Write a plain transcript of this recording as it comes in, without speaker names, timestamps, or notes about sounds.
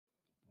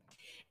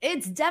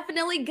It's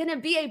definitely going to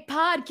be a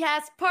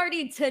podcast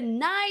party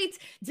tonight.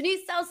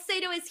 Denise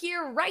Salcedo is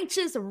here.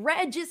 Righteous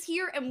Reg is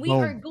here. And we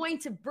are Boom. going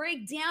to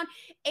break down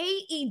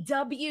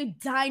AEW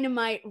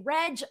Dynamite.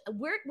 Reg,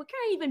 where can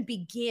I even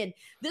begin?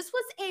 This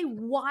was a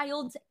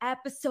wild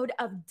episode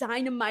of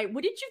Dynamite.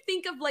 What did you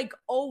think of, like,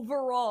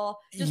 overall,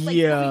 just like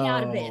coming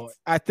out of it?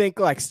 I think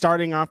like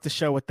starting off the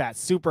show with that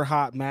super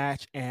hot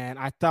match, and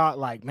I thought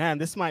like, man,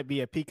 this might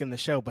be a peak in the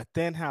show. But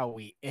then how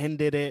we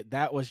ended it,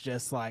 that was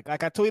just like I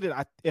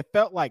tweeted, it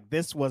felt like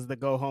this was the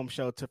go home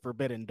show to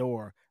Forbidden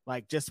Door,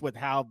 like just with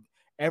how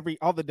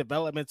all the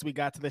developments we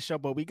got to the show.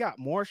 But we got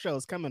more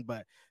shows coming,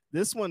 but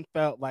this one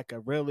felt like a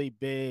really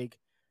big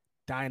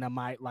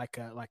Dynamite, like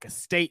a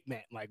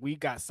statement, like we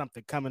got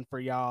something coming for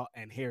y'all,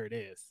 and here it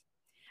is.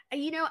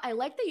 I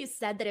like that you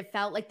said that it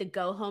felt like the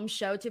go home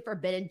show to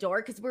Forbidden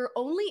Door because we're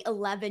only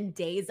 11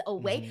 days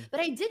away. Mm-hmm. But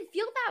I did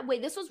feel that way.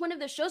 This was one of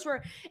the shows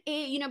where,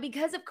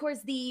 because of course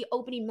the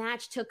opening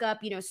match took up,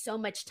 so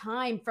much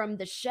time from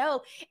the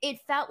show, it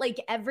felt like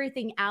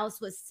everything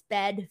else was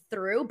sped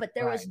through. But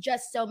there was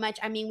just so much.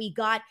 I mean, we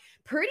got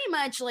pretty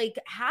much like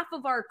half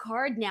of our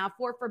card now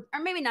for or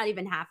maybe not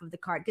even half of the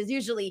card because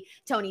usually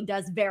Tony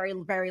does very,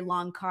 very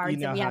long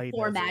cards and we have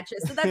 4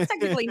 matches. So that's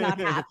technically not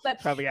half. But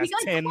probably has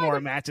 10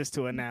 more matches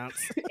to announce.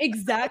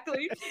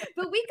 Exactly.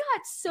 But we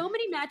got so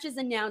many matches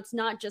announced,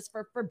 not just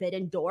for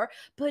Forbidden Door,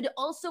 but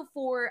also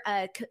for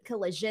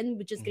Collision,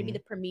 which is going to be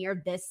the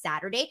premiere this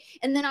Saturday.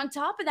 And then on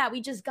top of that,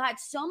 we just got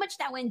so much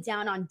that went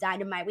down on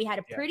Dynamite. We had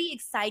a pretty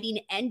exciting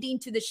ending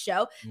to the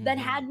show that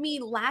had me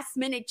last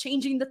minute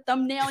changing the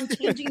thumbnail and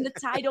changing the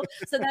title.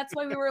 So that's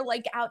why we were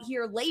like out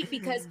here late,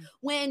 because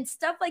when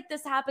stuff like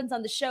this happens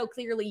on the show,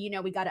 clearly,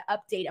 we got to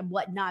update and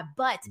whatnot.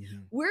 But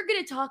we're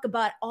going to talk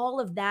about all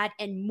of that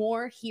and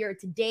more here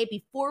today.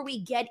 Before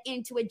we get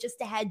into it, just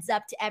a heads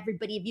up to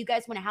everybody, if you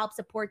guys want to help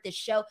support this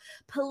show,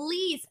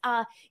 please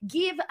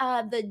give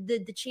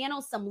the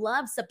channel some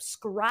love,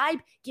 subscribe,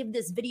 give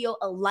this video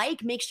a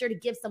like, make sure to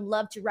give some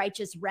love to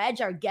Righteous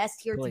Reg, our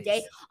guest here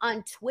today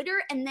on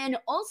Twitter. And then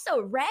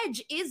also Reg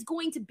is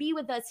going to be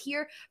with us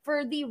here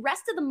for the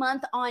rest of the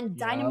month on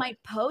Dynamite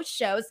post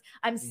shows.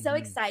 I'm so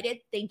excited.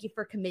 Thank you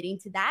for committing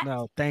to that.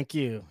 No, thank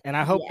you. And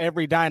I hope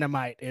every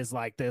Dynamite is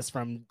like this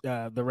from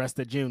the rest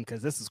of June,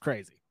 because this is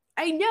crazy.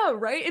 I know,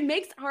 right? It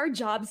makes our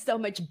job so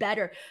much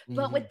better.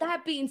 But with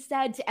that being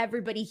said, to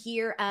everybody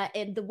here,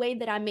 and the way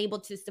that I'm able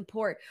to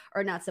afford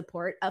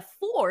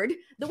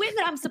the way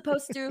that I'm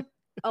supposed to.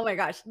 Oh my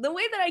gosh. The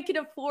way that I can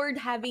afford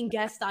having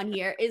guests on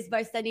here is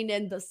by sending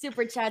in the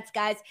super chats,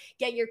 guys.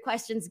 Get your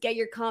questions, get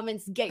your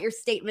comments, get your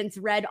statements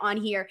read on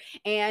here.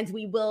 And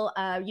we will,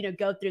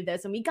 go through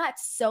this. And we got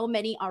so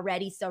many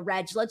already. So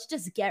Reg, let's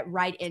just get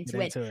right into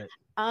it.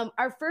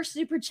 Our first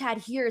super chat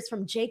here is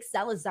from Jake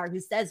Salazar,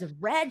 who says,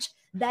 Reg,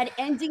 that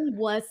ending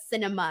was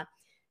cinema.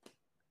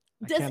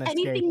 Does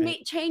anything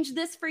change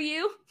this for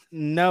you?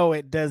 No,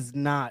 it does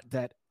not.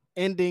 That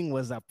ending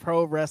was a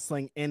pro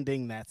wrestling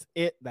ending. That's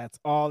it. That's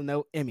all.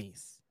 No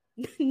Emmys.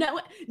 No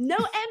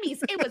Emmys.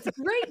 It was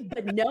great,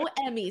 but no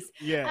Emmys.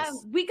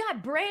 Yes. We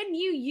got brand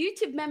new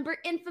YouTube member,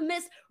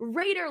 infamous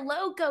Raider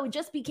Loco,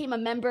 just became a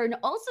member and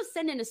also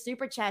sent in a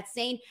super chat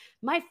saying,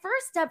 my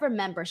first ever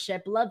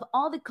membership. Love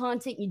all the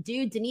content you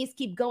do. Denise,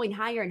 keep going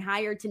higher and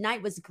higher.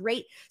 Tonight was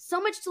great.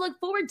 So much to look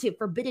forward to.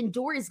 Forbidden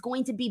Door is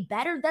going to be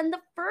better than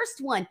the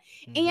first one.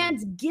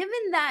 And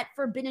given that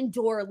Forbidden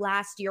Door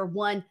last year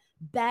won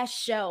best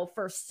show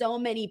for so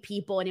many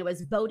people and it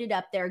was voted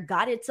up there,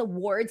 got its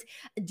awards,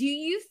 do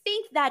you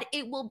think that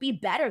it will be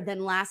better than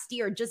last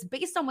year just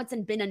based on what's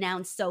been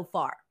announced so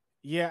far?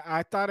 Yeah,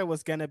 I thought it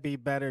was going to be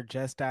better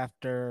just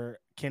after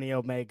Kenny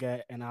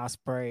Omega and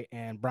Ospreay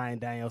and Bryan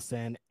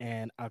Danielson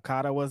and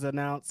Okada was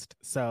announced.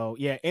 So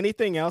yeah,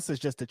 anything else is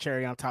just a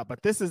cherry on top,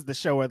 but this is the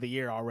show of the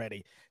year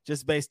already,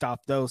 just based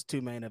off those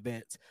 2 main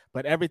events.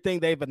 But everything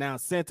they've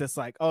announced since, it's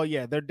like, oh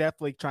yeah, they're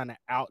definitely trying to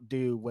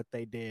outdo what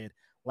they did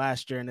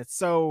last year. And it's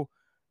so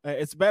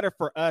it's better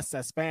for us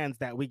as fans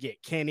that we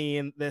get Kenny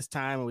in this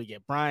time and we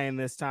get Bryan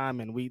this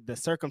time, and the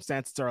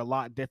circumstances are a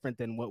lot different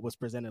than what was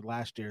presented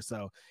last year.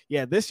 So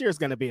yeah, this year is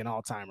going to be an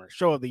all-timer,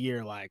 show of the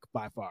year, like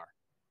by far.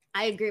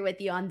 I agree with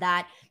you on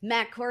that.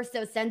 Matt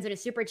Corso sends in a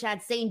super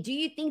chat saying, do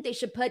you think they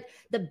should put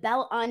the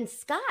belt on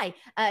Sky?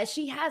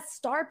 She has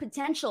star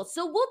potential.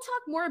 So we'll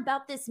talk more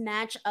about this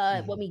match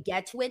when we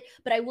get to it.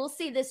 But I will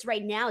say this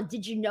right now.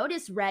 Did you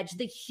notice, Reg,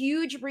 the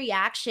huge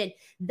reaction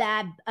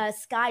that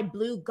Sky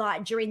Blue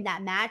got during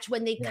that match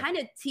when they kind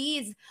of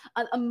teased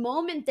a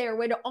moment there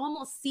where it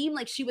almost seemed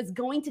like she was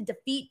going to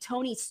defeat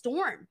Toni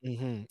Storm?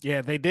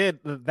 Yeah, they did.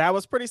 That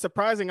was pretty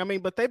surprising. I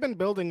mean, but they've been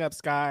building up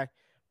Sky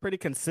pretty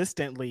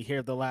consistently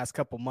here the last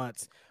couple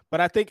months.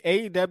 But I think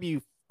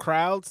AEW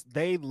crowds,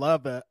 they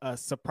love a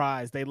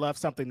surprise. They love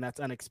something that's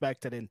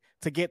unexpected. And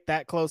to get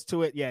that close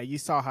to it, yeah, you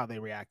saw how they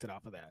reacted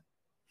off of that.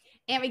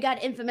 And we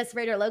got infamous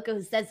Raider Loco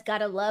who says,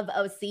 gotta love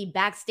OC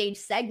backstage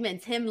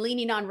segments. Him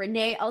leaning on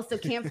Renee. Also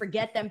can't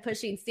forget them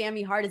pushing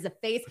Sammy hard as a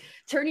face.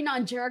 Turning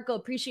on Jericho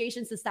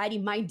Appreciation Society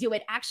might do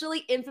it.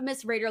 Actually,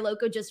 infamous Raider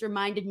Loco just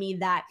reminded me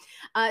that.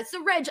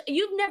 So Reg,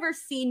 you've never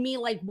seen me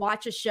like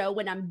watch a show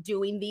when I'm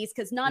doing these,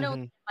 because not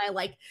only am I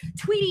like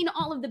tweeting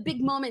all of the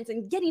big moments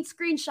and getting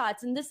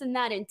screenshots and this and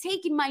that and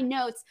taking my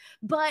notes,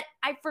 but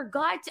I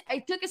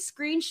took a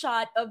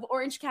screenshot of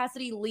Orange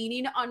Cassidy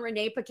leaning on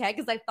Renee Paquette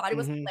because I thought it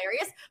was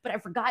hilarious, but I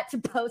forgot to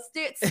post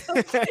it. So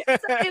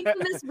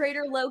infamous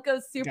Raider Loco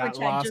super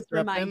chat just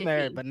reminded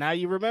me. But now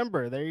you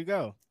remember. There you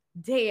go.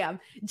 Damn.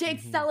 Jake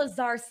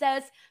Salazar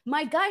says,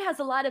 my guy has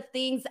a lot of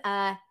things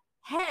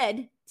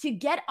ahead to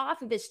get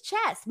off of his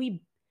chest.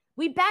 We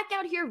back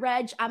out here,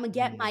 Reg. I'm gonna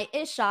get my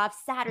ish off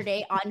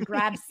Saturday on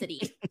Grab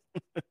City.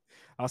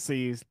 I'll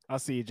see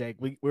you, Jake.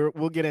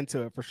 We'll get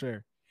into it for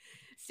sure.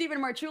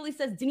 Stephen Martrulli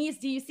says, Denise,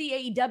 do you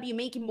see AEW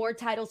making more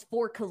titles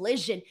for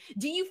Collision?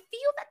 Do you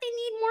feel that they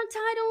need more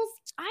titles?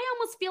 I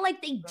almost feel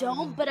like they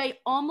don't, but I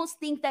almost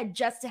think that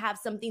just to have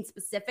something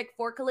specific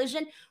for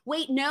Collision.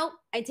 Wait, no,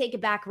 I take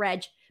it back,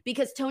 Reg,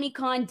 because Tony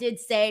Khan did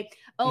say,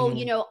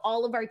 you know,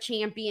 all of our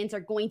champions are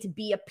going to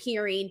be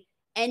appearing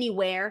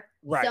anywhere.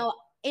 Right. So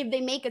if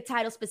they make a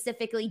title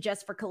specifically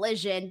just for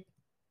Collision,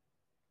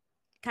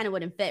 kind of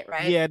wouldn't fit,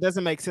 right? Yeah, it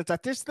doesn't make sense. I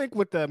just think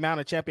with the amount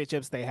of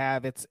championships they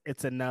have,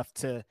 it's enough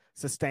to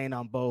sustain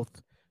on both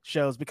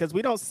shows, because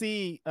we don't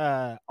see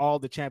all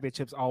the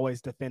championships always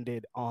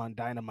defended on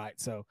Dynamite.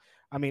 So,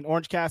 I mean,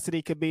 Orange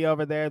Cassidy could be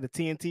over there. The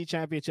TNT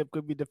championship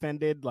could be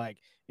defended. Like,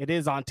 it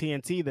is on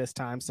TNT this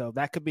time. So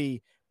that could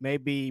be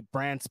maybe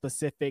brand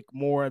specific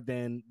more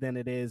than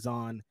it is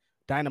on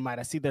Dynamite.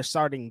 I see they're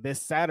starting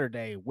this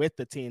Saturday with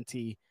the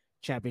TNT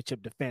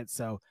championship defense.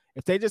 So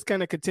if they just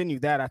kind of continue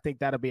that, I think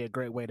that'll be a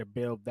great way to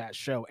build that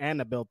show and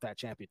to build that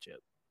championship.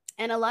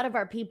 And a lot of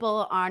our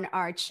people on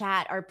our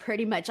chat are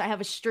pretty much, I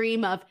have a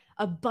stream of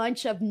a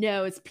bunch of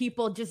no's.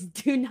 People just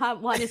do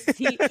not want to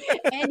see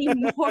any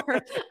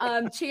more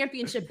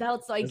championship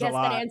belts. So I guess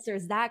that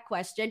answers that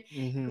question.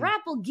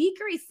 Grapple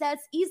Geekery says,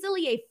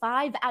 easily a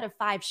 5 out of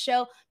 5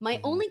 show. My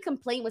only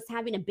complaint was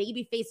having a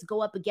babyface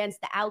go up against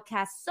the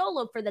Outcast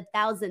solo for the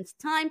 1000th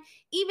time.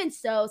 Even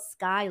so,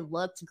 Sky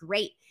looked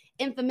great.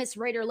 Infamous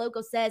Raider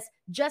Loco says,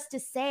 just to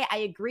say, I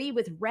agree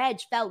with Reg,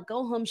 felt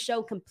Go Home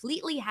Show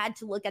completely had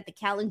to look at the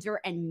calendar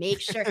and make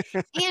sure.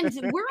 And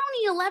we're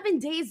only 11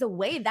 days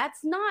away.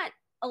 That's not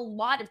a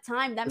lot of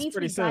time. That means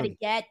we've got to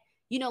get,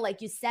 you know,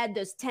 like you said,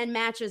 those 10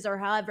 matches or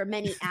however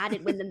many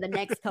added within the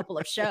next couple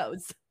of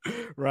shows.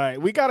 Right.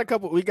 We got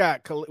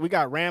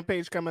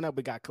Rampage coming up.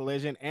 We got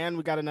Collision, and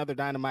we got another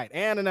Dynamite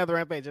and another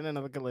Rampage and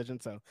another Collision.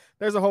 So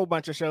there's a whole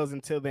bunch of shows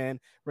until then.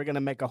 We're going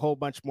to make a whole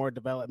bunch more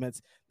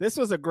developments. This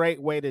was a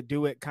great way to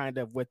do it, kind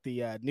of with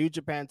the New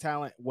Japan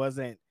talent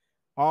wasn't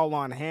all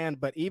on hand,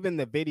 but even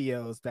the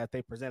videos that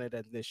they presented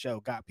at this show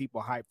got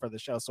people hyped for the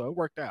show. So it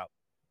worked out.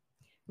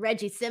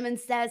 Reggie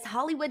Simmons says,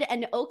 Hollywood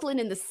and Oakland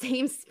in the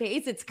same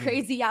space. It's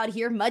crazy out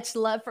here. Much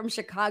love from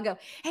Chicago.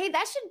 Hey,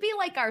 that should be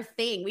like our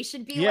thing. We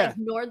should be like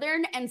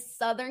Northern and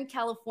Southern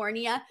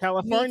California.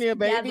 California,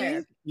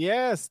 baby.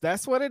 Yes,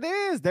 that's what it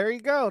is. There you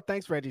go.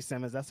 Thanks, Reggie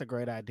Simmons. That's a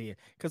great idea,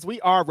 because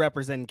we are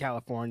representing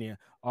California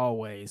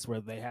always,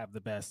 where they have the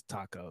best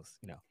tacos,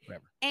 you know,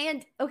 whatever.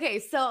 And okay,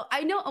 so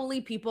I know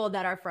only people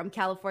that are from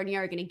California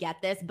are going to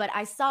get this, but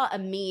I saw a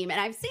meme, and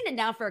I've seen it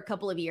now for a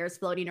couple of years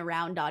floating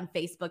around on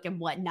Facebook and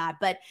whatnot.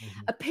 But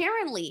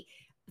apparently,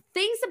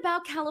 things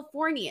about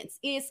Californians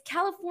is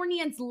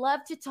Californians love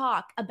to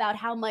talk about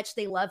how much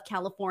they love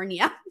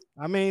California.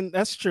 I mean,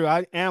 that's true.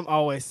 I am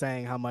always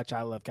saying how much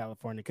I love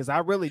California, because I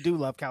really do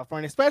love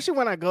California, especially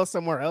when I go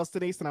somewhere else,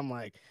 Denise, and I'm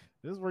like,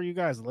 this is where you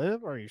guys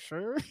live? Are you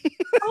sure?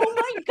 Oh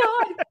my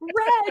God,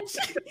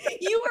 Reg,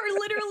 you are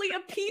literally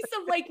a piece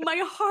of like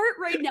my heart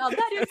right now.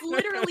 That is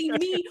literally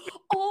me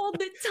all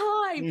the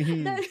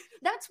time.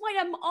 That's why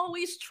I'm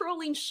always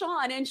trolling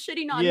Sean and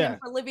shitting on him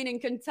for living in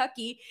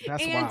Kentucky.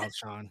 That's wild,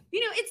 Sean. You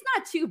know, it's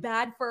not too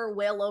bad for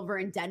Will over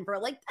in Denver.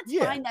 Like,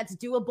 that's fine. That's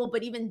doable.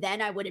 But even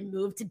then, I wouldn't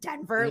move to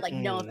Denver. Like,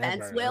 no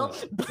offense, Will.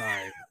 But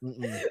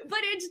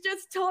it's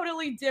just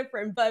totally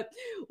different. But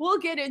we'll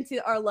get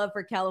into our love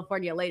for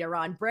California later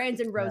on.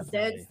 Brandon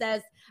Rosette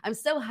says, I'm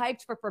so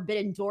hyped for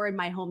Forbidden Door in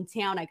my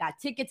hometown. I got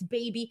tickets,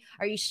 baby.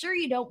 Are you sure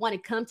you don't want to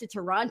come to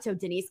Toronto,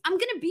 Denise? I'm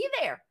going to be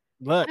there.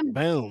 Look,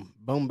 boom,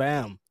 boom,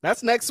 bam.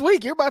 That's next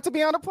week. You're about to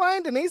be on a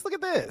plane, Denise. Look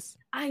at this.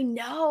 I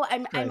know.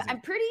 I'm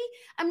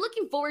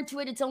looking forward to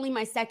it. It's only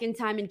my second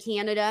time in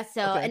Canada.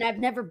 So, and I've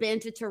never been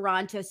to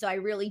Toronto. So I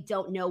really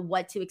don't know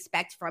what to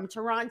expect from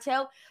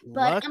Toronto,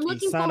 but I'm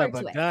looking forward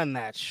to it. Gun,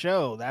 that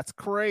show. That's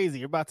crazy.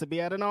 You're about to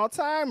be at an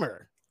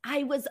all-timer.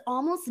 I was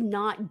almost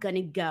not going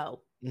to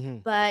go,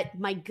 but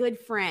my good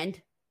friend,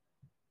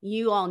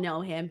 you all know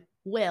him,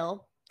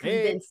 Will,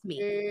 convinced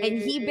me. And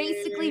he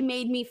basically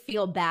made me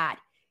feel bad.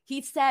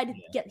 He said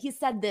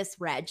this,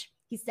 Reg.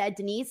 He said,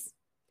 Denise,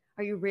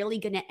 are you really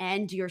going to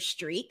end your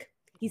streak?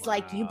 He's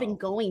like, you've been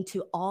going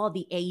to all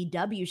the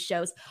AEW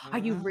shows. Are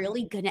you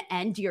really going to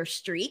end your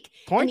streak?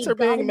 Points are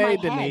being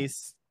made,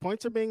 Denise.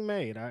 points are being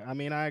made. I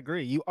mean, I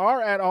agree. You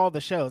are at all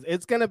the shows.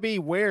 It's gonna be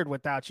weird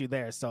without you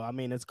there. So I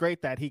mean, it's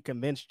great that he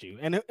convinced you.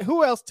 And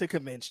who else to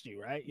convince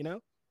you, right? You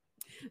know.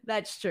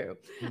 That's true.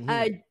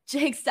 Mm-hmm.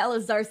 Jake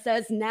Salazar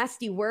says,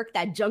 nasty work.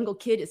 That Jungle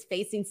Kid is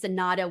facing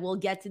Sonata. We'll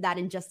get to that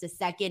in just a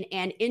second.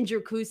 And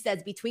Indra Koo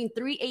says, between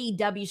 3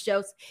 AEW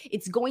shows,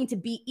 it's going to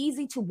be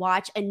easy to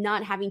watch and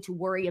not having to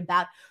worry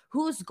about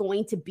who's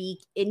going to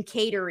be in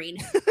catering.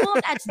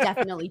 Well, that's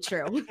definitely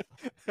true.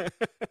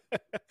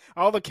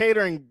 All the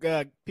catering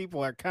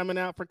people are coming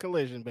out for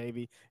Collision,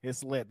 baby.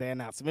 It's lit. They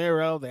announced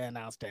Miro. They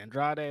announced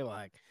Andrade.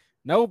 Like,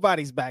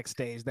 nobody's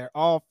backstage. They're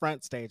all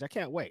front stage. I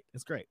can't wait.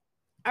 It's great.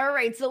 All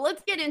right, so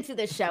let's get into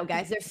the show,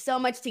 guys. There's so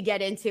much to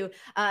get into.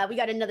 We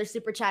got another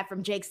super chat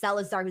from Jake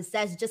Salazar who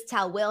says, just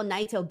tell Will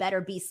Naito better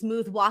be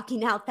smooth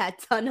walking out that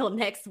tunnel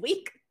next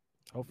week.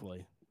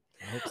 Hopefully.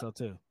 I hope so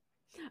too.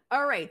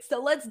 All right,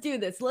 so let's do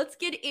this. Let's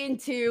get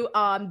into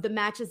the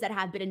matches that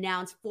have been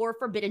announced for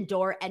Forbidden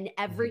Door and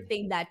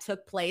everything that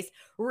took place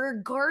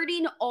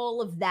regarding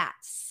all of that.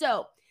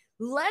 So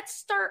let's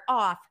start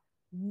off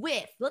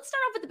with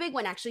the big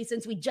one, actually,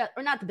 since we just,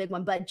 or not the big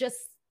one, but just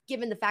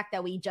given the fact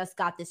that we just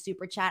got this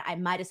super chat, I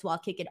might as well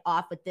kick it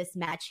off with this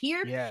match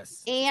here.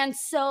 Yes. And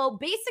so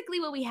basically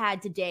what we had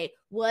today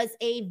was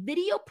a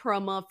video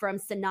promo from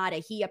Sonata.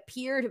 He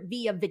appeared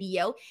via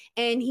video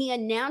and he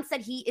announced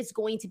that he is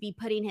going to be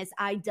putting his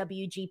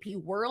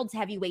IWGP World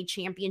Heavyweight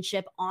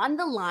Championship on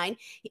the line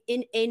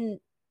in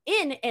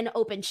an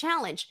open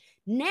challenge.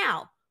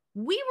 Now,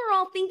 we were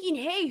all thinking,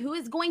 hey, who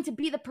is going to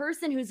be the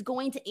person who's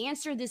going to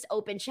answer this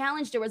open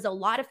challenge? There was a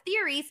lot of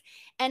theories,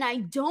 and I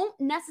don't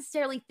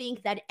necessarily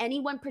think that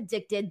anyone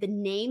predicted the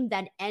name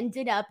that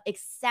ended up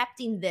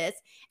accepting this,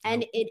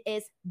 and it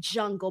is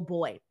Jungle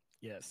Boy.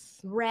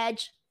 Yes. Reg,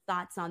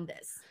 thoughts on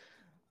this?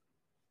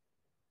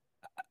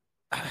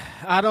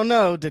 I don't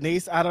know,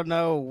 Denise. I don't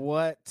know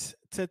what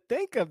to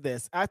think of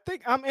this. I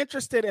think I'm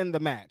interested in the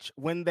match.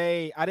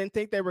 I didn't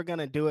think they were going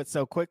to do it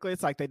so quickly.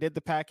 It's like they did the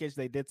package,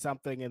 they did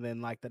something, and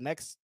then like the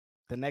next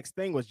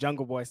thing was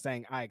Jungle Boy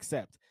saying, I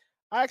accept.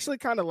 I actually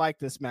kind of like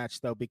this match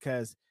though,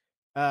 because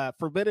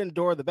Forbidden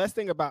Door, the best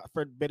thing about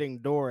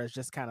Forbidden Door is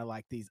just kind of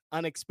like these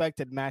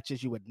unexpected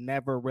matches you would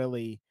never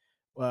really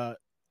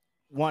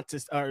want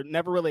to, or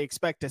never really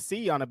expect to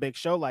see on a big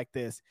show like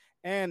this.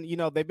 And, you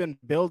know, they've been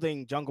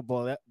building Jungle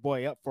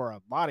Boy up for a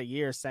lot of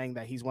years, saying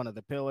that he's one of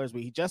the pillars.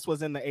 He just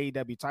was in the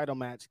AEW title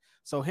match.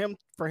 So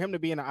for him to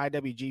be in an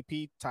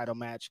IWGP title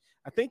match,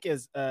 I think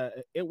it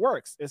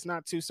works. It's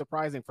not too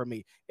surprising for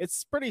me.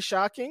 It's pretty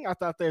shocking. I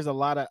thought there's a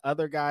lot of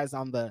other guys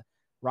on the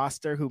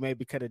roster who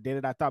maybe could have did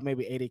it. I thought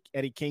maybe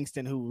Eddie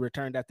Kingston, who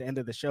returned at the end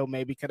of the show,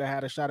 maybe could have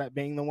had a shot at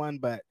being the one.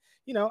 But,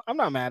 you know, I'm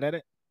not mad at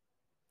it.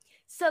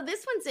 So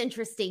this one's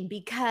interesting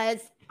because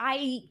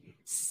I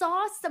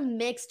saw some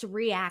mixed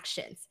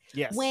reactions.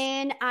 Yes.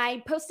 When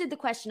I posted the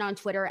question on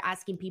Twitter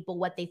asking people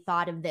what they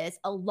thought of this,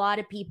 a lot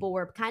of people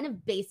were kind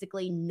of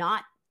basically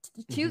not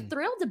too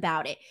thrilled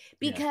about it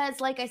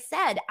because, like I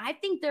said, I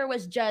think there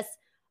was just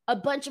a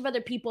bunch of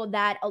other people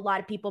that a lot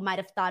of people might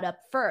have thought up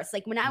first.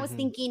 Like when I was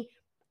thinking,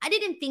 I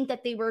didn't think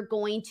that they were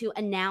going to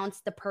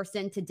announce the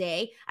person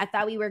today. I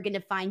thought we were going to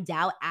find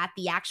out at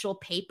the actual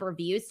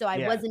pay-per-view. So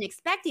I wasn't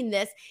expecting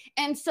this.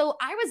 And so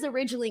I was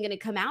originally going to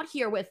come out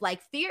here with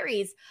like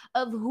theories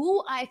of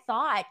who I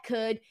thought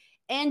could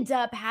end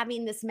up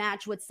having this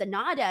match with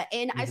Sonata.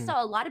 And I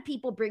saw a lot of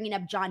people bringing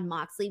up Jon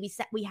Moxley.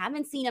 We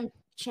haven't seen him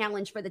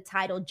challenge for the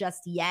title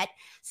just yet.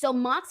 So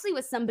Moxley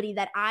was somebody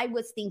that I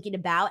was thinking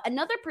about.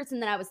 Another person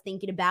that I was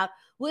thinking about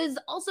was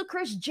also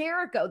Chris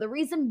Jericho. The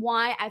reason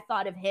why I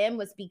thought of him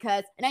was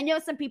because, and I know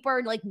some people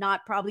are like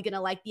not probably going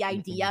to like the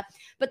idea,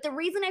 but the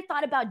reason I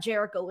thought about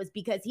Jericho was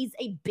because he's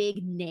a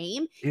big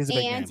name. He's a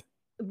big name.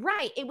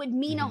 Right. It would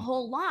mean a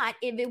whole lot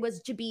if it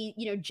was to be,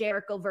 you know,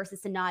 Jericho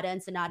versus Sonata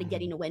and Sonata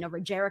getting a win over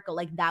Jericho.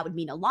 Like that would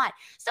mean a lot.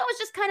 So I was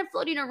just kind of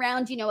floating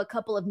around, you know, a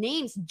couple of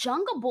names.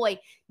 Jungle Boy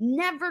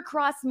never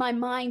crossed my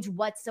mind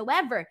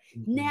whatsoever.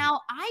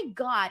 Now I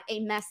got a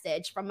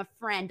message from a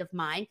friend of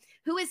mine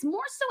who is more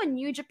so a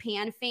New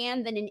Japan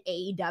fan than an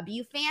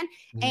AEW fan.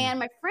 And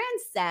my friend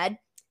said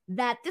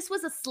that this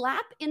was a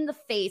slap in the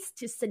face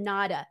to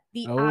Sonata,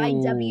 the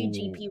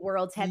IWGP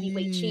World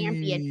Heavyweight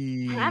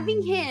Champion,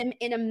 having him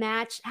in a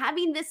match,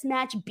 having this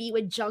match be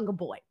with Jungle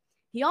Boy.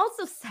 He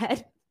also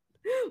said,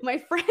 my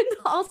friend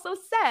also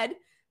said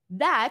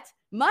that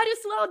might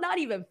as well not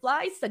even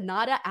fly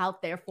Sonata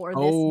out there for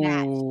this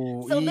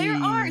match. So there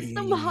are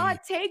some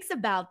hot takes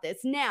about this.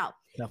 Now,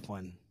 tough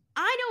one.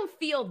 I don't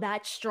feel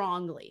that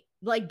strongly,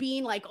 like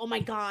being like, oh my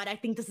God, I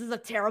think this is a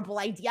terrible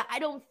idea. I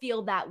don't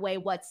feel that way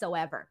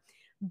whatsoever.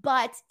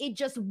 But it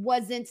just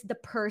wasn't the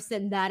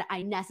person that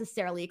I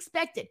necessarily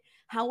expected.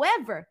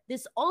 However,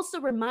 this also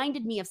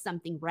reminded me of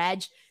something,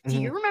 Reg. Do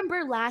you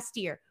remember last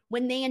year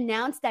when they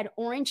announced that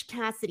Orange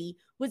Cassidy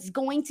was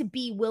going to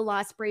be Will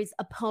Ospreay's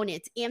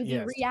opponent and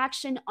the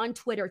reaction on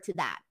Twitter to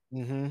that?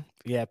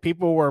 Yeah,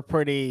 people were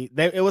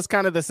it was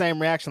kind of the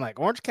same reaction, like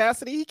Orange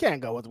Cassidy, he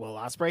can't go with Will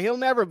Ospreay. He'll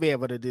never be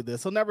able to do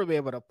this. He'll never be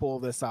able to pull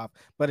this off.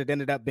 But it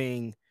ended up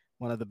being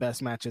one of the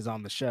best matches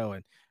on the show.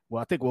 And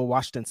well, I think Will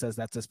Washington says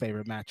that's his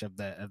favorite match of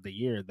the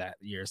year that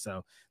year.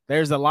 So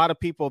there's a lot of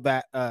people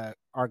that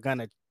are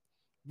gonna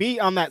be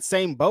on that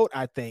same boat.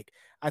 I think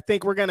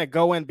we're gonna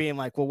go in being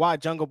like, well, why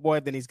Jungle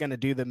Boy? Then he's gonna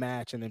do the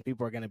match, and then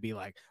people are gonna be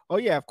like, oh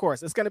yeah, of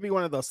course, it's gonna be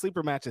one of those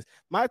sleeper matches.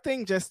 My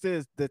thing just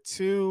is they're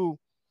two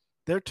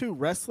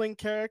wrestling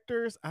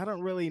characters. I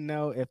don't really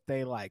know if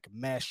they like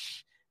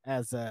mesh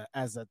as a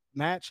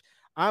match.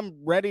 I'm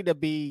ready to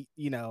be,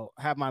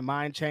 have my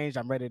mind changed.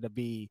 I'm ready to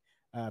be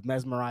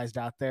mesmerized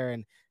out there.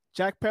 And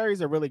Jack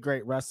Perry's a really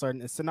great wrestler,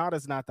 and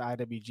Sonata's not the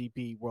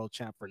IWGP World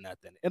Champ for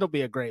nothing. It'll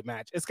be a great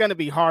match. It's going to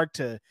be hard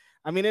to.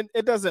 I mean,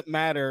 it doesn't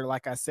matter.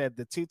 Like I said,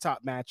 the two top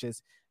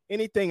matches.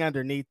 Anything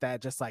underneath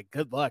that, just like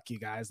good luck, you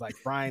guys. Like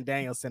Bryan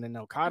Danielson and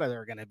Okada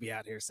are going to be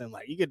out here saying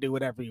like you could do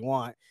whatever you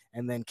want,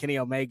 and then Kenny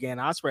Omega and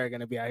Ospreay are going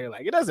to be out here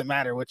like it doesn't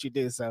matter what you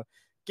do. So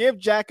give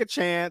Jack a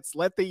chance.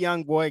 Let the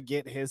young boy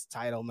get his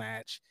title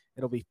match.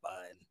 It'll be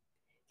fun.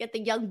 Get the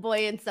young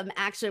boy in some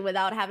action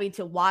without having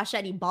to wash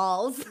any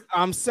balls.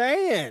 I'm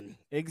saying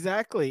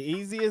exactly,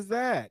 easy as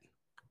that.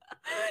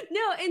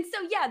 No, and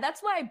so yeah,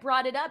 that's why I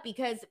brought it up,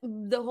 because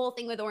the whole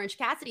thing with Orange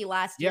Cassidy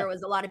last year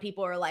was a lot of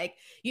people are like,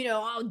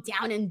 all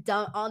down and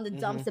on the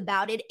dumps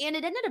about it, and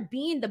it ended up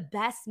being the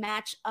best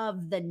match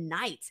of the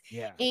night.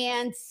 Yeah,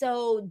 and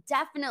so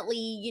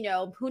definitely,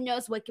 who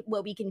knows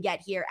what we can get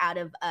here out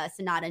of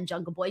Sonata and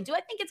Jungle Boy. Do I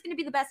think it's going to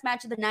be the best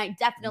match of the night?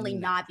 Definitely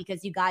not,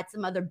 because you got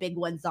some other big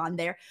ones on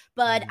there.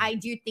 But I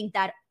do think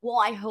that. Well,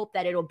 I hope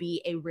that it'll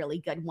be a really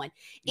good one.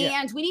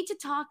 Yeah. And we need to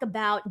talk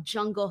about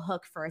Jungle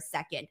Hook for a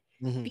second.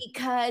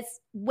 Because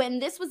when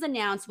this was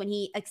announced, when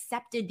he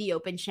accepted the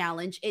open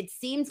challenge, it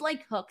seems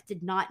like Hook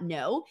did not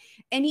know.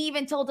 And he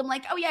even told him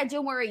like, oh yeah,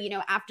 don't worry,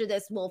 after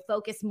this, we'll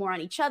focus more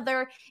on each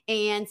other.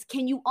 And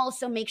can you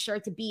also make sure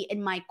to be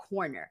in my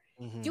corner?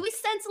 Do we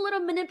sense a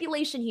little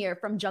manipulation here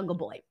from Jungle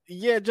Boy?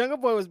 Yeah, Jungle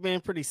Boy was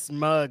being pretty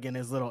smug in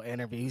his little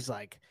interview. He's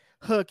like,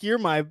 Hook, you're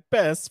my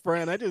best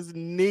friend. I just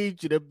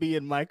need you to be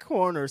in my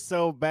corner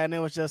so bad. And it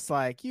was just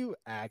like, you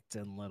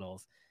acting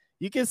littles.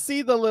 You can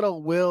see the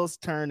little wheels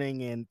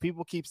turning, and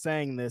people keep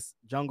saying this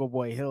Jungle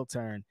Boy heel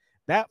turn.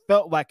 That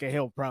felt like a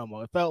heel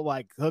promo. It felt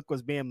like Hook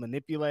was being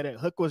manipulated.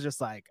 Hook was just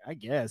like, I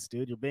guess,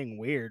 dude, you're being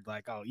weird.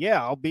 Like, oh,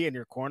 yeah, I'll be in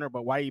your corner,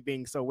 but why are you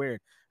being so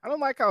weird? I don't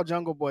like how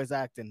Jungle Boy's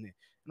acting.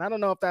 And I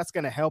don't know if that's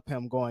going to help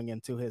him going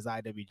into his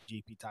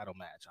IWGP title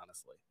match,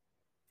 honestly.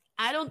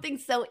 I don't think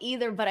so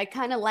either, but I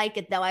kind of like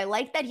it though. I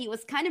like that he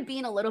was kind of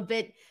being a little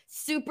bit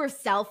super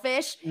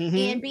selfish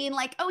and being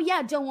like, oh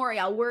yeah, don't worry,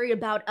 I'll worry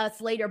about us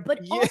later.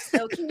 But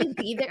also, can you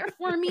be there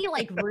for me,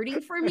 like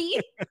rooting for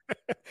me?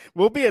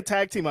 We'll be a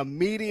tag team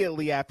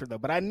immediately after though,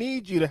 but I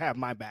need you to have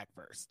my back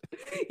first.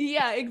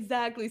 Yeah,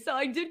 exactly. So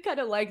I did kind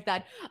of like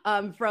that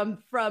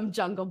from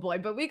Jungle Boy,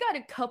 but we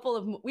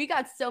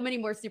got so many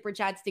more super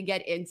chats to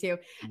get into.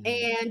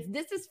 And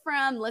this is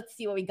from, let's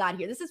see what we got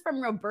here. This is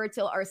from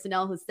Roberto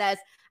Arsenal, who says,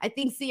 I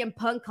think CM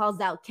Punk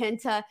calls out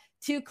Kenta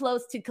too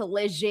close to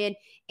Collision.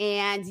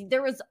 And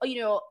there was,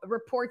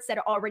 reports that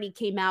already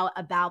came out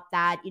about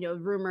that,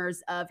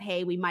 rumors of,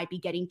 hey, we might be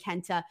getting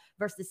Kenta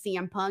versus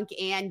CM Punk.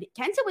 And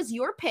Kenta was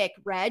your pick,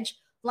 Reg.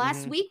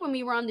 Last week when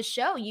we were on the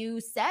show, you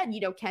said,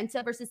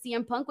 Kenta versus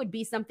CM Punk would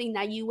be something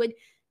that you would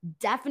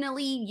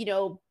definitely,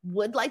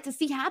 would like to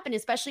see happen,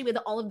 especially with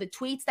all of the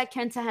tweets that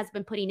Kenta has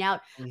been putting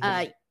out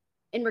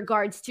in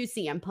regards to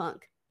CM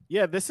Punk.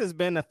 Yeah, this has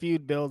been a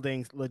feud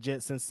building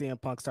legit since CM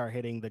Punk started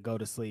hitting the go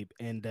to sleep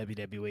in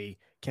WWE.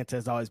 Kenta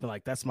has always been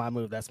like, that's my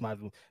move. That's my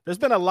move. There's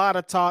been a lot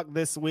of talk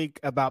this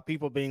week about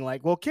people being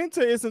like, well,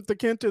 Kenta isn't the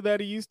Kenta that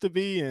he used to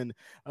be. And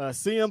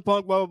CM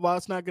Punk, blah, blah, blah.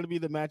 It's not going to be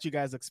the match you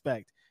guys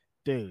expect.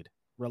 Dude,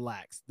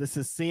 relax. This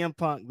is CM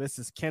Punk. This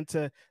is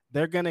Kenta.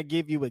 They're going to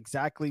give you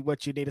exactly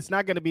what you need. It's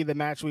not going to be the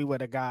match we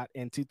would have got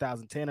in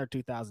 2010 or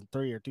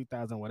 2003 or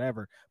 2000,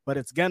 whatever, but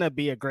it's going to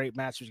be a great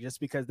match just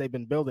because they've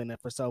been building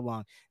it for so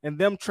long. And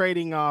them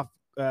trading off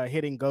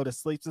hitting go to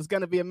sleeps is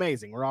going to be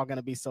amazing. We're all going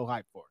to be so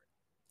hyped for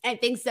it. I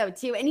think so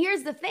too. And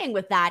here's the thing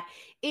with that.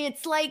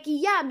 It's like,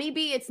 yeah,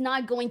 maybe it's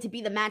not going to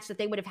be the match that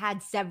they would have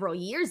had several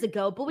years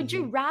ago, but would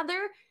you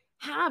rather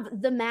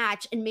have the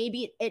match and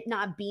maybe it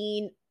not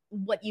being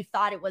what you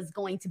thought it was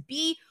going to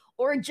be,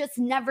 or just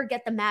never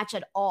get the match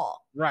at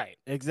all? Right,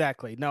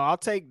 exactly. No, I'll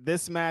take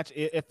this match.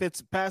 If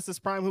it's past its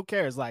prime, who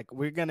cares? Like,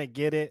 we're going to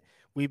get it.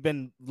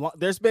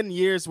 There's been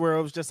years where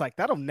it was just like,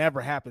 that'll never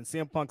happen.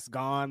 CM Punk's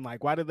gone.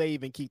 Like, why do they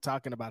even keep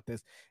talking about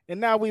this? And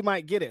now we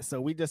might get it. So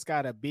we just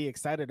got to be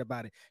excited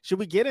about it. Should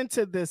we get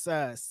into this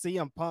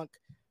CM Punk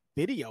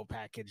video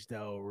package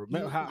though?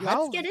 Remember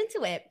let's get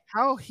into it.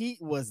 How heat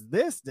was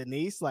this,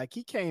 Denise? Like,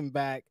 he came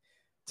back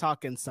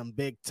talking some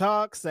big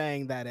talk,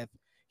 saying that if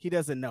he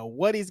doesn't know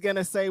what he's going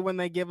to say when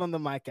they give him the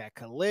mic at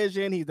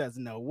Collision, he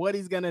doesn't know what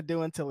he's going to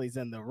do until he's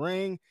in the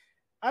ring.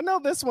 I know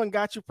this one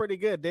got you pretty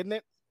good, didn't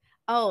it?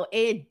 Oh,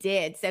 it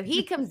did. So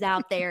he comes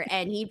out there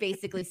and he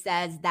basically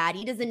says that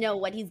he doesn't know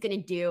what he's going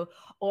to do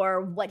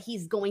or what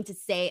he's going to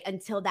say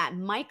until that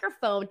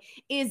microphone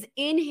is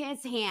in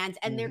his hands.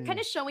 And they're kind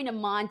of showing a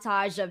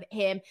montage of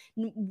him,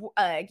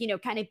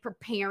 kind of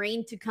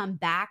preparing to come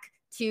back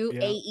to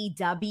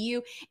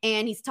AEW,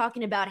 and he's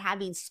talking about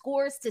having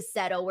scores to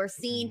settle. We're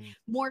seeing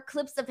more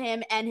clips of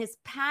him and his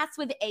past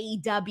with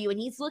AEW, and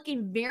he's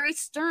looking very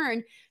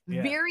stern,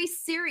 very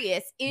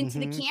serious into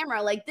the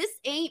camera. Like, this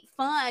ain't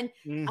fun.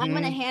 I'm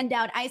gonna hand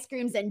out ice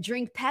creams and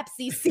drink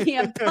Pepsi,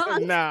 CM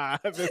Punk. Nah,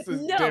 this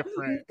is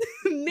different.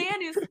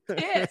 Man is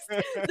pissed.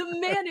 The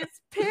man is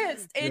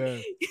pissed. And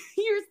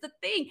here's the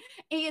thing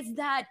is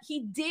that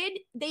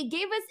they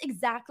gave us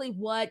exactly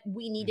what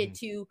we needed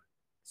to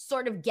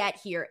sort of get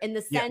here, in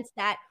the sense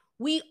that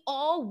we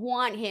all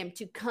want him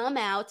to come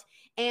out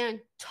and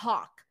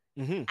talk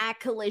at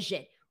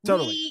Collision.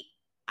 Totally.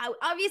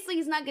 Obviously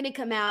he's not going to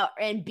come out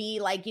and be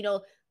like,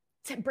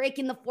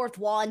 breaking the fourth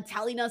wall and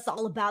telling us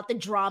all about the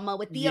drama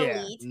with the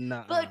elite.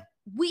 But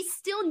we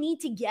still need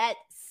to get,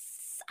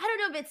 I don't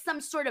know if it's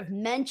some sort of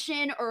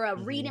mention or a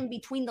read in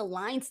between the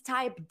lines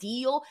type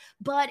deal,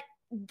 but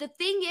the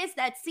thing is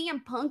that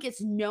CM Punk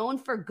is known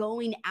for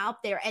going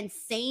out there and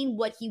saying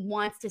what he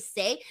wants to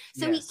say.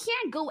 So he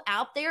can't go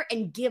out there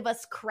and give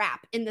us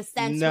crap in the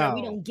sense where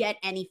we don't get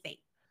anything.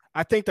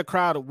 I think the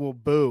crowd will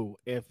boo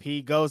if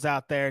he goes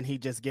out there and he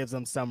just gives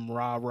them some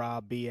rah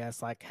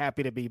BS, like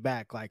happy to be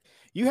back. Like,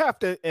 you have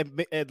to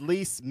at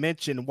least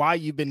mention why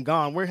you've been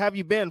gone. Where have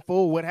you been,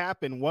 fool? What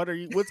happened?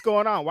 What's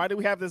going on? Why do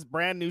we have this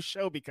brand new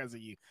show because of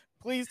you?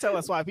 Please tell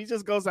us why. If he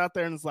just goes out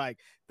there and is like,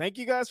 thank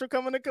you guys for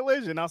coming to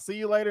Collision, I'll see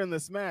you later in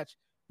this match,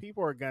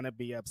 people are going to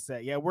be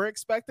upset. Yeah, we're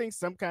expecting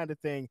some kind of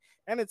thing,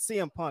 and it's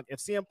CM Punk. If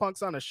CM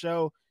Punk's on a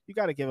show, you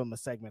got to give him a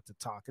segment to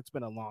talk. It's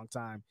been a long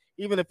time.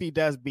 Even if he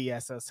does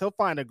BS us, he'll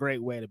find a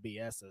great way to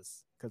BS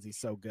us because he's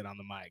so good on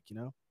the mic,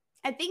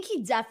 I think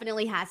he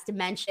definitely has to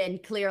mention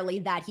clearly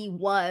that he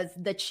was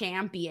the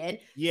champion.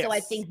 Yes. So I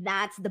think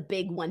that's the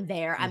big one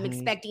there. I'm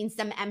expecting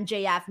some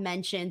MJF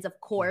mentions, of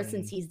course,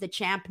 since he's the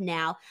champ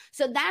now.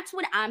 So that's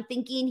what I'm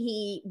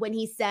thinking. When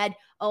he said,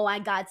 oh, I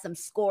got some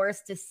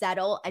scores to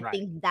settle, I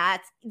think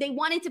they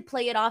wanted to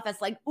play it off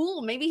as like,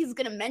 ooh, maybe he's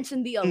going to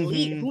mention the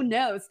elite. Who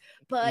knows?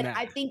 But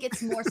I think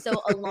it's more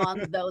so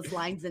along those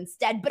lines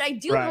instead. But I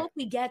do hope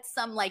we get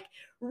some like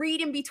read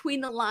in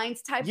between the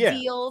lines type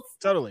deals.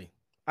 Totally.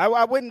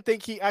 I wouldn't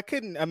think I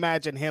couldn't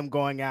imagine him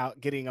going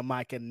out, getting a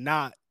mic and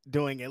not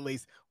doing at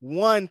least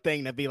one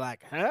thing to be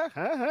like,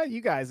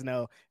 you guys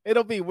know.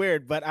 It'll be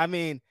weird, but I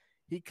mean,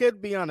 he could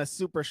be on a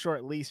super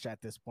short leash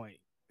at this point,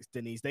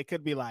 Denise. They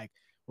could be like,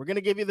 we're going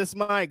to give you this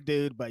mic,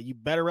 dude, but you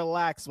better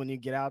relax when you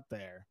get out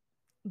there.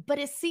 But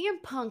is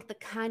CM Punk the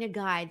kind of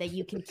guy that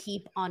you can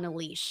keep on a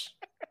leash?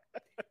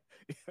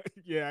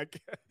 Yeah,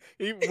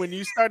 when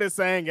you started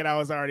saying it, I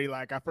was already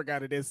like, I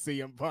forgot it is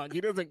CM Punk. He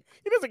doesn't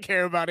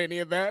care about any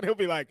of that. He'll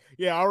be like,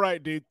 yeah, all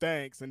right, dude,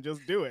 thanks, and just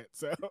do it.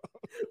 So,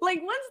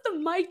 like, once the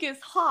mic is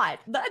hot,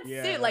 that's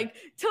it. Like,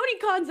 Tony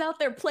Khan's out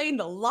there playing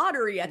the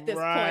lottery at this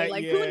point.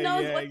 Like, who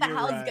knows what the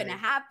hell's gonna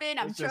happen?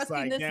 I'm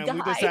trusting this guy.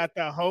 We just have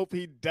to hope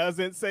he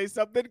doesn't say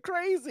something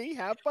crazy.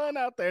 Have fun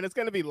out there, and it's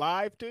gonna be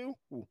live too.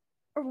 Ooh.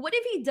 Or what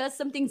if he does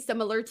something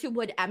similar to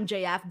what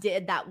MJF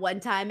did that one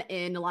time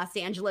in Los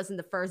Angeles in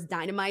the first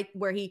Dynamite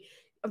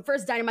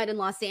in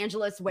Los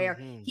Angeles,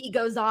 where he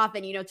goes off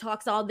and,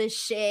 talks all this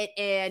shit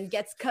and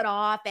gets cut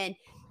off and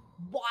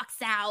walks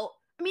out.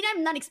 I mean,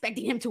 I'm not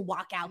expecting him to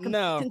walk out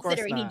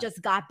considering he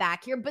just got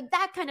back here, but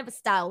that kind of a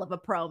style of a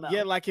promo.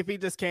 Yeah, like if he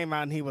just came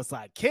out and he was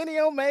like, Kenny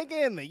Omega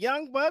and the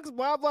Young Bucks,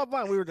 blah, blah,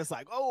 blah. And we were just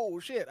like, oh,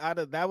 shit,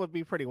 that would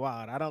be pretty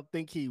wild. I don't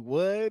think he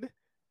would.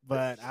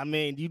 But, I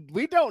mean,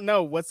 we don't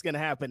know what's going to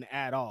happen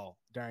at all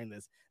during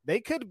this. They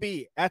could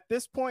be, at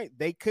this point,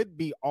 they could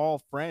be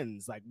all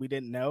friends. Like, we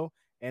didn't know.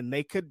 And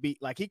they could be,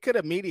 like, he could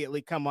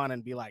immediately come on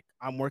and be like,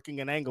 I'm working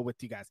an angle with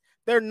you guys.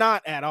 They're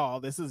not at all.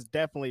 This is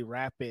definitely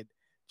rapid,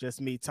 just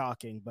me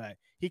talking. But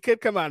he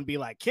could come out and be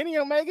like, Kenny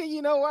Omega,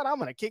 you know what? I'm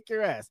going to kick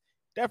your ass.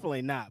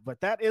 Definitely not.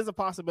 But that is a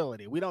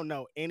possibility. We don't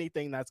know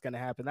anything that's going to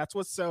happen. That's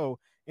what's so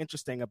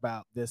interesting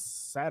about this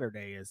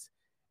Saturday is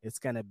it's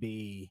going to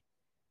be,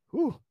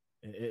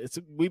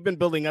 we've been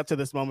building up to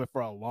this moment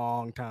for a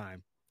long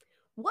time.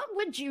 What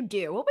would you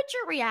do? What would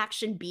your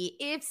reaction be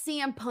if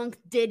CM Punk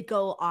did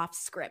go off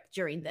script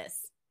during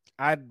this?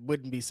 I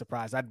wouldn't be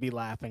surprised. I'd be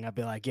laughing. I'd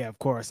be like, yeah, of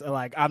course.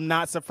 Like, I'm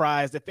not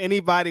surprised if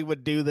anybody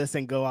would do this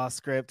and go off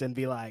script and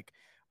be like,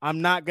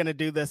 I'm not going to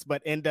do this,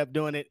 but end up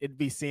doing it. It'd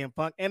be CM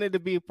Punk and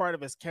it'd be a part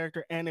of his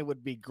character and it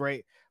would be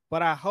great.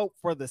 But I hope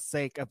for the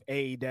sake of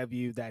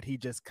AEW that he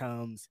just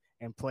comes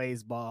and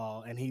plays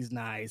ball and he's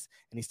nice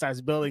and he starts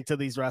building to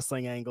these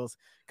wrestling angles,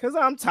 because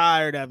I'm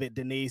tired of it,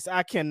 Denise.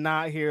 I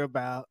cannot hear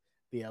about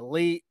the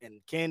Elite and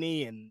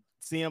Kenny and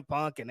CM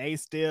Punk and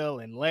Ace Steel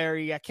and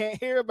Larry. I can't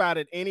hear about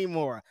it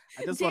anymore.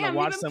 I just want to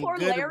watch some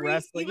good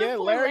wrestling. Yeah,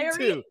 Larry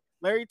too.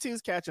 Larry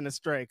too's catching a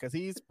stray because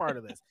he's part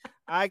of this.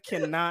 I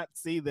cannot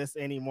see this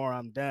anymore.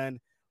 I'm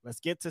done. Let's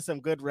get to some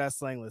good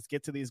wrestling. Let's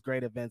get to these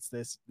great events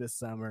this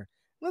summer.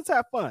 Let's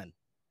have fun.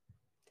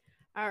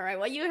 All right.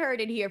 Well, you heard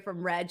it here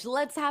from Reg.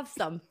 Let's have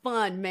some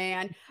fun,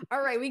 man.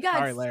 All right. We All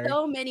got right, Larry.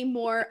 so many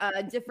more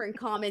different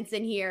comments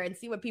in here and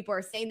see what people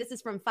are saying. This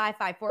is from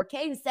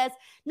 554K who says,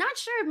 not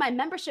sure if my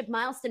membership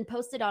milestone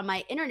posted on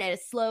my internet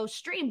is slow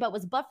stream, but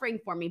was buffering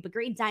for me. But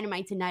great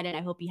Dynamite tonight, and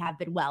I hope you have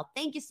been well.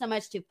 Thank you so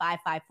much to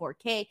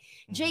 554K.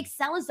 Jake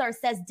Salazar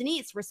says,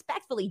 Denise,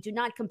 respectfully, do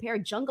not compare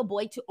Jungle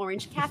Boy to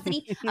Orange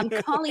Cassidy. I'm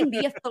calling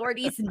the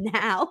authorities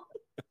now.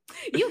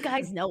 You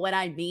guys know what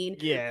I mean.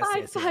 Yes.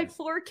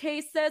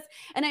 554K says,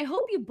 and I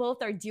hope you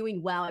both are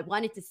doing well. I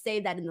wanted to say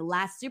that in the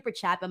last super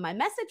chat, but my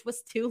message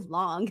was too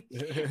long.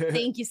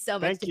 Thank you so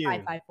much to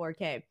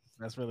 554K.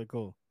 That's really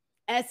cool.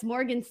 S.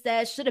 Morgan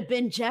says, should have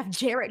been Jeff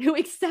Jarrett who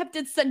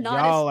accepted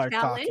Sonata's Y'all are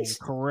challenge. talking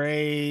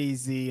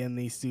crazy in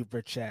these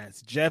super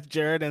chats. Jeff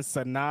Jarrett and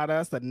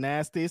Sonata's the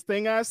nastiest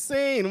thing I've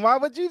seen. Why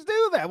would you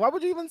do that? Why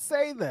would you even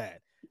say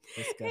that?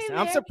 Disgusting. Hey,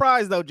 I'm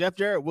surprised, though. Jeff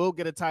Jarrett will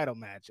get a title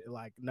match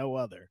like no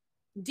other.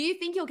 Do you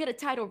think he'll get a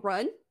title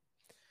run?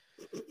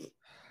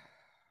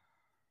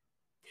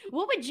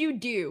 What would you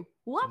do?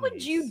 What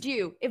would you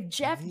do if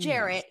Jeff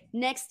Jarrett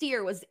next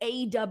year was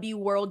AEW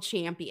World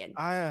Champion?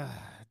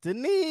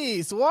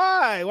 Denise,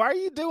 why? Why are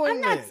you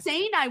doing this? I'm not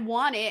saying I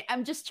want it.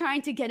 I'm just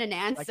trying to get an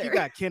answer. Like, you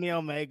got Kenny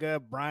Omega,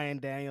 Bryan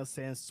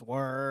Danielson,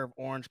 Swerve,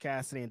 Orange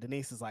Cassidy, and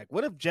Denise is like,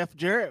 what if Jeff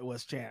Jarrett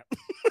was champ?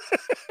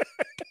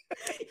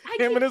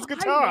 Him and his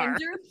guitar. I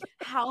wonder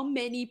how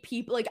many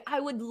people, like, I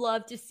would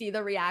love to see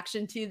the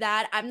reaction to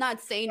that. I'm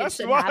not saying it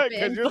should happen.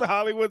 Because you're the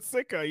Hollywood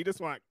sicko. You just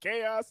want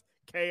chaos.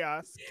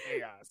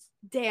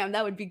 Damn,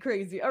 that would be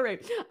crazy. All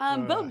right.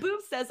 Bo Boop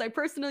says, I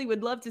personally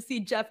would love to see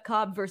Jeff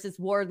Cobb versus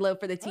Wardlow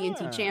for the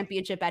TNT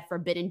Championship at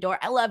Forbidden Door.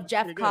 I love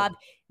Jeff Cobb.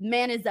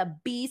 Man is a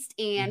beast,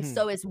 and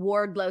so is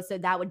Wardlow, so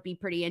that would be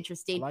pretty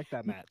interesting. I like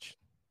that match.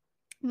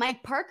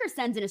 Mike Parker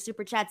sends in a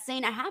super chat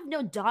saying, I have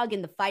no dog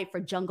in the fight for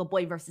Jungle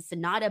Boy versus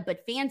Sonata,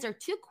 but fans are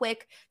too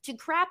quick to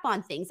crap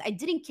on things. I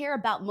didn't care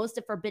about most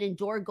of Forbidden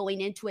Door going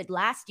into it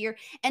last year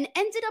and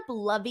ended up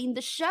loving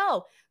the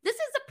show. This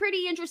is a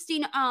pretty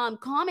interesting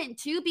comment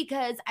too,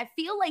 because I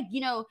feel like,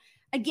 you know,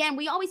 again,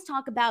 we always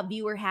talk about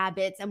viewer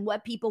habits and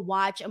what people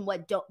watch and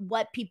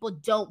what people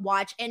don't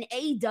watch. And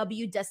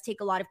AEW does take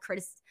a lot of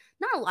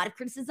not a lot of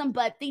criticism,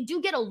 but they do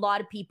get a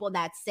lot of people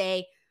that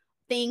say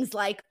things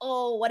like,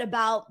 oh, what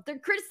about, they're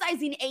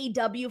criticizing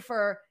AEW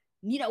for,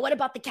 you know, what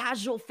about the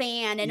casual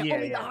fan and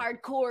only the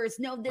hardcores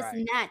know this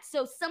and that.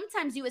 So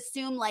sometimes you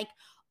assume like,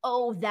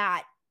 oh,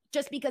 that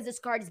just because this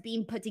card is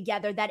being put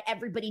together, that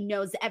everybody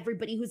knows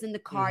everybody who's in the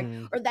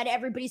card or that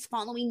everybody's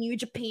following New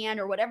Japan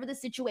or whatever the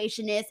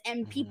situation is.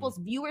 And people's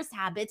viewers'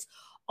 habits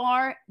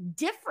are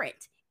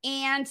different.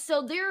 And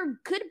so there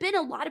could have been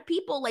a lot of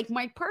people like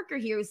Mike Parker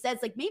here who says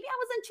like, maybe I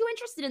wasn't too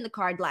interested in the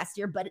card last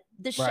year, but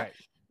the show,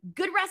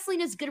 good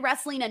wrestling is good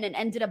wrestling, and it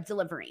ended up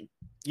delivering.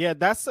 Yeah,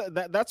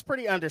 that's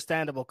pretty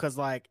understandable because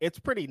like it's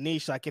pretty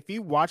niche. Like if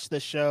you watch the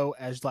show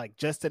as like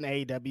just an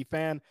AEW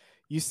fan,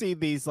 you see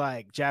these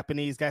like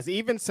Japanese guys,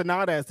 even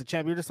Sonata as the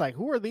champ. You're just like,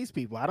 who are these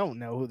people? I don't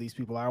know who these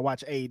people are. I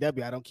watch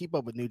AEW. I don't keep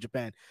up with New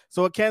Japan,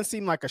 so it can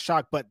seem like a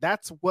shock. But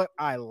that's what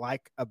I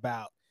like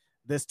about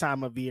this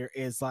time of year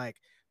is like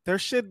there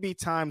should be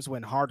times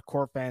when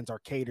hardcore fans are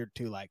catered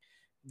to. Like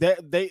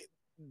they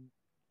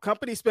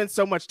companies spend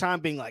so much time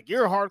being like,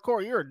 you're a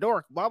hardcore, you're a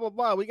dork, blah, blah,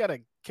 blah. We got to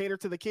cater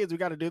to the kids. We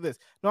got to do this.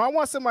 No, I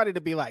want somebody to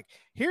be like,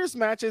 here's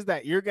matches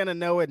that you're going to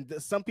know. And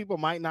some people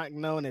might not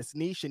know, and it's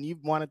niche and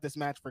you've wanted this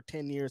match for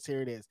 10 years.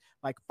 Here it is.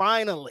 Like,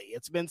 finally,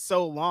 it's been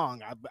so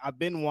long. I've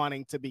been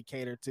wanting to be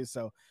catered to.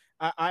 So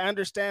I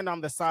understand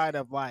on the side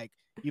of like,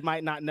 you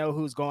might not know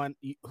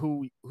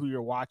who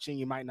you're watching.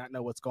 You might not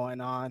know what's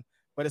going on,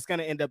 but it's going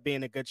to end up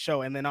being a good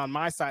show. And then on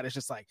my side, it's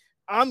just like,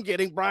 I'm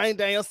getting Bryan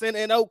Danielson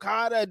and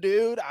Okada,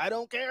 dude. I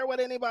don't care what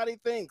anybody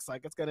thinks.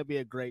 Like, it's going to be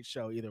a great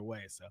show either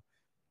way. So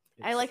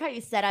I like how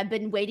you said, I've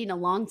been waiting a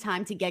long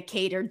time to get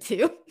catered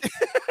to.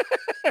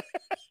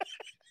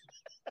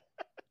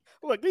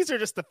 Look, these are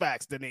just the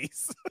facts,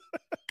 Denise.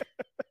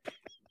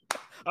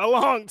 A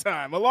long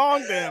time, a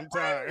long damn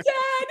time.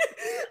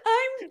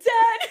 I'm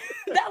dead.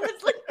 That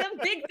was like the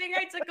big thing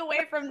I took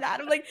away from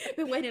that. I'm like,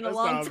 been waiting a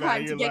long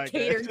time to get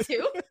catered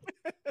to.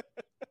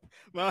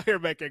 I'm out here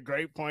making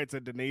great points,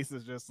 and Denise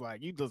is just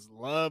like, you just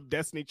love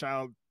Destiny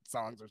Child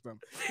songs or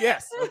something.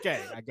 Yes,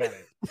 okay, I got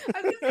it.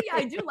 I was gonna say,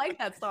 I do like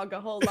that song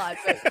a whole lot.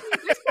 But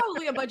there's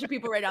probably a bunch of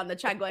people right on the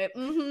chat going,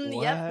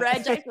 yep,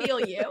 Reg, I feel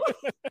you.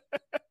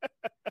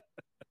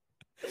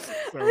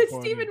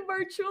 Stephen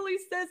Marchuli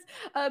says,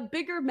 a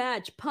bigger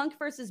match, Punk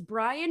versus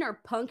Bryan or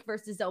Punk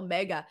versus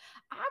Omega?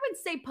 I would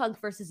say Punk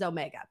versus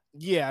Omega.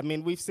 Yeah, I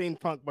mean, we've seen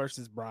Punk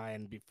versus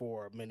Bryan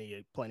before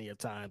plenty of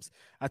times.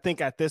 I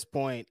think at this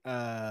point,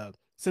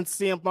 since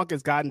CM Punk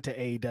has gotten to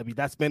AEW,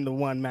 that's been the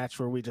one match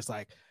where we just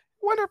like,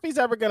 wonder if he's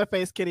ever going to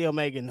face Kenny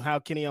Omega and how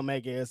Kenny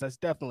Omega is. That's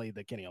definitely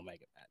the Kenny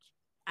Omega match.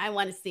 I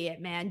want to see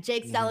it, man.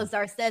 Jake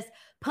Salazar says,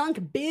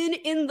 Punk been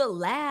in the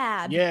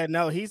lab. Yeah,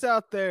 no, he's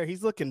out there.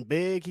 He's looking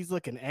big. He's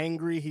looking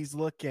angry. He's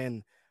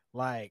looking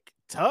like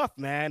tough,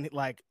 man.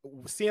 Like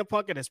CM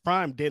Punk in his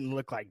prime didn't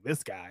look like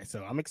this guy.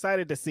 So I'm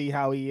excited to see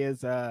how he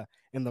is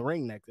in the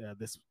ring next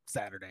this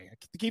Saturday. I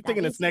keep That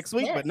thinking means it's he's next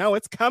week, but pissed. no,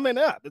 it's coming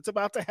up. It's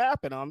about to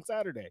happen on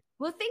Saturday.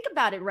 Well, think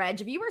about it,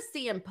 Reg. If you were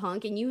CM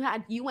Punk and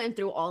you went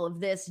through all of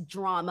this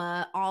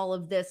drama, all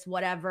of this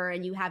whatever,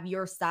 and you have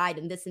your side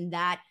and this and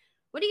that,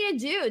 what are you gonna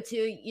do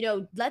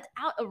to, let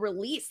out a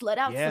release, let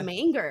out Yeah. some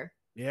anger?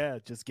 Yeah,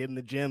 just get in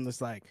the gym.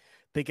 It's like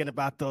thinking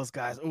about those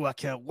guys. Oh, I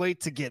can't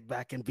wait to get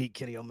back and beat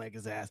Kenny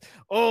Omega's ass.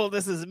 Oh,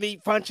 this is me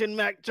punching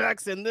Mac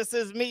Jackson. This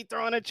is me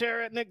throwing a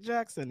chair at Nick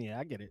Jackson. Yeah,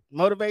 I get it.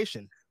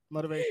 Motivation.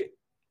 Motivation.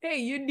 Hey,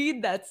 you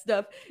need that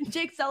stuff.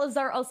 Jake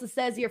Salazar also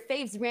says your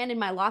faves ran in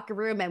my locker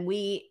room and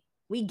we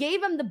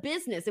gave him the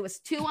business. It was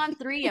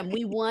 2-on-3 and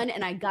we won,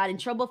 and I got in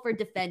trouble for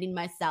defending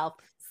myself.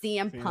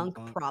 CM Punk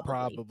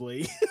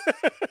probably. Probably.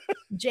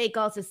 Jake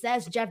also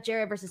says Jeff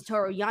Jarrett versus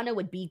Toru Yano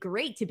would be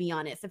great, to be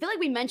honest. I feel like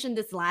we mentioned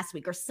this last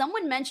week, or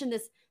someone mentioned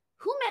this.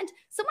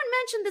 Someone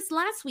mentioned this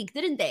last week,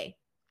 didn't they?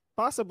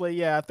 Possibly,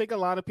 yeah. I think a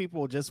lot of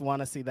people just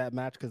want to see that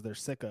match because they're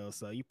sickos.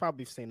 So you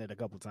probably seen it a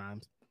couple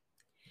times.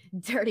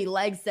 Dirty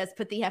Legs says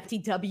put the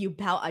FTW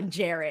bout on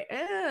Jarrett.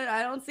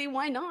 I don't see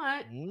why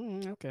not.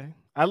 Okay.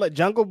 I let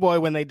Jungle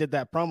Boy, when they did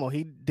that promo,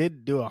 he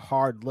did do a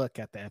hard look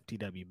at the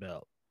FTW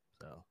belt.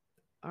 So.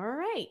 All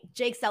right.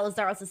 Jake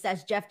Salazar also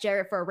says Jeff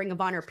Jarrett for a Ring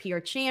of Honor pure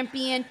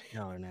champion.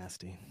 Y'all are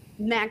nasty.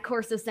 Matt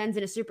Corso sends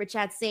in a super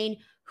chat saying,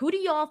 who do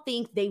y'all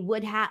think they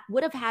would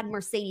have had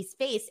Mercedes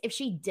face if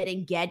she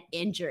didn't get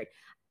injured?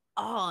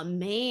 Oh,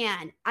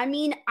 man. I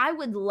mean, I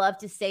would love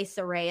to say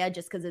Saraya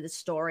just because of the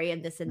story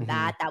and this and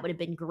that. That would have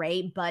been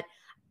great. But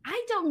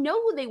I don't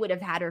know who they would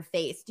have had her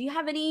face. Do you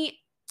have any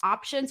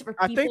options for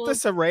people? I think the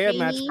Saraya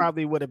match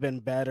probably would have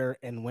been better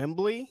in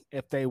Wembley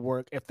if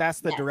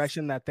that's the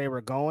direction that they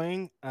were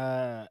going.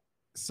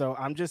 So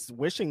I'm just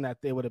wishing that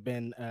they would have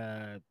been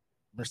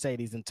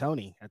Mercedes and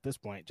Tony at this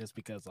point, just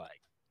because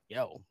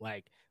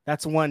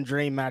that's one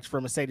dream match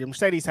for Mercedes.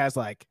 Mercedes has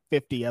like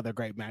 50 other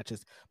great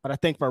matches, but I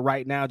think for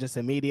right now, just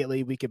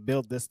immediately we could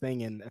build this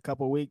thing in a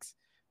couple of weeks.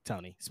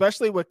 Tony,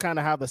 especially with kind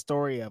of how the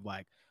story of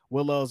like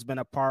Willow's been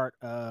a part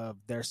of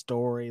their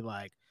story.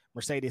 Like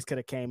Mercedes could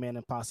have came in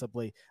and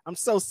possibly, I'm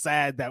so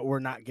sad that we're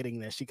not getting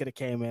this. She could have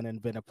came in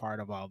and been a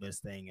part of all this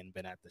thing and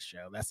been at the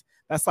show.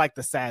 That's like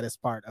the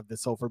saddest part of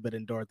this whole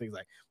Forbidden Door thing.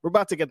 Like we're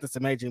about to get this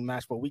amazing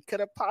match, but we could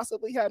have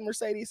possibly had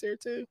Mercedes here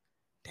too.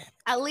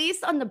 At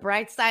least on the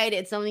bright side,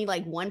 it's only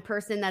like one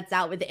person that's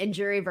out with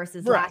injury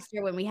versus last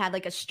year when we had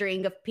like a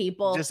string of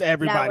people. Just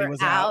everybody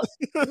was out.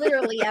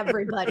 Literally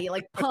everybody,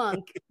 like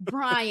Punk,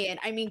 Brian.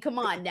 I mean, come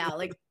on now.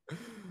 Like,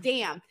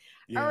 damn.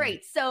 Yeah. All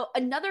right. So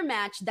another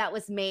match that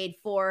was made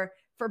for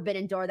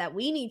Forbidden Door that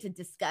we need to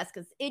discuss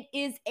because it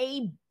is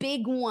a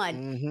big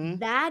one.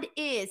 That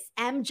is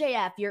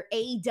MJF, your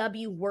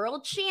AEW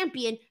World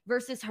Champion,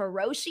 versus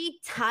Hiroshi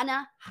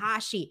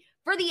Tanahashi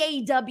for the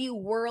AEW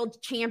World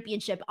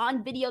Championship.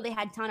 On video, they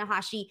had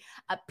Tanahashi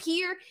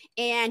appear,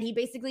 and he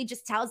basically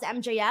just tells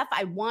MJF,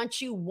 I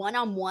want you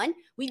one-on-one.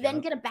 We then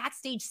get a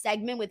backstage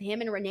segment with him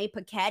and Renee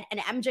Paquette,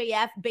 and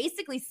MJF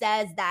basically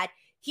says that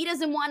he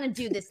doesn't want to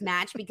do this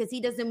match because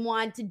he doesn't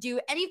want to do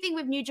anything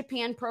with New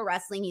Japan Pro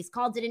Wrestling. He's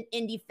called it an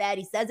indie fed.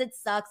 He says it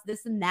sucks,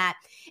 this and that.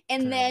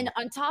 And then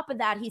on top of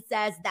that, he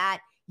says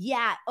that,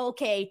 yeah,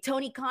 okay,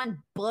 Tony Khan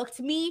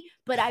booked me,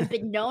 but I've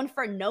been known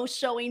for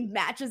no-showing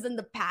matches in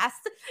the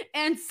past.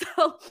 And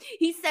so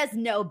he says,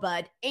 no,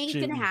 bud, ain't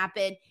gonna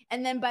happen.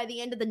 And then by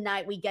the end of the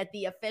night, we get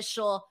the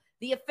official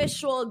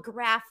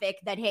graphic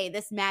that, hey,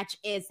 this match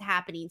is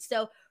happening.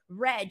 So,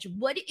 Reg,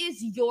 what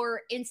is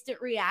your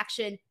instant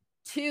reaction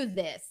to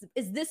this?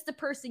 Is this the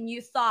person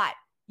you thought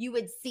you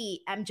would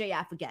see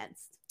MJF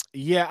against?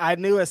 Yeah, I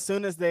knew as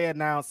soon as they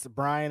announced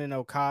Bryan and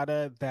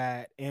Okada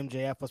that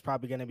MJF was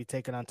probably going to be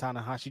taking on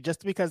Tanahashi,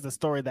 just because the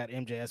story that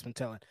MJF's been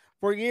telling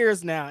for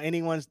years now.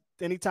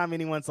 Anytime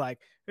anyone's like,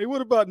 hey,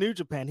 what about New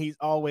Japan? He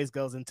always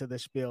goes into the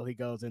spiel. He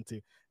goes into,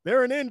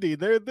 they're an indie,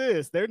 they're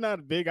this, they're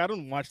not big. I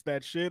don't watch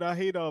that shit. I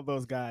hate all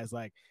those guys.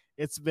 Like,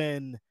 it's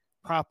been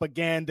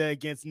propaganda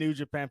against New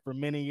Japan for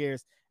many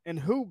years. And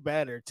who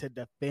better to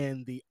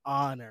defend the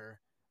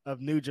honor of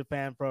New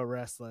Japan Pro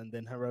Wrestling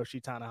than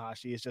Hiroshi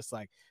Tanahashi? It's just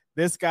like,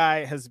 this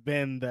guy has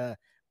been the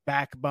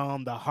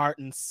backbone, the heart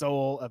and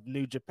soul of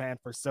New Japan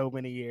for so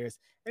many years.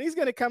 And he's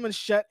going to come and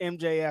shut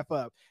MJF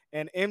up.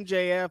 And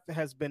MJF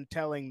has been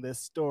telling this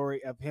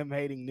story of him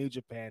hating New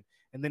Japan.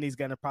 And then he's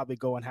going to probably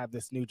go and have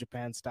this New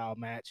Japan style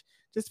match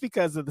just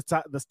because of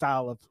the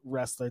style of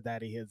wrestler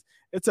that he is.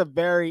 It's a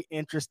very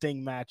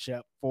interesting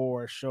matchup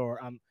for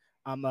sure.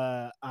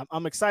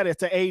 I'm excited.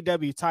 It's an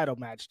AEW title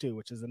match too,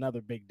 which is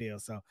another big deal.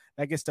 So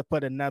that gets to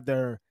put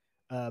another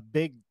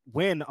big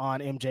win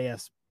on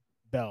MJF's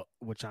belt,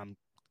 which I'm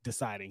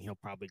deciding he'll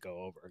probably go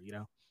over,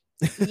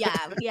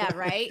 yeah,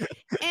 right.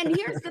 And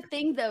here's the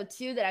thing though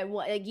too that I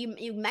want, like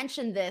you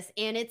mentioned this,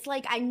 and it's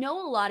like I know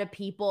a lot of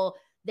people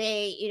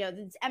they,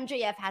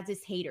 MJF has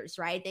his haters,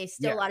 right? There's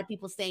still a Yeah. lot of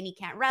people saying he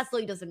can't wrestle.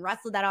 He doesn't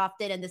wrestle that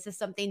often. And this is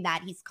something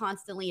that he's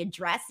constantly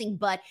addressing.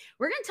 But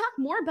we're going to talk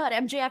more about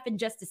MJF in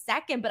just a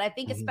second. But I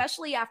think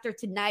especially after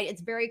tonight,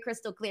 it's very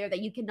crystal clear that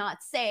you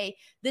cannot say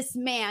this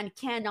man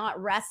cannot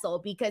wrestle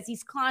because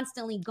he's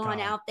constantly gone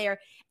out there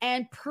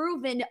and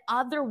proven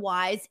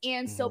otherwise.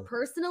 And so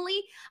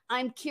personally,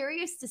 I'm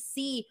curious to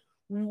see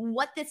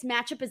what this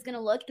matchup is going to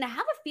look. And I have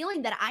a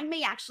feeling that I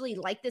may actually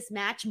like this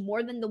match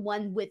more than the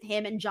one with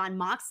him and Jon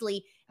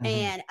Moxley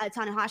and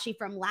Tanahashi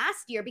from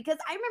last year, because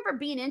I remember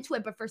being into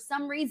it, but for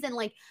some reason,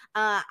 like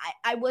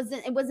it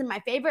wasn't my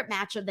favorite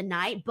match of the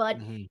night, but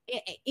and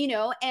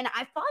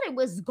I thought it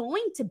was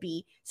going to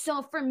be.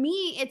 So for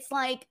me, it's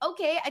like,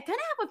 okay, I kind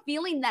of have a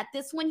feeling that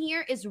this one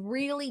here is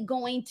really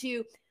going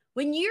to,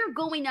 when you're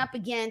going up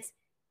against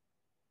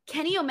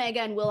Kenny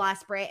Omega and Will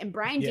Ospreay and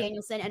Bryan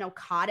Danielson and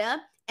Okada,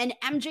 and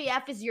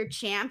MJF is your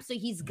champ, so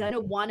he's going to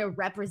want to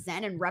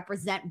represent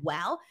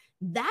well.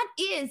 That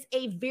is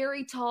a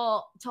very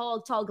tall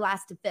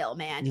glass to fill,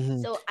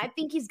 man. So I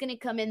think he's going to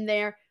come in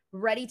there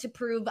ready to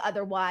prove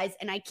otherwise,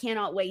 and I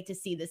cannot wait to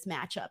see this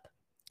matchup.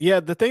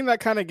 Yeah, the thing that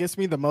kind of gets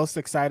me the most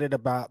excited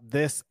about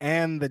this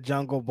and the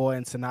Jungle Boy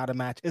and Sonata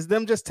match is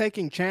them just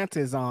taking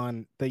chances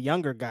on the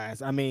younger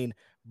guys. I mean,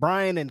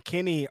 Bryan and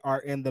Kenny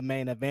are in the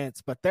main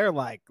events, but they're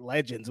like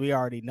legends. We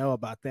already know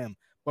about them.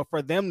 But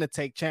for them to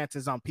take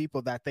chances on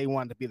people that they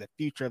want to be the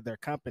future of their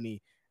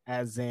company,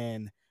 as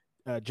in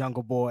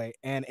Jungle Boy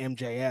and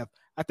MJF,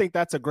 I think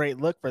that's a great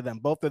look for them.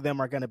 Both of them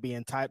are going to be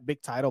in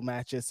big title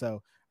matches.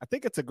 So I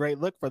think it's a great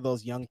look for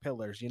those young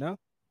pillars,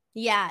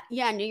 Yeah,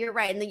 no, you're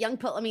right. And the young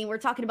pill, I mean, we're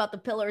talking about the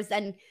pillars,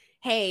 and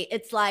hey,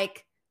 it's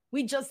like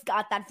we just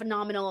got that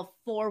phenomenal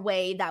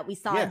 4-way that we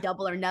saw at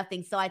Double or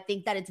Nothing. So I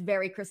think that it's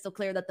very crystal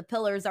clear that the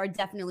pillars are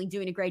definitely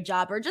doing a great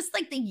job, or just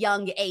like the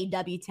young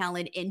AEW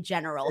talent in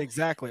general.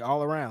 Exactly,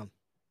 all around.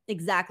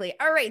 Exactly.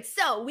 All right.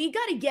 So we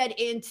got to get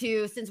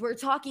into, since we're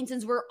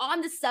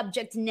on the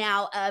subject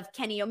now of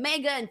Kenny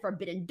Omega and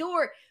Forbidden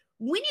Door,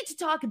 we need to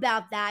talk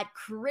about that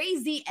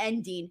crazy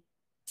ending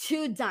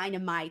to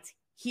Dynamite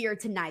here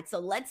tonight. So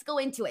let's go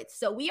into it.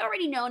 So we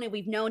already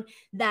we've known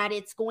that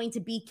it's going to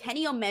be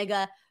Kenny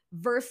Omega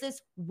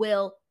versus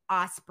Will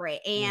Ospreay.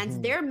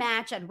 And their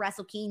match at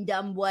Wrestle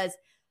Kingdom was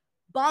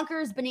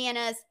bonkers,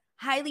 bananas,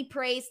 highly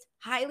praised,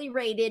 highly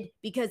rated,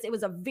 because it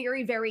was a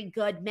very, very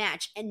good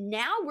match. And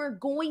now we're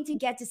going to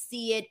get to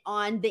see it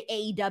on the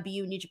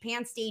AEW New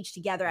Japan stage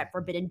together at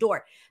Forbidden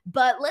Door.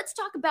 But let's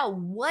talk about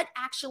what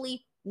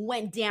actually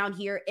went down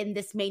here in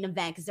this main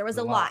event, because there was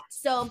a lot.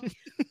 So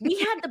we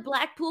had the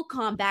Blackpool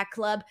Combat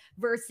Club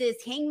versus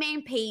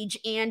Hangman Page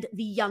and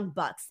the Young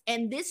Bucks.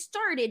 And this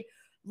started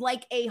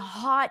like a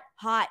hot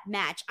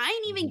match. I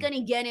ain't even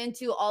gonna get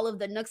into all of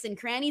the nooks and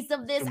crannies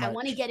of this. I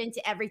want to get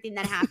into everything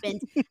that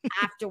happened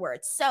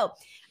afterwards. So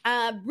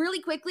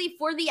really quickly,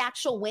 for the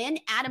actual win,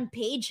 Adam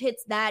Page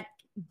hits that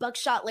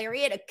buckshot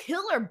lariat, a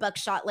killer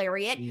buckshot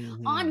lariat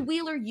on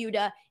Wheeler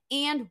Yuta,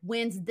 and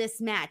wins this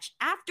match.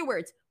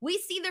 Afterwards, we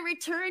see the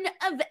return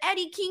of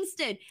Eddie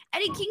Kingston.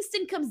 Eddie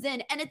Kingston comes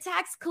in and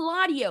attacks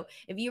Claudio.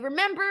 If you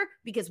remember,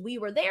 because we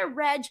were there,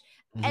 Reg,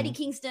 Eddie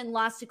Kingston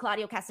lost to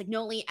Claudio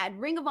Castagnoli at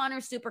Ring of Honor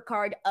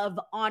Supercard of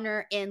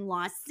Honor in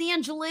Los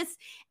Angeles.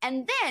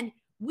 And then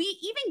we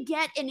even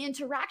get an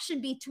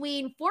interaction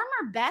between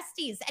former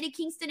besties, Eddie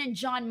Kingston and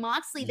Jon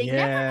Moxley. They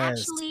never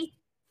actually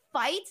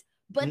fight,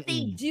 but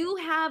they do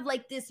have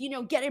like this,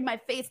 get in my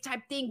face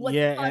type thing.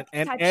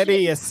 And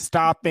Eddie is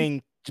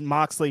stopping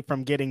Moxley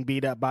from getting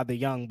beat up by the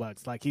Young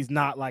Bucks. Like, he's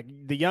not, like,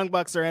 the Young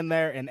Bucks are in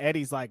there and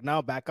Eddie's like,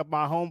 no, back up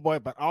my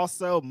homeboy. But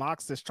also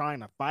Mox is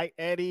trying to fight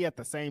Eddie at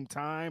the same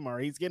time, or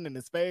he's getting in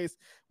his face.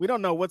 We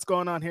don't know what's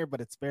going on here,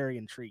 but it's very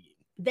intriguing.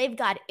 They've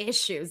got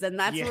issues, and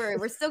that's where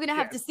we're still going to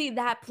have to see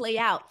that play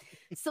out.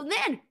 So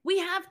then we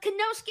have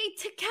Konosuke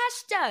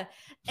Takeshita,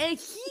 and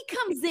he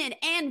comes in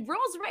and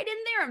rolls right in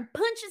there and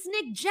punches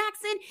Nick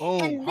Jackson.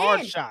 And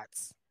hard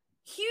shots.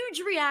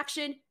 Huge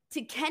reaction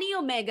to Kenny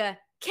Omega.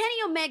 Kenny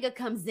Omega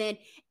comes in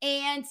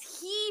and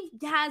he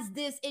has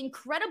this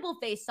incredible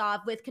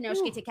face-off with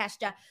Konosuke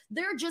Takeshita.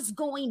 They're just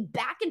going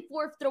back and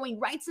forth, throwing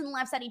rights and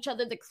lefts at each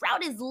other. The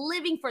crowd is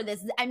living for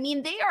this. I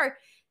mean, they are...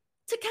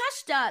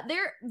 Takeshita,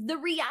 the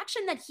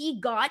reaction that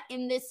he got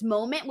in this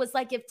moment was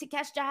like if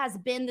Takeshita has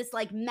been this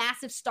like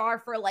massive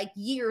star for like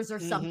years or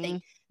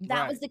something.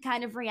 That was the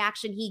kind of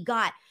reaction he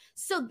got.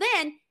 So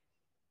then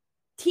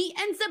he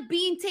ends up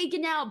being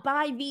taken out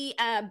by the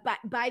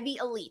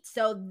Elite.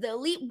 So the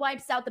Elite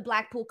wipes out the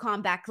Blackpool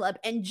Combat Club.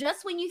 And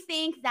just when you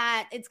think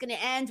that it's going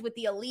to end with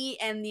the Elite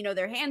and,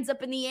 their hands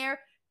up in the air,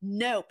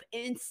 nope.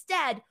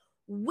 Instead,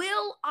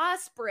 Will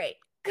Ospreay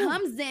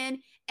comes in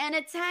and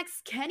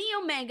attacks Kenny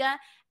Omega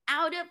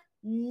out of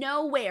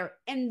nowhere.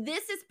 And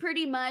this is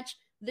pretty much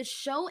the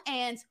show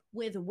ends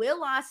with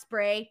Will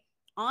Ospreay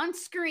on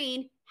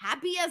screen,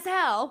 happy as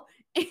hell,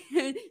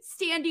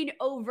 standing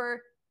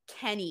over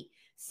Kenny.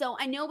 So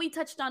I know we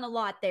touched on a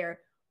lot there.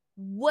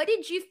 What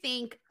did you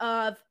think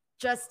of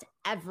just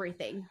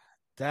everything?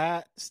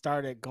 that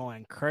started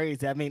going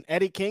crazy. I mean,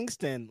 Eddie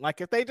Kingston, like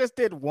if they just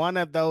did one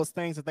of those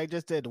things, if they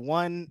just did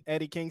one,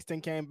 Eddie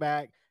Kingston came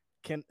back,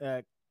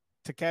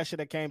 Takeshita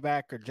that came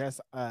back, or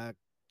just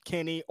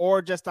Kenny,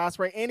 or just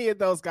Ospreay, any of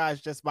those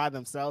guys just by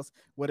themselves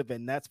would have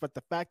been nuts. But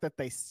the fact that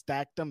they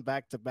stacked them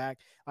back to back,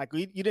 like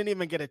you didn't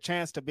even get a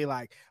chance to be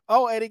like,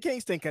 oh, Eddie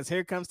Kingston, because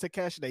here comes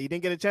Takeshita. You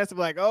didn't get a chance to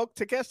be like, oh,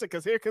 Takeshita,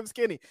 because here comes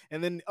Kenny.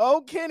 And then,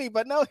 oh, Kenny,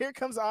 but no, here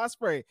comes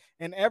Ospreay.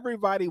 And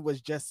everybody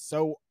was just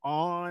so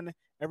on.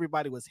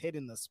 Everybody was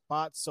hitting the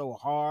spot so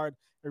hard.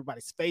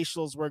 Everybody's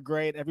facials were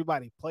great.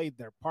 Everybody played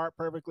their part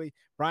perfectly.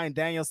 Bryan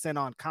Danielson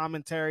on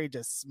commentary,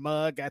 just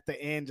smug at the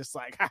end, just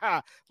like, haha,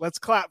 let's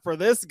clap for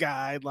this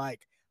guy.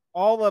 Like,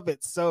 all of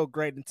it's so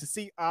great. And to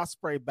see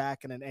Ospreay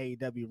back in an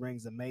AEW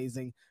ring's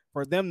amazing.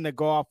 For them to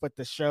go off with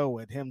the show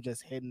with him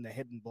just hitting the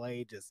hidden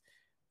blade, just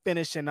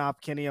finishing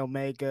off Kenny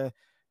Omega,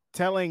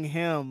 telling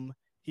him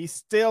he's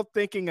still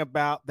thinking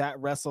about that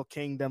Wrestle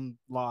Kingdom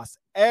loss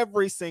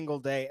every single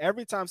day.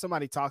 Every time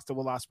somebody talks to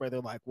Will Ospreay,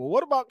 they're like, well,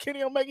 what about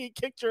Kenny Omega? He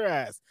kicked your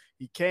ass.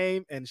 He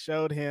came and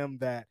showed him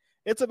that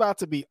it's about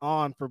to be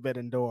on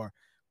Forbidden Door.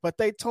 But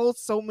they told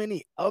so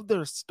many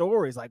other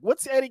stories. Like,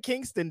 what's Eddie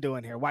Kingston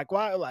doing here? Like,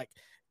 why? Like,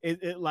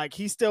 like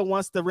he still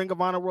wants the Ring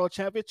of Honor World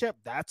Championship.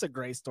 That's a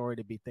great story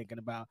to be thinking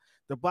about.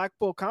 The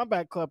Blackpool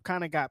Combat Club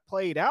kind of got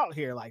played out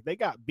here. Like, they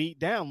got beat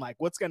down. Like,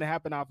 what's going to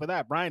happen off of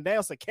that? Bryan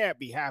Danielson can't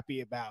be happy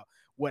about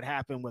what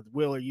happened with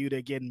Wheeler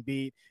Yuta getting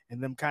beat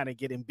and them kind of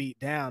getting beat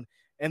down.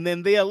 And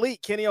then the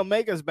Elite, Kenny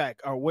Omega's back.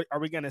 Are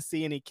we going to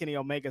see any Kenny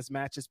Omega's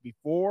matches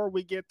before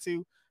we get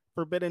to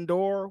Forbidden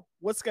Door?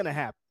 What's going to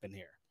happen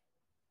here?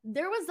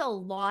 There was a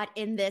lot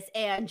in this,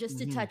 and just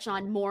to touch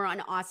on more on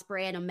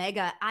Ospreay and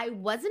Omega, I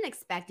wasn't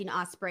expecting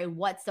Ospreay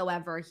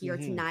whatsoever here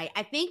tonight.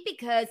 I think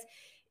because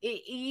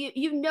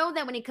you know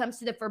that when it comes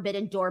to the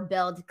Forbidden Door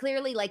build,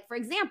 clearly, like for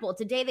example,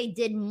 today they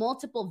did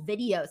multiple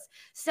videos.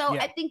 So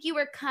I think you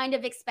were kind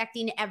of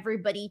expecting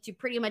everybody to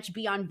pretty much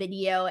be on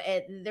video.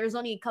 There's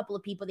only a couple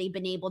of people they've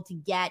been able to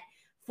get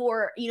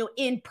for,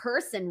 in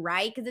person,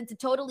 right? Because it's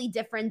totally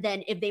different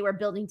than if they were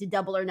building to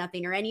Double or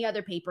Nothing or any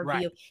other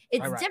pay-per-view. Right.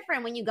 It's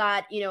different when you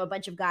got, a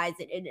bunch of guys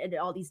in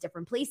all these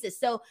different places.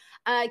 So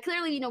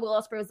clearly,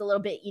 Will Ospreay was a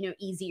little bit,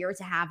 easier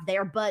to have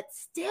there, but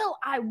still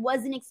I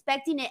wasn't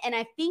expecting it. And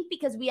I think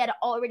because we had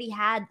already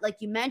had, like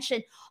you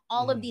mentioned,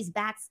 all of these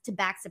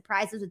back-to-back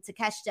surprises with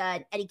Takeshita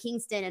and Eddie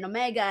Kingston and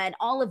Omega and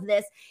all of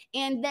this.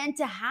 And then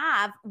to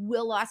have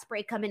Will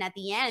Ospreay come in at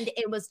the end,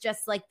 it was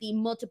just like the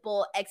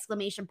multiple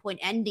exclamation point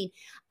ending.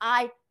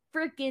 I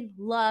freaking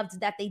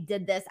loved that they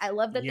did this. I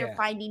love that they're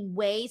finding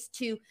ways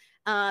to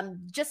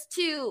just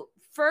to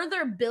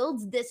further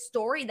build this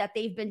story that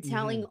they've been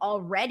telling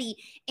already.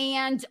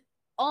 And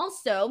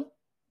also,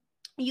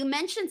 you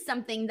mentioned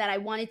something that I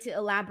wanted to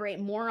elaborate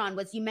more on.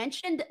 Was you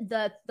mentioned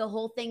the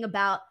whole thing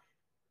about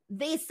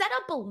they set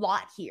up a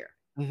lot here.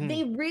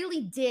 They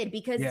really did,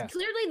 because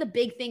clearly the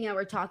big thing that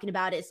we're talking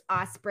about is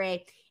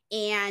Ospreay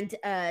and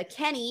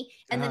Kenny,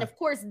 and then of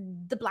course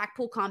the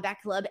Blackpool Combat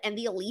Club and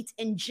the Elite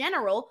in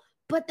general.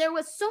 But there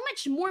was so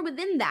much more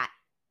within that.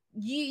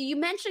 You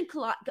mentioned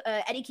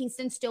Eddie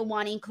Kingston still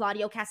wanting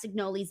Claudio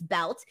Castagnoli's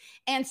belt,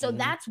 and so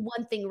that's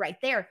one thing right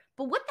there.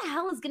 But what the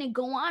hell is going to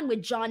go on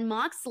with Jon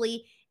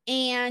Moxley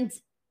and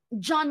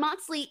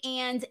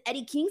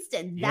Eddie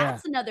Kingston?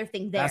 That's another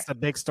thing there. That's a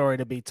big story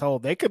to be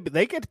told. They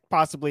could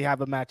possibly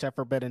have a match at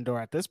Forbidden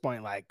Door at this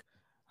point. Like,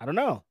 I don't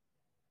know.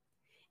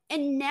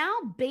 And now,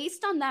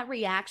 based on that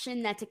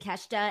reaction that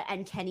Takeshita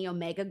and Kenny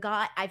Omega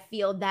got, I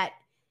feel that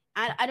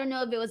I don't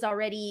know if it was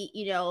already,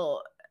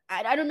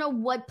 I don't know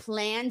what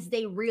plans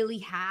they really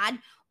had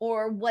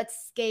or what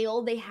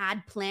scale they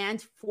had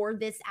planned for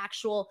this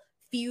actual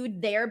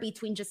feud there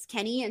between just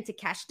Kenny and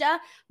Takeshita.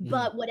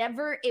 But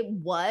whatever it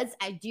was,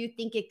 I do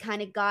think it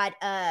kind of got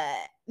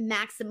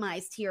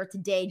maximized here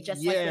today,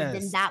 just like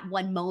in that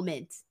one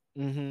moment.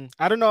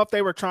 I don't know if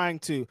they were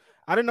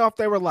I don't know if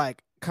they were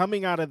like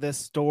coming out of this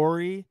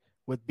story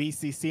with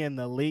BCC and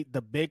the Elite.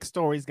 The big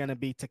story is going to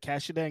be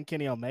Takeshita and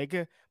Kenny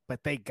Omega,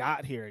 but they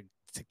got here.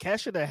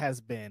 Takeshita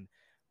has been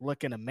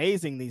looking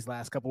amazing these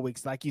last couple of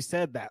weeks. Like you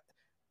said, that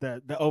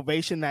the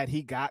ovation that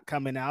he got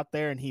coming out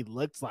there, and he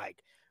looked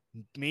like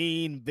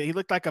mean. He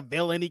looked like a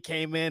villain. He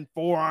came in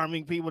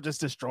forearming people,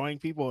 just destroying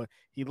people.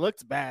 He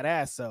looked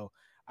badass. So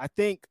I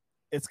think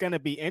it's going to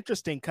be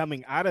interesting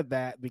coming out of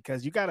that,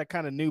 because you got a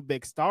kind of new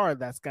big star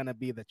that's going to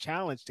be the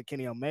challenge to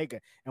Kenny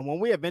Omega. And when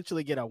we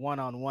eventually get a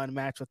one-on-one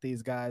match with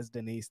these guys,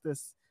 Denise,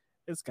 this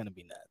is going to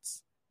be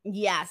nuts.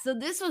 Yeah, so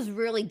this was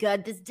really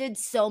good. This did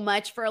so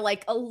much for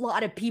like a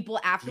lot of people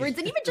afterwards,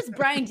 and even just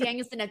Bryan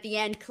Danielson at the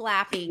end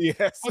clapping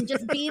and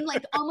just being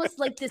like almost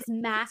like this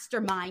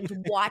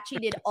mastermind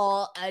watching it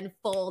all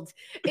unfold.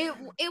 It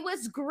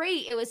was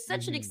great. It was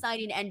such an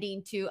exciting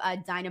ending to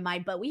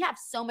Dynamite, but we have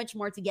so much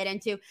more to get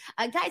into.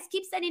 Guys,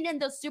 keep sending in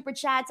those super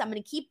chats. I'm going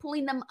to keep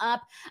pulling them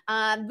up.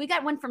 We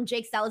got one from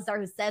Jake Salazar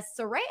who says,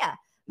 Soraya,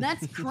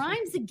 that's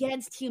crimes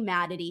against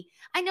humanity.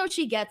 I know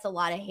she gets a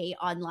lot of hate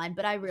online,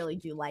 but I really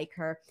do like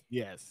her.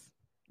 Yes.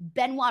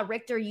 Benoit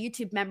Richter,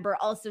 YouTube member,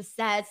 also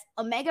says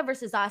Omega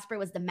versus Ospreay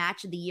was the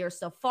match of the year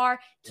so far.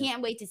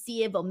 Can't wait to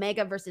see if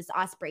Omega versus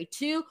Ospreay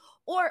 2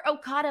 or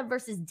Okada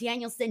versus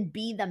Danielson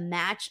be the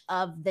match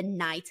of the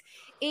night.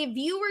 If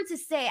you were to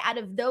say out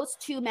of those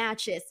two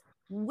matches,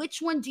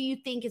 which one do you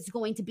think is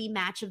going to be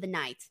match of the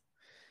night?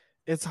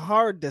 It's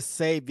hard to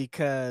say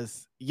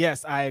because,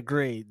 yes, I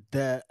agree.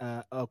 The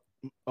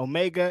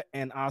Omega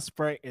and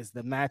Ospreay is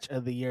the match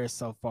of the year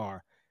so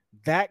far.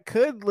 That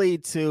could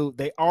lead to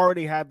they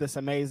already have this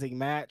amazing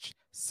match,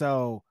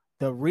 so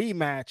the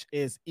rematch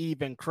is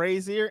even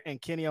crazier.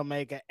 And Kenny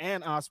Omega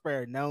and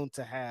Ospreay are known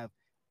to have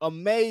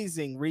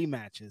amazing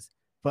rematches,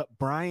 but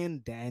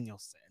Bryan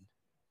Danielson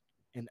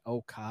and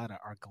Okada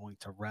are going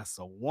to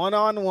wrestle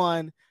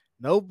one-on-one.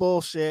 No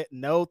bullshit,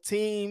 no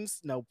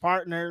teams, no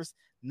partners,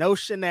 no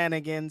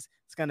shenanigans.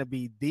 It's going to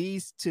be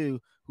these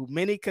two who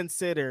many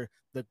consider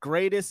the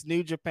greatest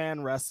New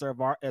Japan wrestler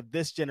of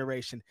this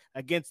generation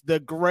against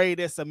the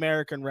greatest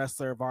American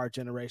wrestler of our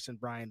generation,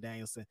 Bryan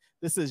Danielson.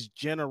 This is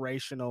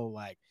generational.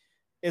 Like,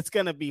 it's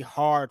going to be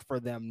hard for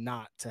them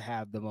not to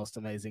have the most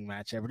amazing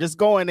match ever. Just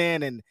going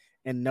in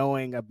and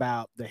knowing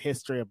about the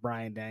history of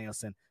Bryan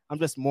Danielson, I'm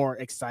just more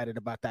excited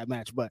about that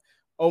match. But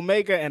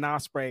Omega and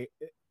Ospreay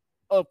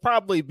will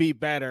probably be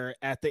better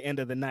at the end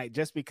of the night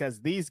just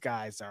because these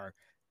guys are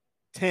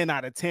 10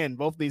 out of 10.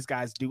 Both these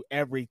guys do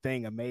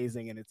everything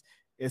amazing, and it's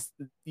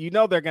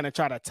they're going to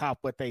try to top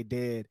what they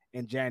did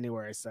in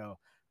January. So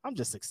I'm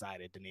just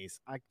excited, Denise.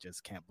 I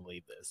just can't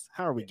believe this.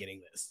 How are we getting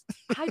this?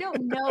 I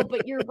don't know,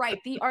 but you're right.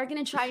 They are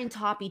going to try and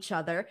top each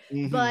other.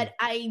 But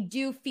I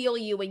do feel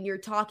you when you're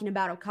talking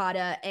about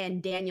Okada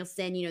and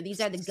Danielson. These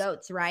are the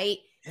GOATs, right?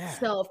 Yeah.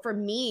 So for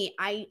me,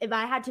 if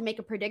I had to make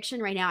a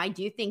prediction right now, I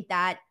do think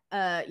that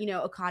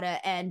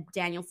Okada and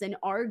Danielson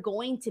are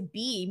going to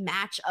be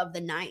match of the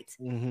night.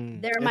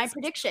 They're my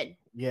prediction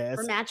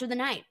for match of the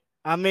night.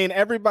 I mean,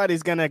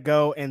 everybody's going to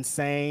go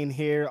insane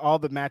here. All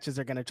the matches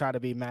are going to try to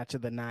be match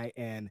of the night.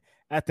 And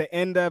at the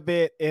end of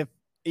it, if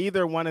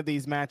either one of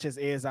these matches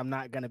is, I'm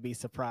not going to be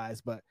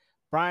surprised. But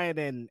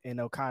Bryan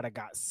and Okada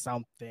got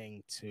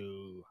something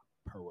to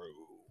prove.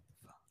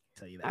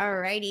 Tell you that. All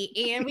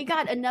righty. And we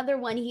got another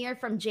one here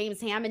from James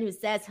Hammond who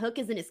says Hook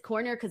is in his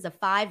corner because of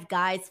Five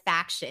Guys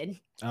faction.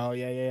 Oh,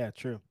 yeah.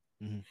 True.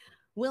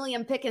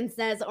 William Pickens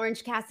says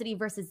Orange Cassidy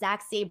versus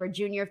Zack Sabre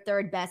Jr.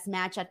 third best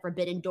match at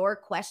Forbidden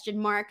Door ?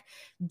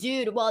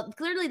 Dude, well,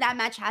 clearly that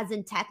match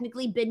hasn't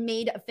technically been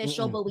made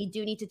official, but we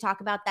do need to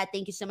talk about that.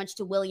 Thank you so much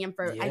to William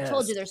for. I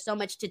told you there's so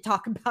much to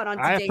talk about on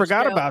today's show. I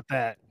forgot about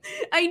that.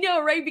 I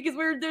know, right? Because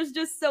there's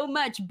just so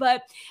much.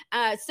 But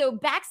so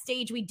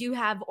backstage, we do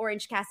have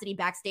Orange Cassidy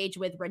backstage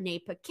with Renee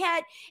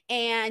Paquette,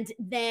 and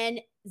then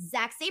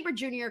Zack Sabre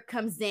Jr.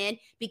 comes in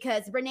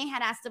because Renee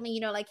had asked him,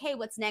 like, hey,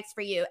 what's next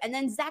for you? And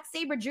then Zack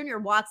Sabre Jr.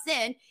 walks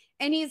in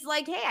and he's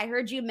like, hey, I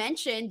heard you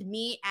mentioned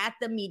me at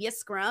the media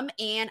scrum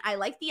and I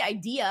like the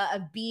idea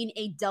of being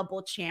a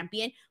double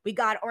champion. We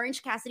got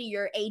Orange Cassidy,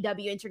 your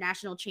AEW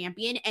International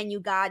Champion, and you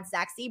got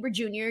Zack Sabre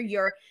Jr.,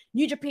 your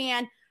New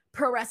Japan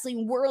Pro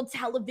Wrestling World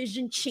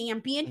Television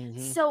Champion.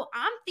 So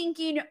I'm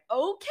thinking,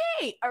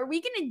 okay, are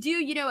we going to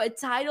do, a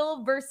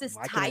title versus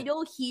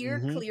title here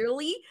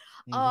clearly?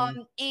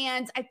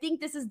 And I think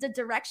this is the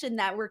direction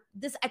that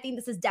I think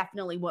this is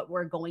definitely what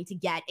we're going to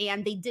get.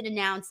 And they did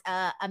announce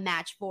a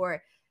match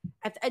for,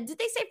 did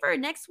they say for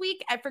next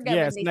week? I forget.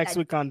 Yes, next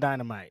week on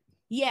Dynamite.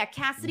 Yeah,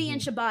 Cassidy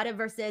and Shibata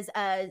versus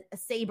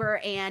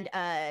Sabre and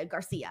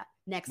Garcia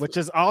next week. Which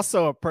is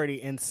also a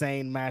pretty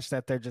insane match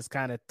that they're just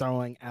kind of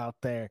throwing out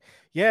there.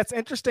 Yeah, it's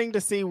interesting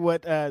to see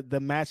what the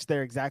match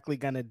they're exactly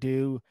going to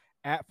do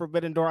at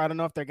Forbidden Door. I don't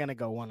know if they're going to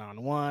go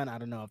one-on-one. I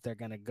don't know if they're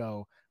going to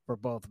go for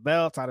both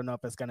belts. I don't know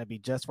if it's going to be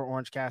just for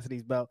Orange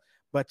Cassidy's belt.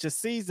 But to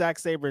see Zack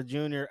Sabre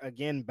Jr.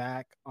 again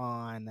back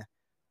on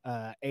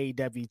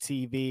AEW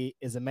TV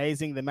is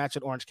amazing. The match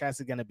at Orange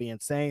Cassidy is going to be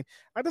insane.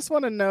 I just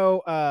want to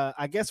know,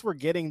 I guess we're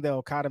getting the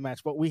Okada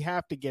match, but we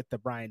have to get the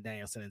Bryan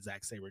Danielson and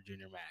Zack Sabre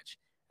Jr. match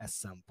at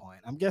some point.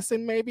 I'm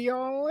guessing maybe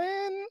All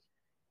In.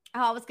 Oh,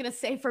 I was going to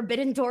say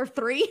Forbidden Door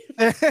 3.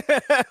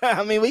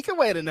 I mean, we can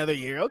wait another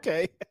year.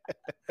 Okay.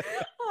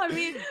 I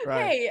mean,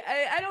 hey,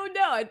 I don't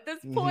know. At this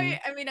point,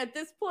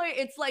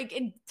 it's like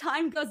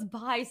time goes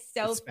by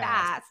so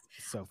fast.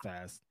 So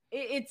fast.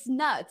 It's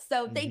nuts.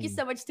 So thank you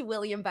so much to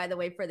William, by the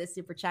way, for this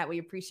super chat. We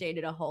appreciate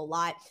it a whole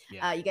lot.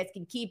 Yeah. You guys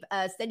can keep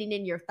sending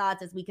in your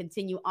thoughts as we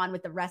continue on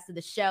with the rest of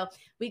the show.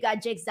 We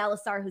got Jake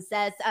Zalazar who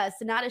says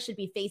Sonata should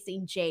be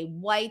facing Jay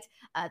White.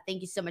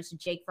 Thank you so much to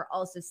Jake for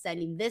also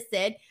sending this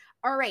in.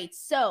 All right.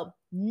 So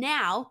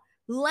now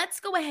let's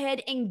go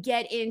ahead and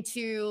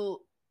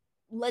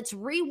let's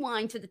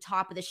rewind to the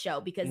top of the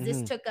show because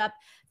this took up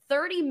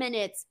 30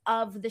 minutes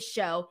of the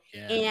show.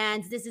 Yeah.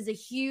 And this is a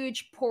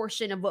huge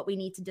portion of what we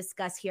need to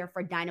discuss here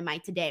for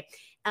Dynamite today.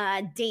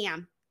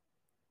 Damn.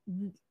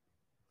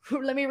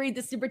 Let me read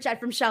the super chat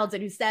from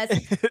Sheldon, who says,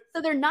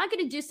 so they're not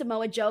going to do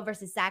Samoa Joe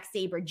versus Zack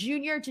Sabre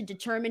Jr. to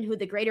determine who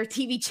the greater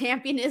TV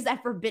champion is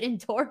at Forbidden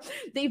Door.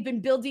 They've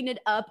been building it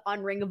up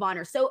on Ring of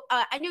Honor. So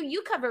I know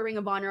you cover Ring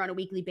of Honor on a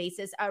weekly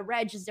basis.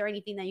 Reg, is there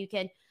anything that you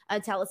can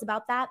tell us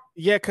about that?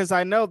 Yeah, because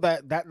I know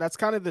that's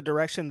kind of the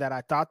direction that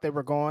I thought they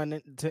were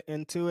going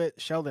into it.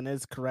 Sheldon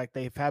is correct.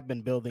 They have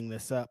been building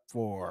this up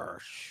for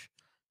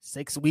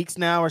 6 weeks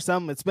now or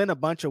something. It's been a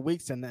bunch of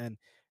weeks,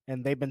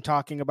 and they've been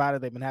talking about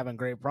it. They've been having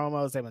great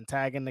promos. They've been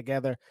tagging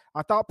together.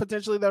 I thought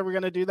potentially they were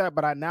going to do that,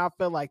 but I now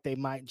feel like they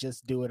might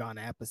just do it on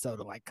an episode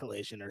of like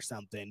Collision or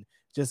something,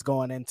 just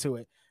going into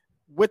it.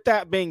 With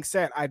that being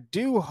said, I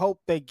do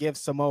hope they give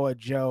Samoa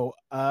Joe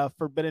a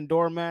Forbidden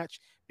Door match,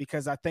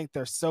 because I think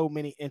there's so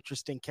many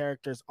interesting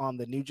characters on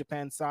the New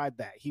Japan side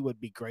that he would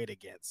be great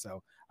against.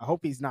 So I hope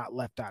he's not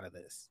left out of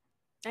this.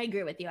 I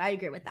agree with you. I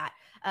agree with that.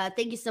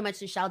 Thank you so much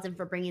to Sheldon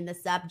for bringing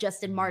this up.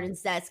 Justin Martin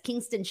says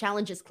Kingston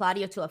challenges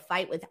Claudio to a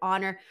fight with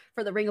honor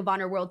for the Ring of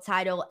Honor World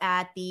title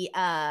at the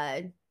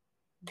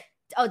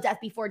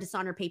Death Before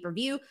Dishonor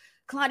pay-per-view.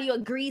 Claudio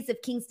agrees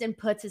if Kingston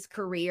puts his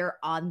career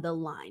on the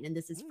line. And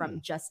this is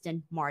from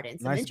Justin Martin.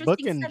 Some nice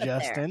booking,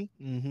 Justin.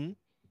 Mm-hmm.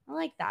 I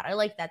like that. I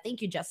like that.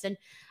 Thank you, Justin.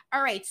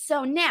 All right.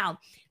 So now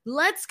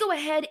let's go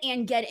ahead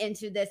and get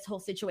into this whole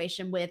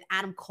situation with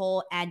Adam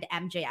Cole and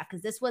MJF,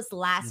 because this was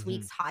last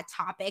week's hot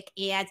topic.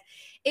 And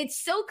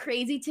it's so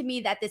crazy to me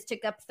that this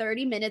took up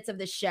 30 minutes of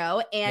the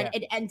show, and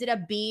it ended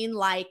up being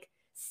like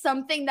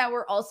something that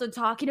we're also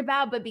talking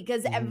about, but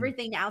because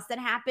everything else that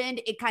happened,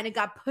 it kind of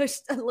got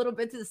pushed a little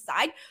bit to the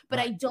side. But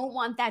I don't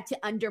want that to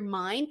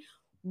undermine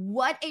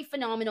what a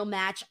phenomenal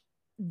match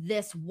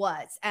this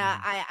was.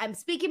 I'm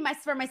speaking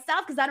for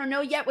myself because I don't know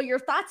yet what your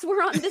thoughts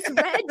were on this,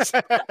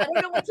 Reg. I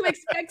don't know what to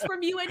expect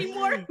from you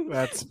anymore.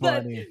 That's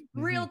funny.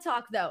 But real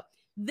talk though,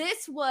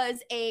 this was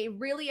a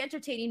really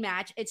entertaining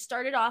match. It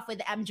started off with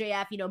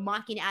MJF,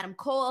 mocking Adam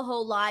Cole a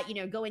whole lot,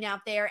 going out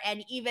there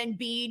and even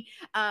being,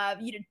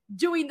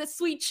 doing the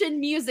sweet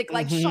chin music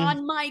like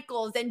Shawn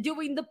Michaels and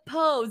doing the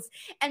pose,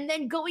 and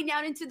then going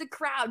out into the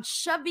crowd,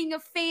 shoving a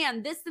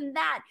fan, this and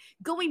that,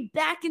 going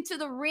back into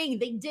the ring.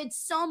 They did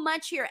so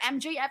much here.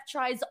 MJF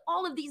tries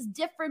all of these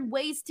different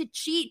ways to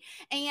cheat,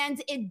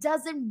 and it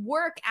doesn't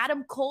work.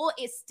 Adam Cole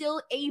is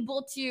still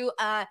able to,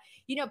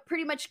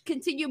 pretty much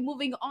continue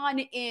moving on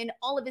in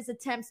all of his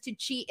attempts to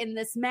cheat in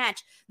this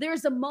match.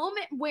 There's a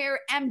moment where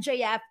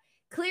MJF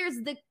clears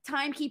the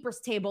timekeeper's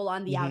table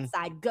on the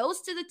outside,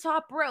 goes to the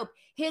top rope,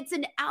 hits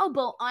an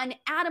elbow on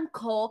Adam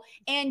Cole,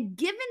 and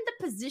given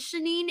the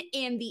positioning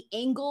and the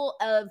angle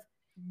of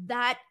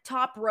that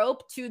top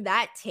rope to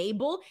that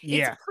table,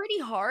 it's pretty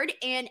hard,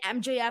 and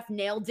MJF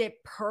nailed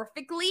it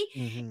perfectly.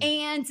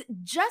 And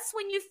just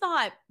when you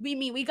thought,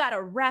 we got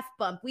a ref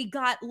bump, we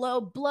got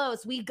low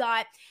blows, we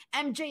got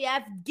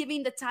MJF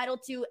giving the title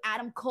to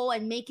Adam Cole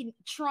and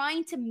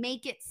trying to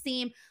make it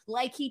seem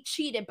like he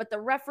cheated, but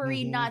the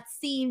referee not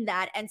seeing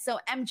that, and so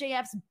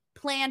MJF's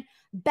plan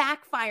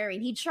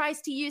backfiring. He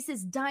tries to use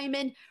his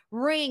diamond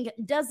ring,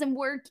 doesn't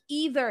work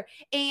either.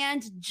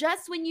 And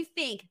just when you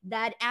think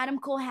that Adam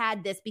Cole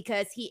had this,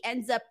 because he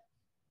ends up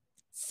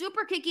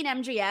super kicking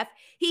MJF,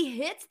 he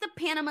hits the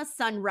Panama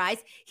Sunrise,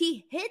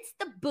 he hits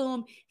the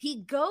boom,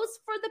 he goes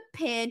for the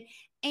pin,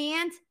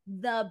 and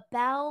the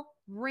bell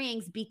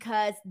rings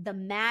because the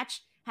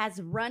match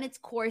has run its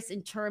course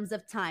in terms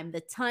of time.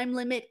 The time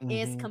limit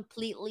is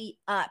completely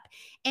up.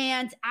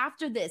 And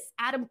after this,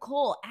 Adam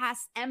Cole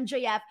asks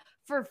MJF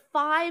for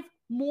 5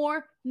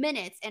 more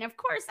minutes. And of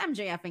course,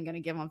 MJF ain't going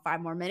to give him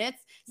 5 more minutes.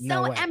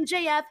 So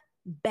MJF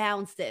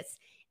bounces.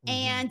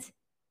 And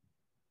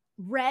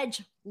Reg,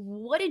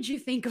 what did you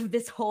think of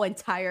this whole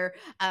entire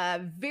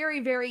very,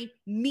 very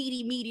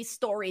meaty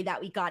story that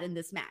we got in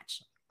this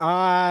match?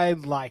 I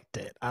liked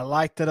it. I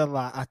liked it a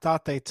lot. I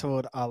thought they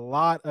told a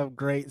lot of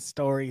great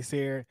stories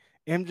here.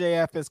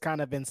 MJF has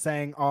kind of been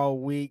saying all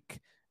week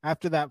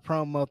after that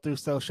promo through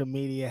social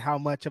media how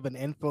much of an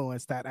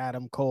influence that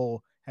Adam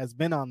Cole has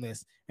been on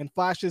this. And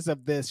flashes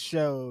of this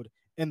showed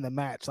in the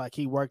match. Like,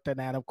 he worked an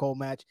Adam Cole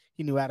match.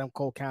 He knew Adam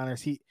Cole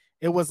counters.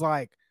 It was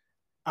like,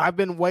 I've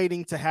been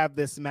waiting to have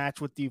this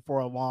match with you for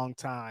a long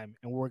time,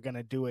 and we're going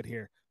to do it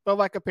here. Felt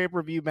like a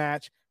pay-per-view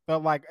match.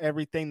 Felt like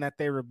everything that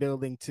they were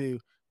building to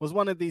was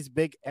one of these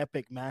big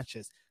epic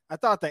matches. I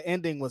thought the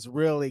ending was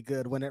really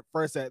good when it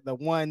first at the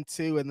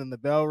 1-2 and then the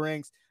bell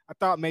rings. I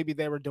thought maybe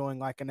they were doing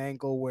like an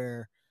angle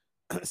where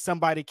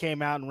somebody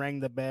came out and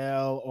rang the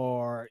bell,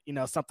 or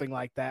something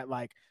like that.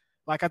 Like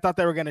I thought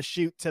they were going to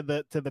shoot to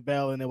the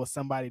bell and it was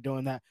somebody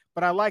doing that.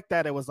 But I like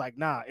that it was like,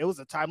 nah, it was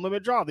a time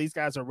limit draw. These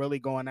guys are really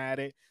going at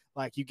it.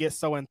 Like, you get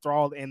so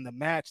enthralled in the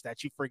match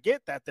that you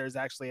forget that there's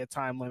actually a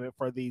time limit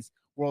for these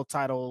world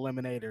title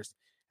eliminators.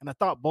 And I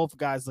thought both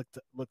guys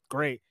looked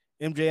great.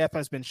 MJF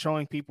has been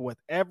showing people with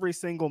every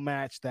single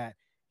match that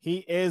he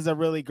is a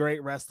really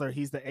great wrestler.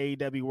 He's the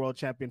AEW world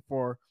champion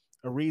for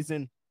a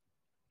reason.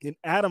 And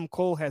Adam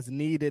Cole has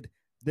needed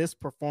this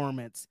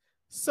performance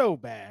so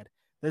bad.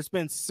 There's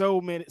been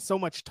so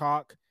much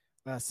talk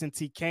since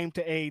he came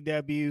to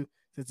AEW,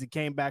 since he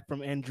came back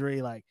from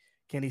injury. Like,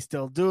 Can he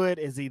still do it?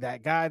 Is he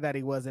that guy that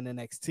he was in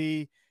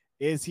NXT?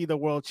 Is he the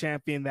world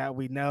champion that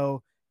we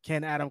know?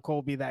 Can Adam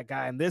Cole be that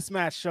guy? And this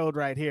match showed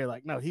right here,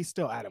 like, no, he's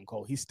still Adam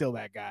Cole. He's still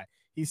that guy.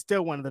 He's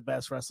still one of the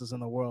best wrestlers in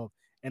the world.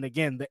 And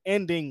again, the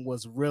ending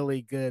was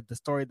really good. The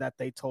story that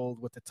they told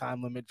with the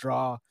time limit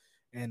draw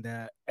and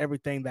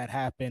everything that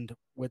happened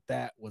with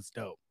that was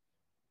dope.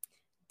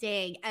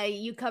 Dang,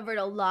 you covered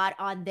a lot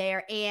on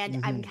there.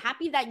 And I'm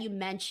happy that you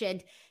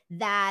mentioned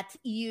that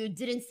you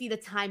didn't see the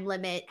time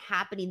limit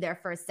happening there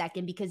for a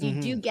second, because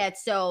you do get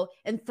so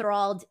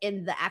enthralled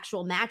in the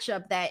actual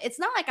matchup that it's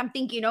not like I'm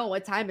thinking, oh,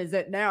 what time is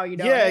it now? You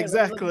know, yeah, hey,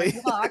 exactly.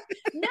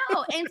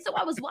 No. And so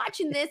I was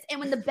watching this, and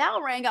when the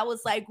bell rang, I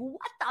was like, what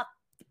the?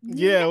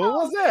 Yeah, what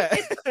was that?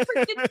 It's a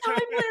freaking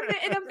time limit.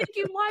 And I'm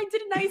thinking, why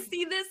didn't I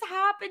see this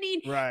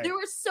happening? Right. There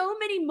were so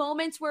many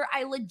moments where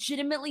I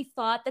legitimately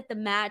thought that the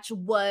match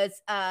was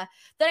that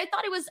I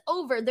thought it was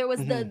over. There was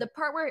the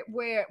part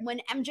where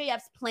when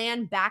MJF's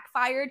plan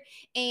backfired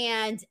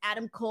and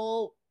Adam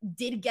Cole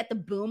did get the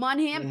boom on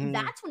him.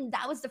 That's when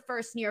that was the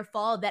first near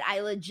fall that I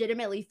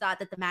legitimately thought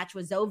that the match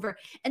was over.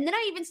 And then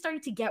I even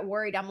started to get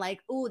worried. I'm like,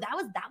 oh, that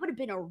would have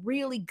been a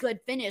really good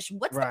finish.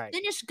 What's the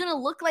finish gonna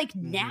look like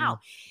now?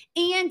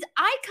 And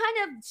I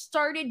kind of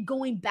started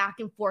going back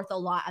and forth a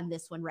lot on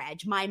this one,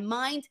 Reg. My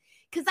mind,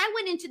 because I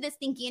went into this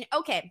thinking,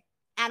 okay,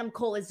 Adam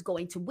Cole is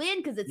going to win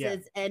because it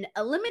says an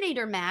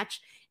eliminator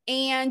match.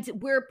 And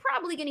we're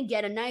probably going to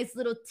get a nice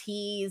little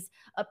tease,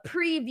 a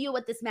preview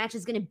what this match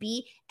is going to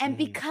be. And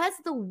because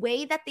the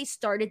way that they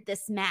started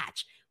this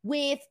match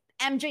with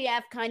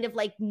MJF kind of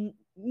like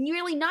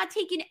nearly not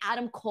taking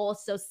Adam Cole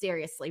so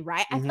seriously,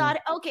 right? I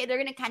thought, okay, they're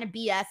going to kind of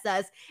BS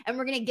us and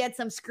we're going to get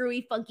some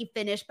screwy, funky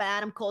finish, but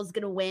Adam Cole's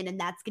going to win and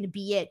that's going to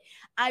be it.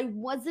 I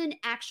wasn't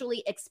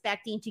actually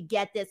expecting to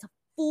get this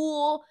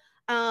full,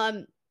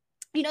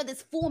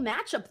 this full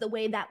matchup the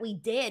way that we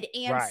did.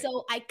 And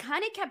so I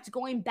kind of kept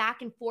going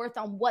back and forth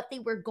on what they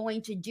were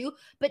going to do,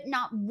 but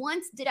not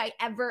once did I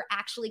ever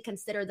actually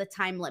consider the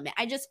time limit.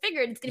 I just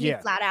figured it's going to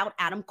be flat out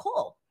Adam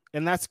Cole.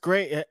 And that's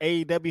great.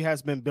 AEW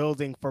has been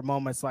building for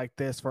moments like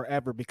this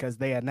forever because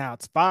they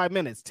announce 5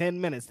 minutes,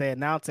 10 minutes. They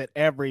announce it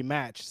every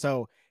match.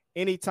 So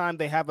anytime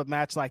they have a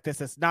match like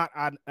this, it's not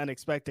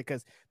unexpected,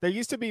 because there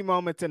used to be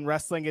moments in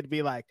wrestling. It'd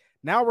be like,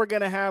 now we're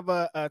going to have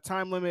a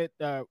time limit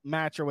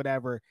match or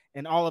whatever.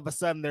 And all of a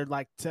sudden they're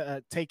like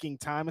taking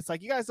time. It's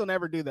like, you guys don't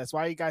ever do this.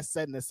 Why are you guys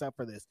setting this up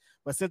for this?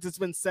 But since it's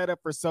been set up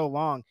for so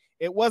long,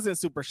 it wasn't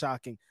super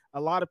shocking.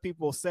 A lot of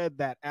people said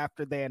that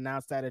after they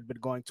announced that it had been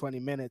going 20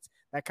 minutes,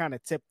 that kind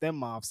of tipped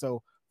them off.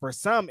 So for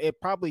some,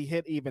 it probably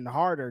hit even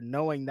harder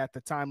knowing that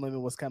the time limit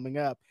was coming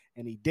up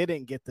and he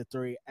didn't get the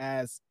 3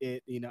 as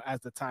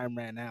the time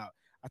ran out.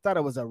 I thought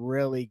it was a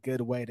really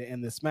good way to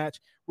end this match.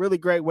 Really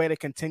great way to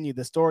continue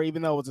the story,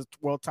 even though it was a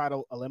world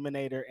title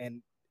eliminator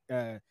and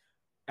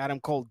Adam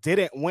Cole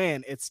didn't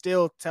win. It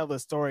still tell the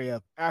story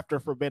of after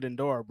Forbidden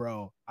Door,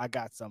 bro, I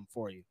got something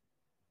for you.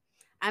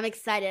 I'm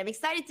excited. I'm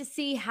excited to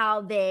see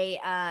how they,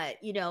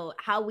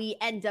 how we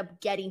end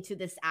up getting to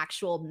this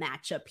actual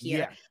matchup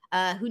here.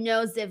 Yeah. Who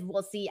knows if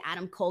we'll see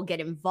Adam Cole get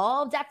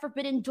involved at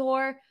Forbidden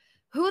Door?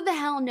 Who the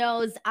hell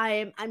knows?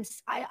 I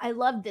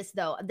love this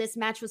though. This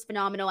match was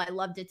phenomenal. I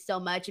loved it so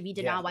much. If you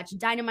did not watch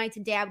Dynamite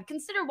today, I would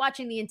consider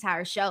watching the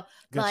entire show.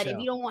 But if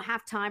you don't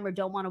have time or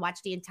don't want to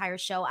watch the entire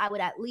show, I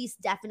would at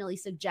least definitely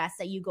suggest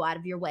that you go out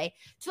of your way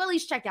to at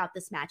least check out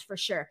this match for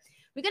sure.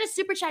 We got a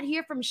super chat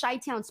here from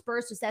Chi-Town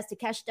Spurs who says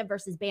Takeshita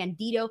versus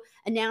Bandito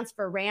announced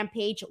for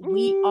Rampage.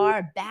 We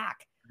are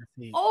back.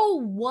 Oh,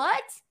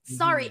 what?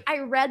 Sorry, I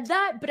read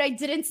that, but I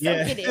didn't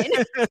soak it in.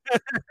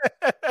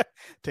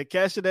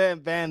 Takeshita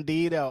and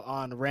Bandito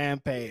on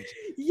Rampage.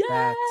 Yes.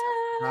 That's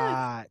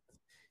hot.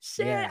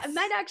 Shit, yes.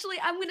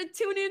 I'm going to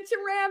tune into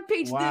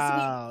Rampage this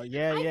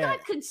week. I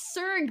got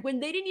concerned when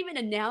they didn't even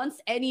announce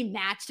any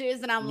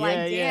matches, and I'm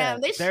like, damn,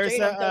 they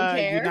straight up don't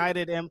care.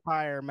 United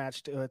Empire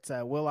match. It's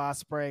Will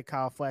Ospreay,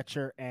 Kyle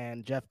Fletcher,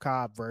 and Jeff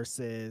Cobb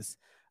versus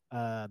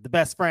the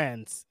best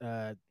friends,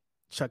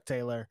 Chuck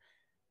Taylor,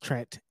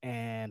 Trent,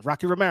 and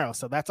Rocky Romero.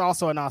 So that's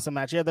also an awesome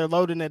match. Yeah, they're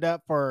loading it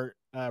up for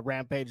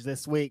Rampage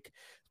this week.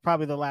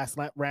 Probably the last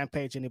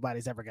Rampage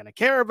anybody's ever going to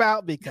care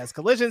about, because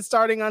Collision's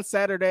starting on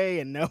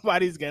Saturday and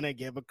nobody's going to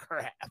give a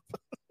crap.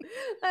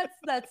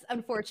 That's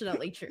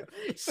unfortunately true.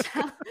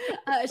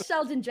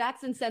 Sheldon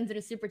Jackson sends in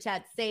a super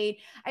chat saying,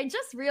 I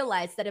just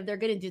realized that if they're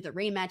going to do the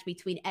rematch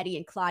between Eddie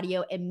and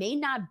Claudio, it may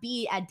not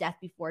be at Death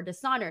Before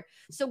Dishonor.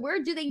 So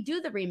where do they do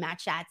the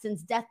rematch at,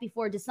 since Death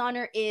Before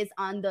Dishonor is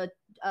on the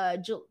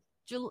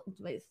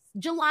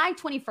July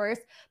 21st,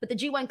 but the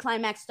G1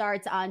 climax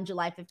starts on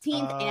July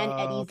 15th, and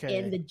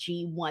Eddie's in the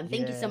G1.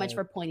 Thank you so much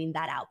for pointing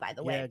that out, by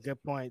the way. Yeah,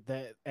 good point.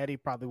 That Eddie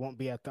probably won't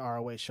be at the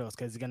ROH shows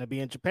because he's going to be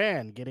in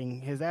Japan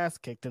getting his ass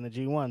kicked in the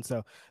G1.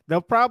 So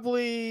they'll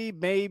probably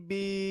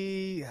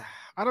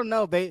I don't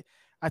know.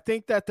 I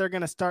think that they're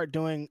going to start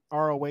doing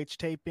ROH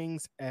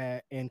tapings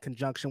in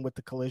conjunction with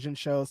the Collision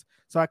shows.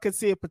 So I could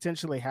see it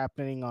potentially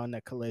happening on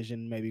the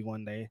Collision maybe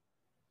one day.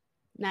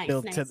 Nice.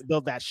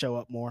 Build that show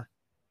up more.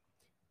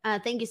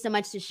 Thank you so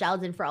much to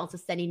Sheldon for also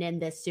sending in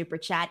this super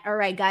chat. All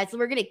right, guys, so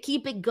we're going to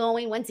keep it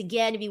going. Once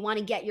again, if you want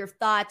to get your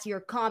thoughts,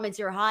 your comments,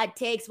 your hot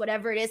takes,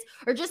 whatever it is,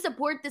 or just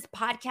support this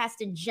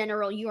podcast in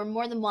general, you are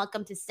more than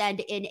welcome to send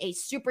in a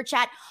super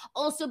chat.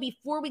 Also,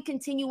 before we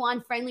continue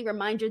on, friendly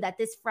reminder that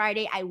this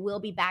Friday, I will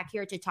be back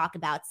here to talk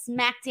about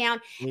SmackDown.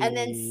 And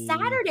then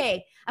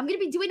Saturday, I'm going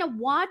to be doing a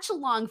watch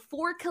along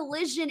for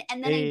Collision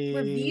and then a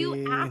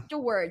review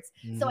afterwards.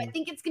 So I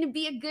think it's going to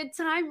be a good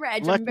time,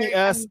 Reg. Lucky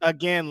us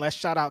again. Let's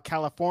shout out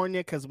California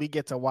because we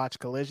get to watch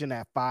Collision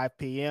at 5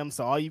 p.m.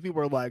 So all you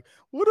people are like,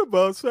 what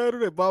about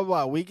Saturday? Blah,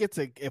 blah, blah. We get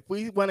to, if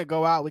we want to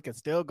go out, we can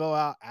still go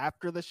out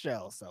after the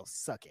show. So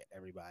suck it,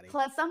 everybody.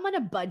 Plus, I'm on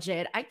a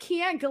budget. I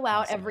can't go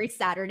out every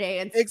Saturday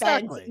and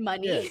spend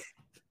money. Yeah.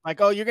 Like,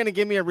 oh, you're going to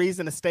give me a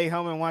reason to stay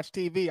home and watch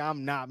TV?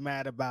 I'm not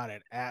mad about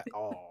it at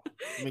all.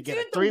 Let me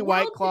get 3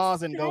 White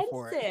Claws and go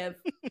for it.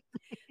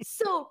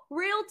 So,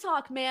 real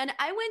talk, man.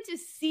 I went to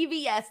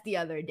CVS the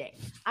other day.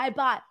 I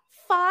bought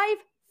 5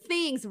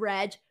 things,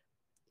 Reg.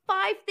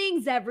 5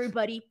 things,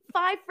 everybody.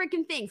 5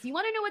 freaking things. You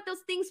want to know what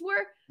those things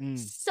were?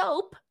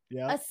 Soap,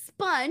 a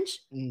sponge,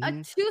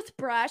 a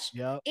toothbrush,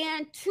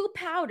 and 2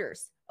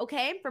 powders,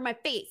 okay, for my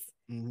face.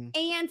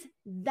 And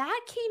that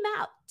came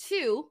out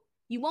to,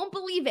 you won't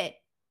believe it,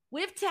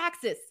 with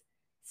taxes,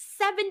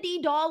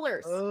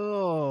 $70.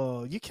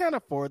 Oh, you can't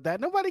afford that.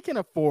 Nobody can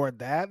afford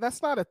that.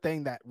 That's not a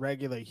thing that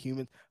regular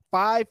humans.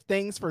 5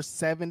 things for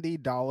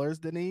 $70,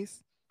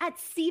 Denise? At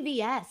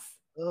CVS.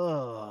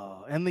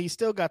 Oh, and then you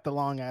still got the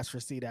long ass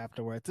receipt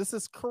afterwards. This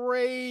is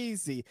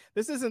crazy.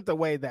 This isn't the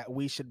way that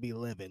we should be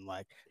living.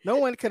 Like, no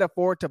one could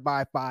afford to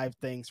buy 5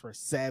 things for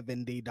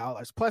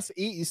 $70. Plus,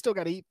 you still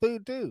got to eat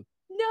food too.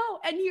 No,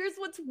 and here's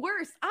what's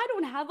worse. I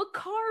don't have a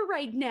car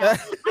right now.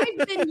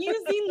 I've been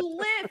using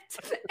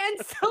Lyft.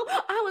 And so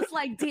I was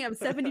like, damn,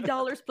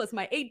 $70 plus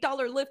my $8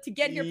 Lyft to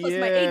get here, plus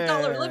my $8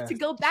 Lyft to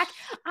go back.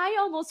 I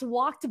almost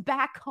walked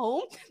back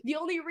home. The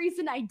only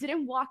reason I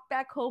didn't walk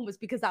back home was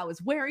because I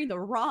was wearing the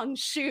wrong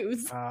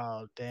shoes.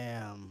 Oh,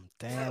 damn.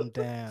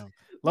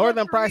 Lower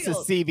than prices,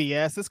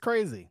 CVS. It's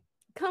crazy.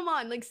 Come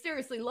on, like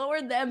seriously,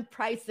 lower them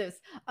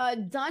prices.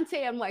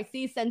 Dante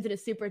NYC sends in a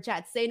super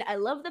chat saying, I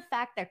love the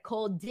fact that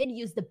Cole did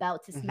use the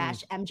belt to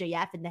smash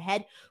MJF in the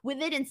head with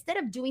it instead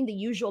of doing the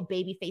usual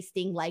babyface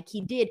thing like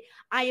he did.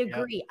 I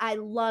agree. I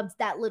loved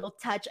that little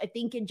touch. I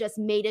think it just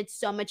made it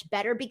so much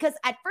better because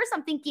at first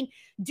I'm thinking,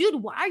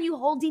 dude, why are you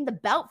holding the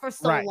belt for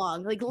so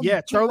long? Like,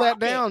 throw that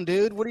down,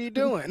 dude. What are you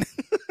doing?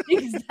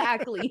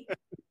 Exactly.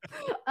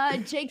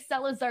 Jake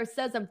Salazar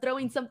says, I'm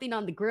throwing something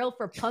on the grill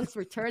for Punk's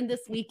return this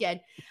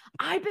weekend.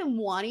 I've been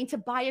wanting to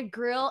buy a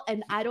grill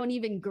and I don't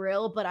even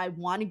grill, but I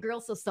want to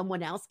grill so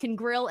someone else can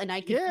grill and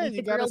I can eat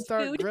the grilled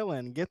food.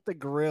 Grilling. Get the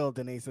grill,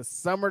 Denise. It's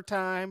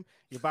summertime.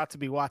 You're about to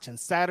be watching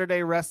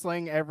Saturday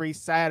wrestling every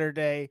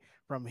Saturday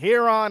from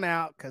here on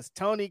out because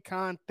Tony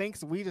Khan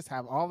thinks we just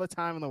have all the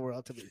time in the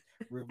world to be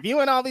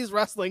reviewing all these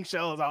wrestling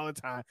shows all the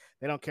time.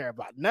 They don't care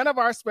about none of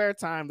our spare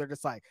time. They're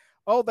just like,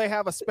 oh, they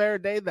have a spare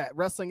day that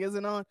wrestling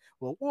isn't on?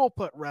 Well, we'll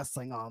put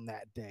wrestling on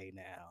that day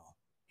now.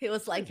 It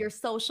was like your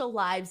social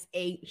lives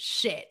ate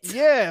shit.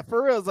 Yeah,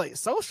 for real. It's like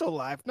social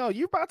life. No,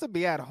 you're about to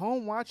be at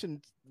home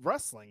watching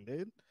wrestling,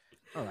 dude.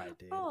 All right,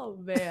 dude. Oh,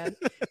 man.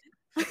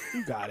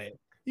 You got it.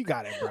 You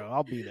got it, bro.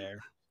 I'll be there.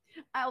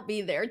 I'll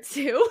be there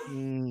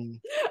too.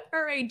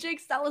 All right, Jake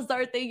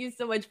Salazar, thank you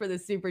so much for the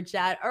super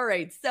chat. All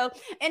right, so,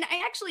 and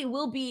I actually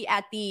will be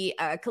at the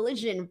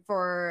Collision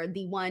for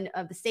the one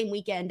of the same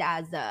weekend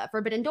as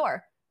Forbidden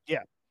Door.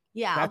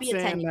 Yeah, I'll be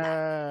attending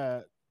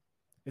that.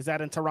 Is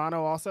that in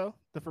Toronto also,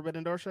 the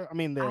Forbidden Door show? I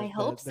mean, I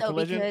hope so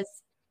Collision? Because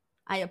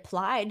I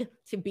applied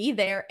to be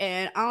there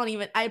and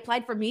I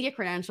applied for media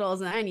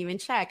credentials and I didn't even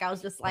check. I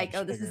was just like,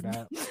 oh, this is,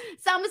 so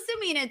I'm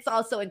assuming it's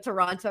also in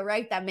Toronto,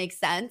 right? That makes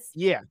sense.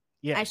 Yeah.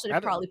 I should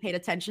have probably paid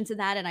attention to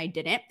that and I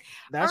didn't.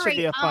 That should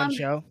be a fun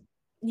show.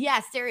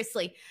 Yeah,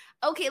 seriously.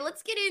 Okay,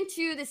 let's get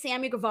into the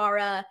Sammy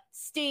Guevara,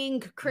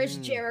 Sting, Chris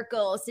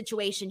Jericho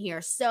situation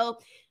here. So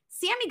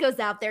Sammy goes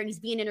out there and he's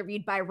being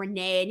interviewed by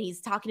Renee and he's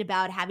talking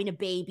about having a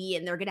baby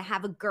and they're going to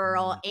have a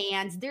girl.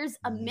 And there's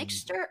a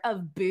mixture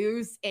of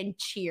boos and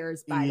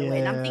cheers, by the way.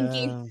 And I'm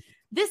thinking,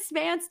 this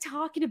man's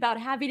talking about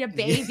having a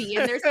baby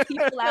and there's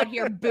people out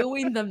here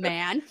booing the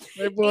man.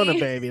 They're booing a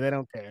baby. They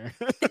don't care.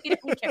 They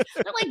don't care.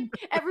 They're like,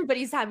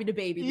 everybody's having a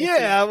baby.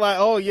 I'm like,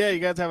 oh yeah, you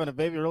guys having a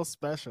baby. Real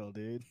special,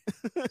 dude.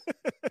 I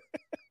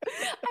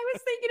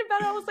was thinking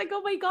about it. I was like,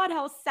 oh my God,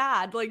 how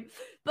sad. Like,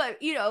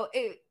 but you know,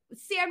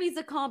 Sammy's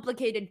a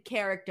complicated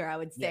character, I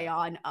would say,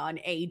 on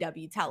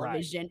AEW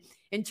television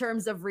in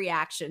terms of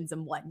reactions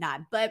and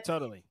whatnot. But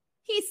totally.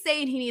 He's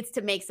saying he needs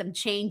to make some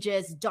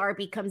changes.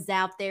 Darby comes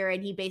out there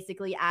and he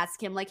basically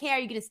asks him, like, hey, are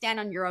you going to stand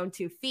on your own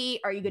 2 feet?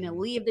 Are you going to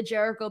leave the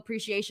Jericho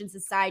Appreciation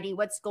Society?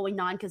 What's going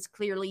on? Because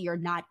clearly you're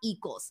not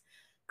equals.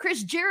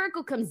 Chris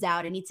Jericho comes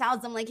out and he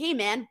tells him, like, hey,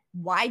 man,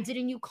 why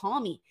didn't you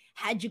call me?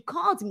 Had you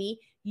called me,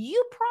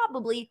 you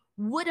probably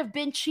would have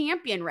been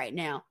champion right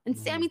now. And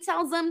Sammy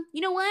tells him,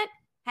 you know what?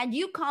 Had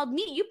you called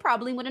me, you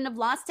probably wouldn't have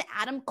lost to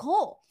Adam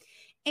Cole.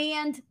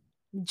 And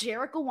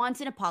Jericho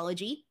wants an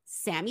apology.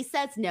 Sammy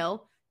says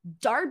no.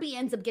 Darby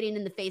ends up getting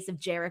in the face of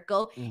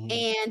Jericho,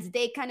 and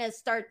they kind of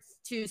start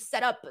to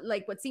set up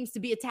like what seems to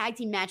be a tag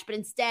team match, but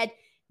instead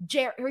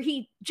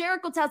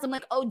Jericho tells him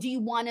like, oh, do you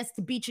want us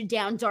to beat you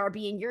down,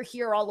 Darby, and you're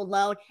here all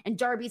alone? And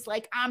Darby's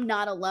like, I'm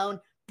not alone.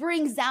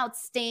 Brings out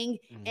Sting,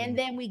 and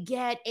then we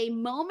get a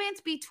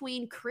moment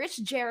between Chris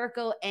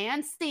Jericho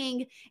and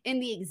Sting in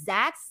the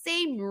exact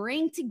same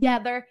ring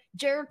together.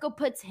 Jericho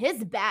puts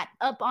his bat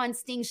up on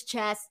Sting's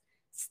chest.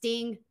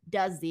 Sting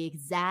does the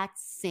exact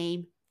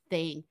same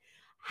thing.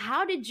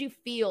 How did you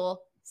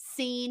feel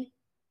seeing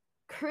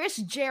Chris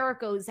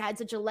Jericho, who's had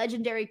such a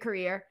legendary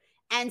career,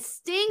 and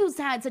Sting, who's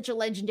had such a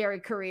legendary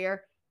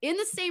career, in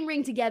the same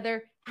ring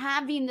together,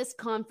 having this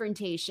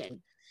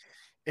confrontation?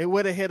 It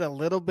would have hit a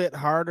little bit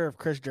harder if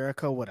Chris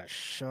Jericho would have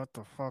shut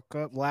the fuck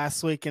up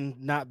last week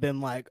and not been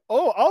like,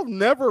 oh, I'll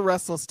never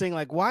wrestle Sting.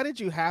 Like, why did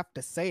you have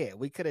to say it?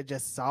 We could have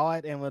just saw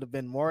it and would have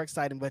been more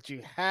exciting, but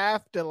you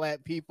have to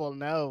let people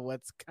know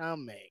what's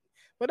coming.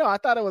 But no, I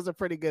thought it was a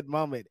pretty good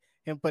moment.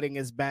 Him putting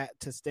his bat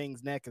to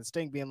Sting's neck and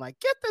Sting being like,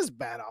 get this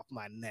bat off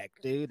my neck,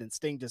 dude. And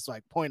Sting just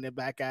like pointing it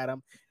back at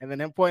him. And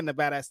then him pointing the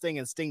bat at Sting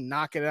and Sting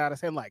knocking it out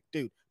of him like,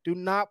 dude, do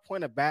not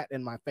point a bat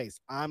in my face.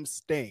 I'm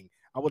Sting.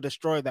 I will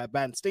destroy that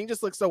bat. And Sting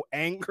just looks so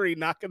angry,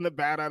 knocking the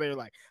bat out of there.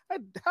 Like,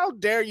 how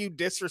dare you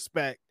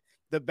disrespect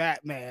the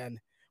Batman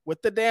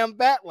with the damn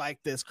bat like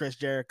this, Chris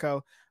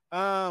Jericho?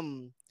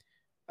 Do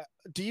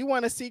you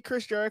want to see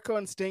Chris Jericho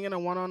and Sting in a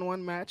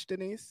one-on-one match,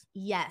 Denise?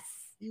 Yes.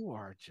 You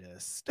are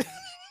just...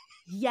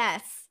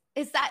 Yes.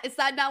 Is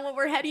that not what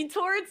we're heading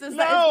towards? Is no,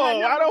 that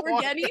not I don't what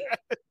we're getting?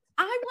 That.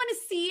 I want to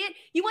see it.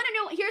 You want to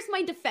know? Here's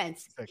my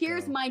defense.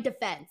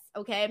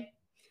 Okay?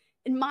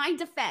 In my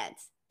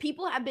defense,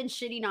 people have been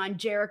shitting on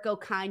Jericho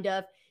kind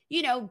of,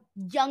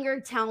 younger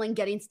talent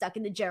getting stuck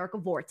in the Jericho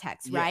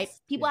vortex, right?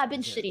 People have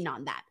been shitting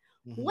on that.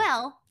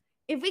 Well,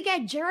 if we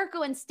get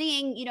Jericho and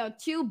Sting,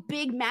 two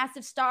big,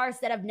 massive stars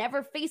that have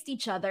never faced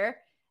each other,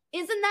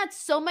 isn't that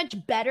so much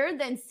better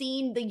than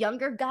seeing the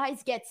younger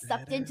guys get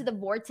sucked into the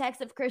vortex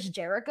of Chris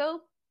Jericho?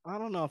 I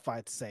don't know if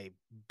I'd say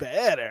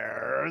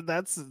better.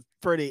 That's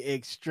pretty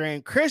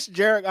extreme. Chris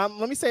Jericho,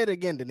 let me say it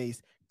again,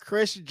 Denise.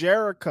 Chris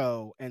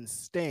Jericho and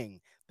Sting,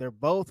 they're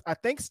both, I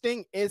think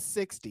Sting is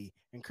 60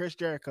 and Chris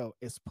Jericho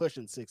is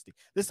pushing 60.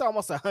 This is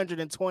almost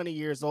 120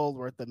 years old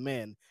worth of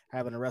men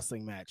having a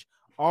wrestling match.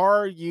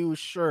 Are you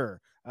sure?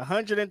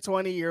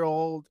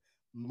 120-year-old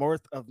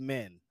worth of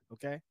men,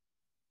 okay?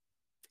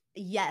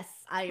 Yes,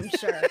 I am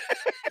sure.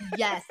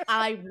 Yes,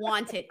 I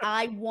want it.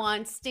 I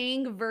want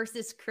Sting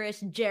versus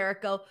Chris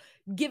Jericho.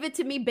 Give it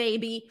to me,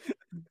 baby.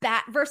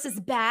 Bat versus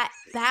bat.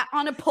 Bat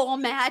on a pole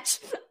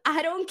match.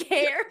 I don't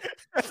care.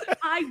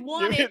 I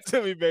want Give it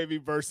to me, baby,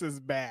 versus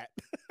bat.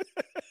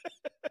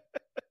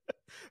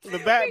 The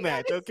bat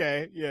match.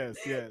 Okay. Yes.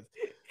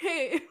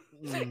 Hey.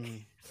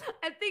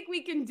 I think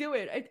we can do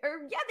it. They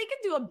can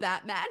do a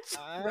bat match,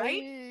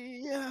 right?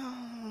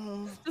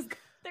 Just go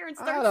there and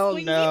start I don't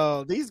swinging.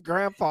 know. These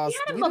grandpas, we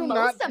had a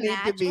mimosa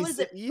match. What was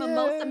it?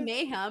 Mimosa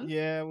Mayhem.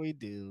 Yeah, we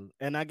do.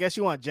 And I guess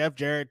you want Jeff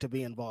Jarrett to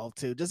be involved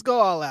too. Just go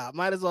all out.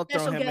 Might as well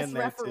throw him in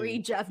there referee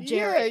too. Jeff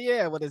Jarrett.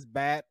 Yeah, with his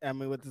bat. I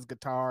mean, with his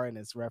guitar and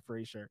his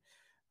referee shirt.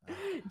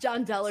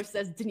 John Deller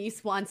says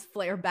Denise wants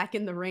Flair back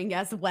in the ring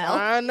as well.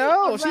 I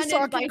know. She's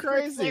talking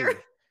crazy.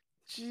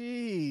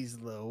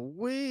 Jeez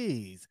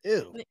Louise.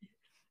 Ew.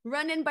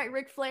 Run in by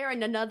Ric Flair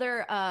and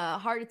another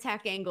heart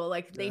attack angle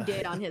like they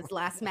did on his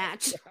last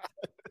match.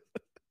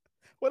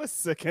 What a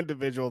sick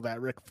individual that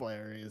Ric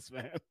Flair is,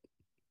 man.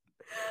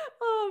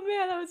 Oh,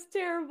 man, that was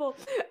terrible.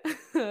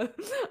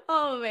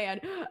 Oh, man.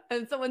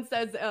 And someone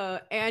says,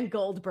 and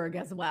Goldberg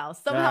as well.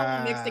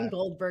 Somehow mixing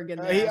Goldberg in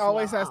there. He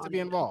always has to be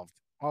involved.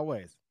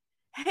 Always.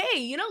 Hey,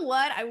 you know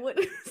what?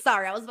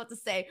 Sorry, I was about to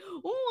say,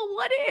 oh,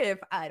 what if?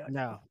 I don't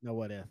know. No,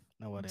 what if?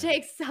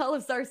 Jake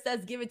Salazar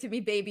says, give it to me,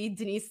 baby.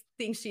 Denise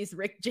thinks she's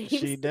Rick James.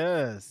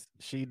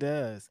 She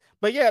does.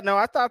 But yeah, no,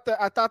 I thought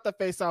the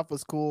face-off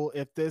was cool.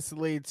 If this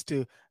leads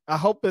to, I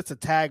hope it's a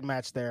tag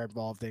match they're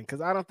involved in,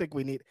 because I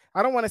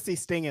don't want to see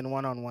Sting in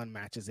one-on-one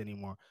matches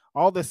anymore.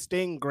 All the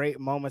Sting great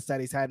moments that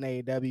he's had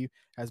in AEW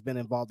has been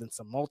involved in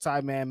some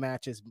multi-man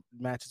matches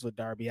with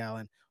Darby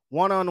Allin.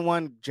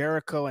 One-on-one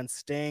Jericho and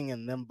Sting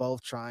and them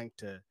both trying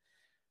to,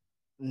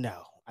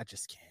 no, I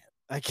just can't.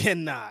 I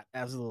cannot.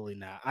 Absolutely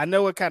not. I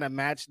know what kind of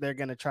match they're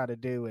going to try to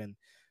do, and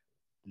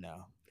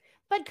no.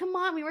 But come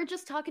on, we were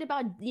just talking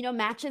about,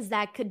 matches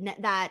that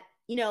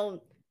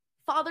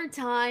Father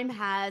Time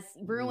has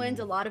ruined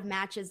a lot of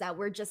matches that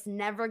we're just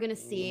never going to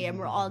see and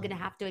we're all going to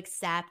have to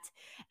accept.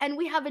 And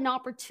we have an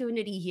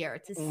opportunity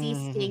here to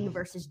see Sting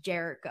versus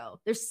Jericho.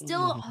 There's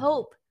still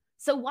hope.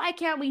 So why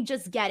can't we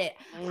just get it?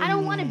 I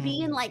don't want to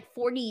be in like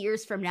 40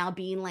 years from now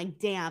being like,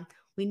 damn,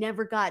 we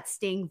never got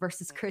Sting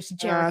versus Chris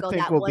Jericho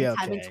that one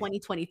time in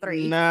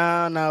 2023.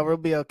 No, we'll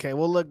be okay.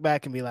 We'll look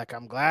back and be like,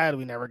 I'm glad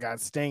we never got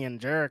Sting and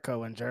Jericho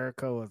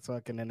was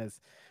fucking in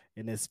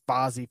his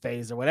Fozzy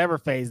phase or whatever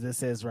phase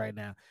this is right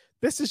now.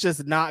 This is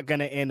just not going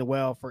to end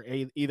well for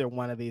either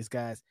one of these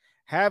guys.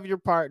 Have your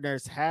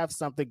partners have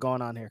something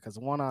going on here, because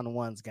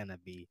one-on-one's going to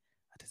be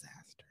a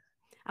disaster.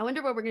 I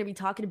wonder what we're going to be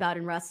talking about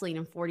in wrestling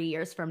in 40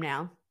 years from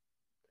now.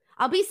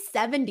 I'll be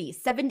 70,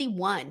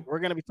 71. We're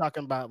gonna be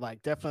talking about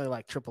like definitely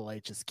like Triple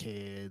H's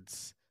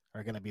kids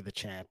are gonna be the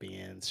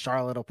champions.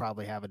 Charlotte will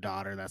probably have a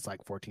daughter that's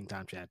like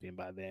 14-time champion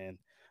by then.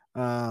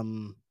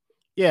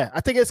 Yeah,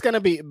 I think it's gonna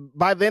be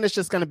by then. It's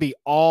just gonna be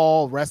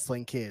all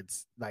wrestling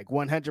kids. Like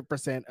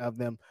 100% of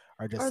them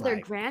are just Or their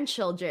like,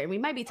 grandchildren. We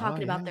might be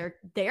talking about yeah,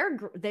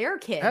 their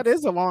kids. that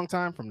is a long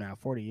time from now,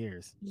 40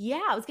 years.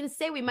 Yeah, I was gonna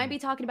say we might be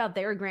talking about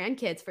their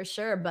grandkids for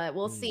sure, but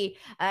we'll Mm. see.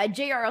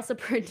 Jr. also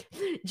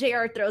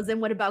Jr. throws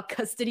in what about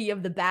custody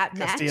of the bat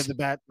Custody match? of the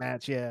bat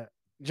match. Yeah,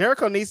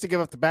 Jericho needs to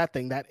give up the bat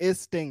thing. That is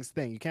Sting's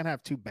thing. You can't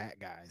have two bat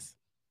guys.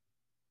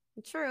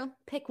 True.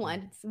 Pick Mm.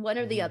 one. It's one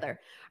or the Mhm. other.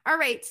 All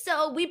right.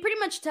 So we pretty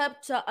much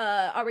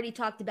already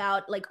talked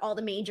about like all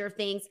the major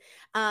things.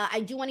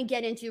 I do want to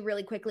get into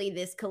really quickly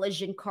this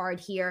collision card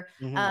here.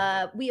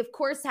 Mhm. We of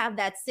course have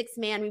that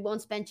 6-man. We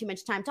won't spend too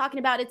much time talking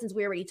about it since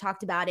we already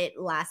talked about it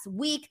last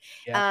week.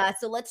 Yep.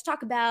 So let's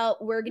talk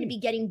about we're going to be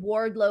getting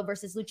Wardlow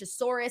versus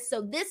Luchasaurus.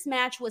 So this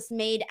match was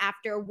made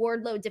after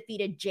Wardlow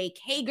defeated Jake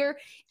Hager,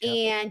 Yep.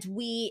 and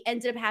we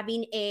ended up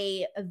having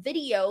a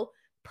video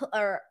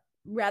or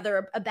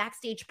rather a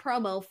backstage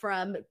promo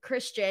from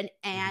Christian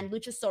and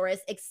Luchasaurus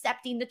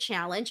accepting the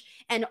challenge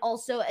and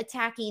also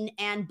attacking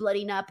and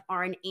blooding up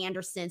Arn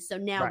Anderson. So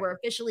now we're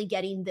officially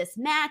getting this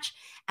match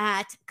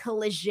at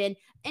Collision.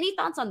 Any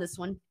thoughts on this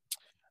one?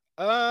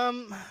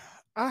 I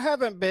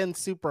haven't been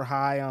super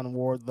high on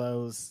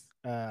Wardlow's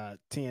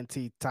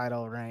TNT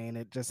title reign.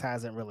 It just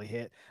hasn't really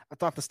hit. I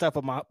thought the stuff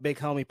with my big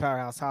homie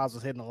Powerhouse Hobbs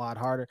was hitting a lot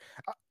harder.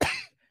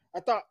 I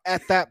thought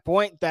at that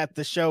point that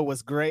the show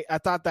was great. I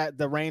thought that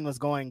the reign was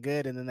going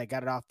good, and then they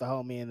got it off the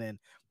homie. And then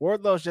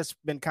Wardlow's just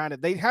been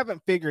they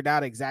haven't figured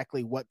out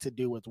exactly what to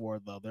do with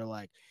Wardlow. They're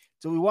like,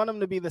 do we want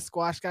him to be the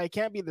squash guy? He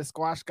can't be the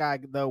squash guy,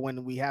 though,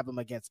 when we have him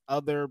against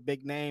other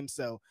big names.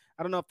 So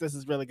I don't know if this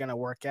is really going to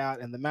work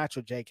out. And the match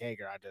with Jake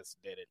Hager, I just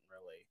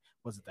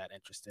wasn't that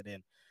interested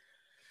in.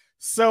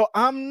 So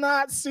I'm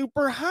not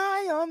super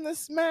high on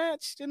this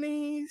match,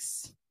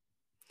 Denise.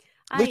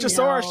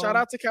 Luchasaurus, shout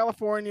out to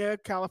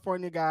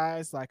California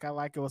guys. Like, I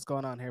like what's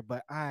going on here,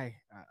 but I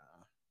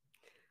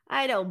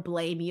don't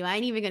blame you. I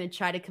ain't even gonna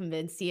try to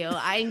convince you.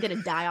 I ain't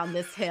gonna die on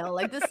this hill.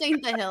 Like, this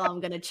ain't the hill I'm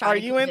gonna try. Are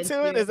you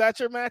into it? Is that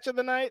your match of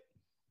the night?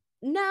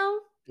 No,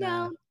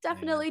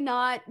 definitely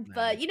not.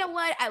 But you know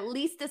what? At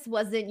least this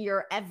wasn't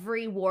your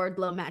every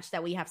Wardlow match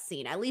that we have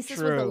seen. At least this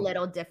was a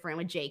little different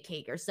with Jake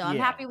Hager. So I'm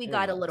happy we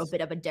got a little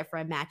bit of a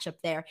different matchup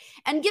there.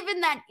 And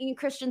given that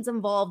Christian's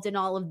involved in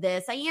all of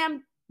this, I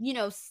am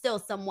still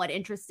somewhat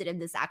interested in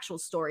this actual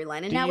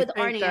storyline. And now with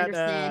Arn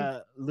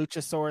Anderson,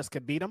 Luchasaurus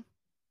could beat him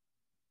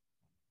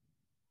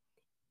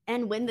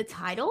and win the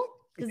title,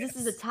 because this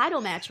is a title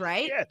match,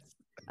 right? Yes.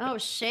 Oh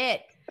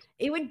shit!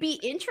 It would be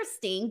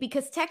interesting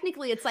because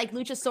technically it's like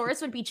Luchasaurus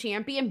would be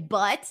champion,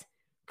 but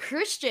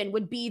Christian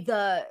would be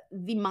the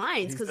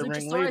minds, because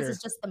Luchasaurus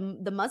is just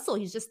the muscle.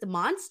 He's just the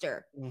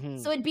monster.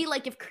 So it'd be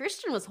like if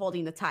Christian was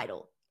holding the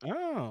title.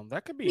 Oh,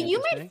 that could be.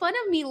 You made fun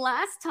of me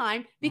last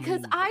time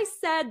because I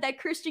said that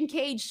Christian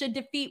Cage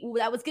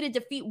was going to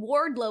defeat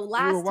Wardlow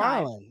last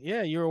time.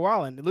 Yeah, you were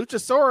wilding.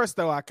 Luchasaurus,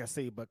 though, I can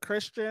see, but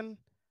Christian,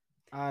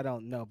 I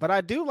don't know. But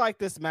I do like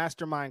this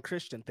mastermind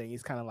Christian thing.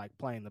 He's kind of like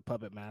playing the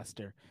puppet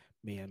master,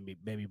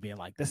 maybe being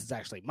like, this is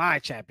actually my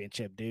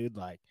championship, dude.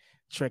 Like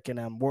tricking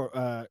him.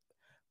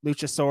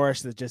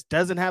 Luchasaurus that just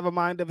doesn't have a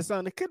mind of his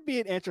own. It could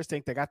be an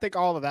interesting thing. I think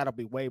all of that'll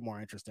be way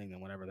more interesting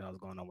than whatever the hell's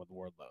going on with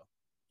Wardlow.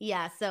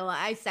 Yeah, so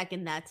I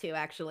second that too,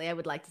 actually. I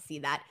would like to see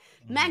that.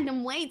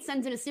 Magnum Wade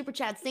sends in a super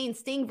chat saying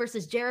Sting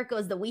versus Jericho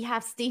is that we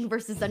have Sting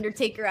versus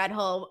Undertaker at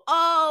home.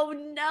 Oh,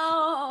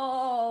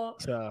 no.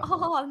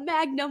 Oh,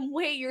 Magnum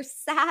Wade, you're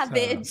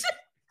savage.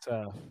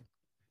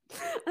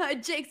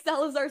 Jake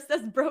Salazar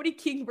says Brody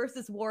King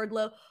versus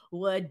Wardlow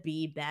would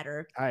be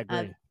better. I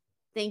agree.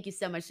 Thank you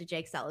so much to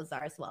Jake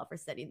Salazar as well for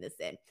setting this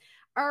in.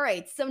 All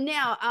right, so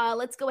now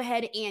let's go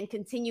ahead and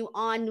continue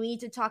on. We need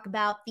to talk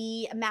about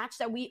the match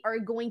that we are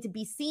going to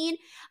be seeing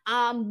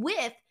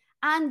with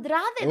Andrade,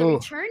 the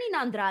returning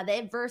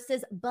Andrade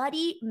versus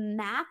Buddy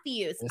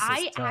Matthews.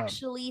 I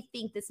actually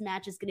think this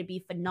match is going to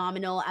be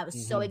phenomenal. I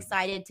was so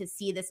excited to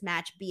see this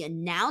match be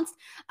announced.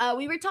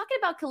 We were talking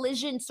about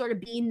Collision sort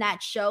of being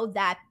that show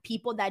that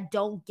people that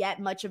don't get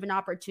much of an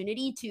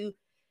opportunity to,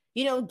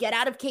 get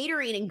out of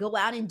catering and go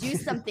out and do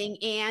something.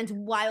 And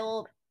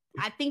while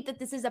I think that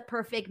this is a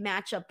perfect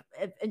matchup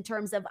in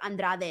terms of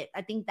Andrade,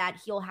 I think that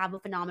he'll have a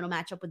phenomenal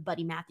matchup with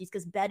Buddy Matthews,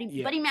 because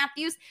Buddy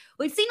Matthews,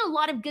 we've seen a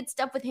lot of good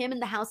stuff with him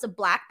in the House of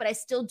Black, but I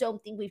still don't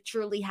think we've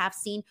truly have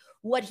seen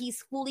what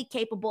he's fully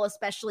capable,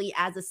 especially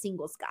as a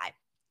singles guy.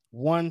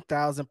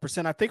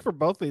 1,000%. I think for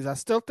both of these, I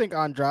still think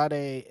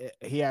Andrade,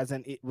 he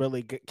hasn't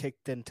really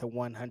kicked into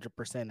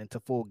 100% into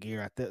full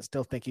gear. I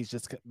still think he's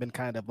just been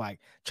kind of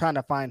like trying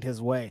to find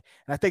his way.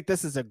 And I think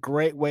this is a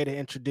great way to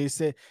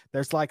introduce it.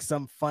 There's like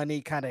some funny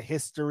kind of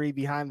history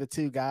behind the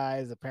two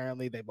guys.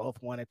 Apparently they both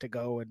wanted to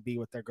go and be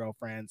with their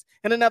girlfriends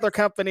in another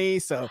company.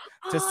 So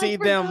to see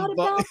them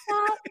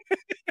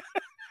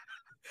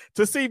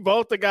to see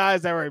both the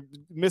guys that were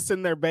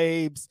missing their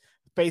babes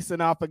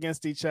facing off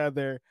against each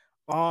other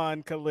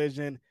on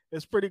Collision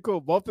is pretty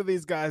cool. Both of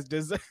these guys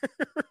deserve.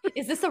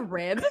 Is this a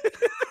rib?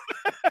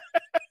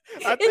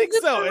 I Is think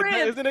this so. a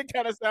rib? Isn't it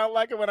kind of sound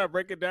like it when I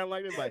break it down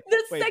like this? Like,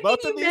 The wait, second both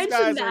of you these mentioned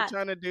guys are that.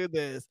 trying to do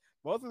this.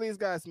 Both of these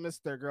guys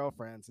missed their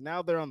girlfriends.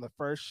 Now they're on the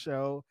first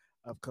show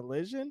of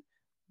Collision.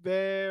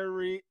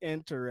 Very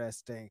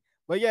interesting.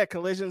 But yeah,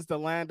 Collision's the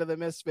land of the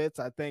misfits.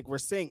 I think we're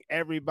seeing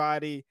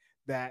everybody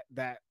that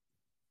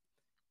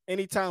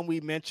anytime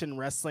we mention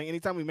wrestling,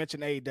 anytime we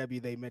mention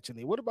AEW, they mention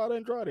the what about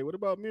Andrade? What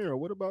about Miro?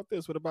 What about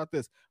this? What about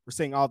this? We're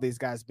seeing all these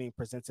guys being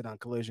presented on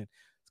Collision.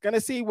 It's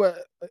gonna see what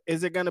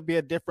is it gonna be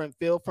a different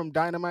feel from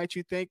Dynamite,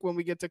 you think, when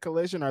we get to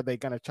Collision? Or are they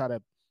gonna try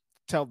to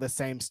tell the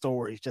same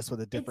stories just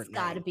with a different It's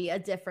got to be a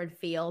different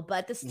feel,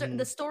 but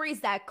the stories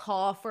that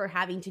call for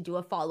having to do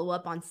a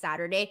follow-up on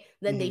Saturday,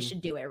 then they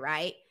should do it,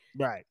 right?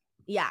 Right.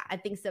 Yeah, I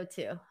think so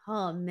too.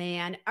 Oh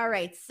man. All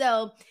right.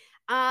 So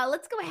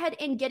let's go ahead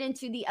and get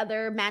into the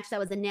other match that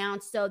was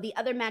announced. So the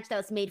other match that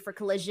was made for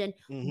Collision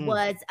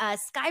was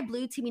Sky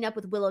Blue teaming up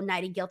with Willow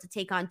Nightingale to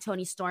take on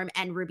Toni Storm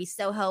and Ruby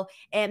Soho.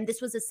 And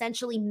this was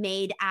essentially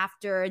made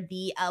after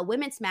the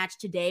women's match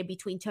today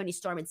between Toni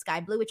Storm and Sky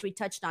Blue, which we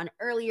touched on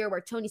earlier,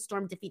 where Toni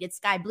Storm defeated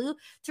Sky Blue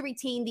to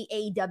retain the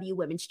AEW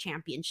Women's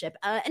Championship.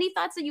 Any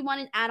thoughts that you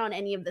want to add on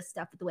any of this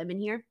stuff with the women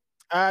here?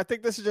 I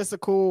think this is just a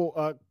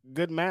cool,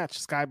 good match.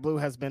 Sky Blue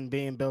has been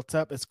being built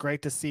up. It's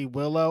great to see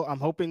Willow. I'm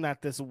hoping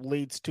that this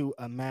leads to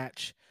a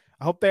match.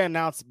 I hope they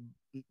announce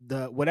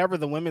whatever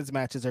the women's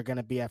matches are going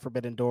to be at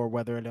Forbidden Door,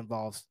 whether it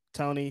involves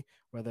Toni,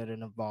 whether it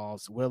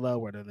involves Willow,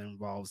 whether it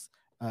involves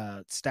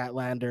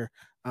Statlander.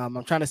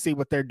 I'm trying to see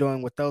what they're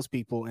doing with those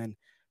people, and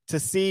to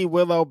see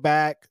Willow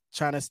back,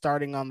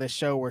 starting on this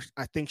show where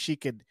I think she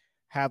could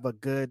have a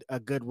good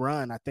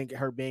run. I think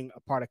her being a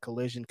part of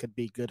Collision could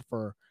be good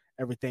for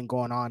everything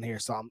going on here.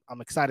 So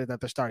I'm excited that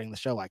they're starting the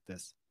show like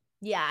this.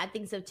 Yeah, I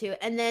think so too.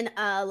 And then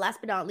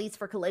last but not least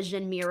for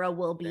Collision, Miro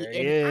will be there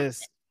in. He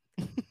is.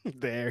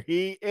 There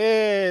he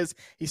is.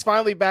 He's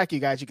finally back, you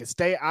guys. You can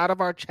stay out of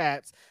our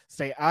chats,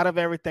 stay out of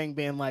everything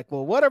being like,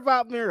 well, what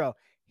about Miro?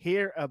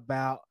 Hear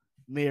about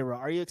Miro.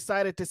 Are you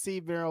excited to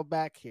see Miro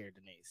back here,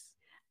 Denise?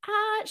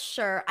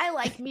 Sure. I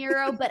like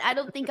Miro, but I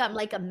don't think I'm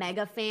like a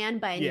mega fan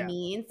by any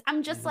means.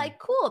 I'm just like,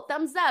 cool,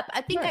 thumbs up.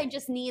 I think I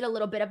just need a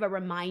little bit of a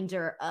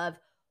reminder of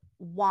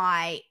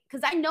why,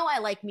 because I know I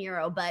like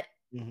Miro, but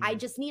I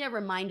just need a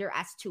reminder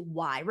as to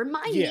why.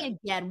 Remind me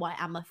again why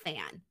I'm a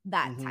fan,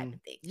 that type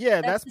of thing.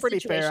 Yeah, that's pretty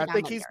fair. I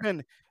think he's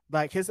been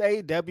like his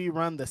AEW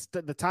run,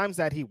 the times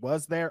that he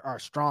was there are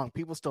strong.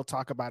 People still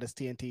talk about his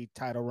TNT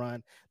title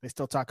run. They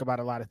still talk about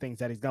a lot of things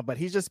that he's done, but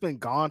he's just been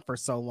gone for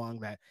so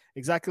long that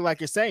exactly like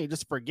you're saying, you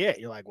just forget.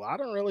 You're like, well, I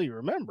don't really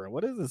remember.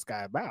 What is this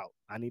guy about?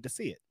 I need to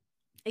see it.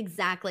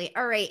 Exactly.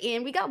 All right.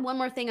 And we got one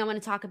more thing I want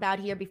to talk about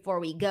here before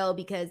we go,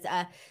 because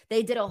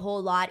they did a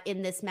whole lot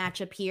in this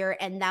matchup here.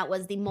 And that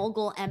was the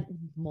Mogul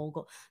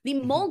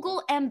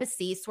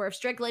Embassy, Swerve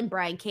Strickland,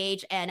 Brian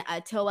Cage, and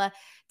Toa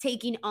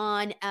taking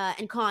on,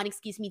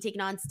 taking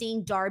on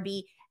Sting,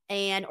 Darby,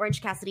 and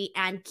Orange Cassidy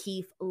and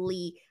Keith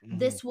Lee.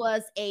 This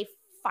was a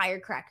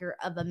firecracker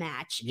of a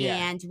match,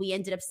 and we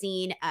ended up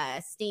seeing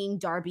Sting,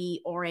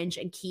 Darby, Orange,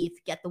 and Keith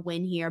get the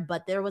win here,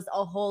 but there was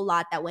a whole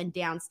lot that went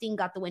down. Sting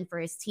got the win for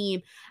his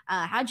team.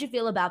 How'd you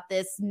feel about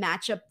this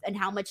matchup and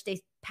how much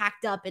they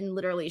packed up in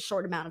literally a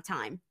short amount of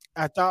time?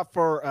 I thought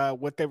for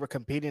what they were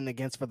competing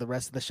against for the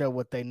rest of the show,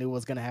 what they knew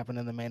was going to happen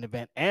in the main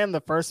event and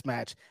the first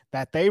match,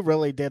 that they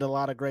really did a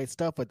lot of great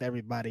stuff with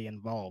everybody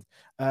involved.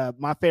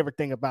 My favorite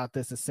thing about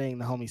this is seeing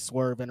the homie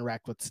Swerve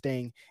interact with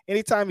Sting.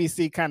 Anytime you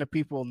see kind of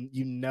people,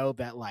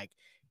 that like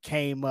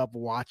came up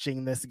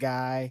watching this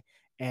guy,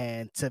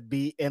 and to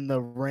be in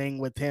the ring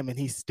with him, and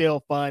he's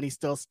still fun. He's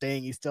still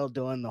Sting. He's still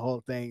doing the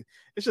whole thing.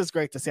 It's just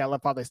great to see. I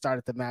love how they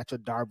started the match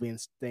with Darby and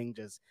Sting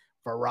just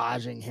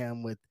barraging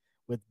him with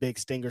big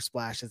stinger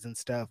splashes and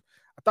stuff.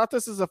 I thought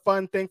this was a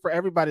fun thing for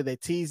everybody. They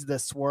teased the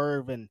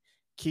Swerve and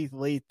Keith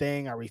Lee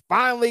thing. Are we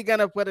finally going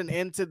to put an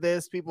end to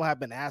this? People have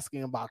been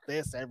asking about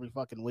this every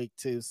fucking week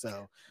too.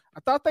 So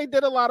I thought they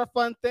did a lot of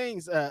fun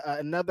things.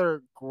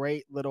 Another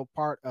great little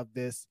part of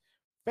this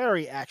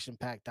very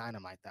action-packed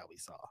Dynamite that we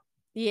saw.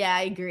 Yeah,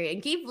 I agree.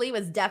 And Keith Lee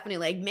was definitely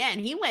like, man,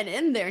 he went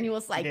in there and he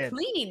was like,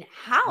 cleaning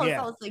house.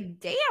 I was like,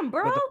 damn,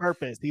 bro. With a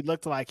purpose. He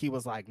looked like he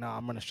was like, no,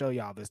 I'm going to show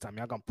y'all this time.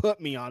 Y'all going to put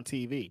me on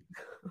TV.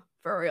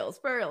 For reals.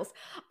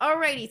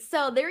 Alrighty,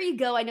 so there you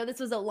go. I know this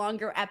was a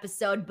longer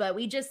episode, but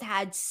we just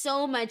had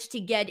so much to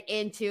get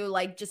into,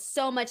 like just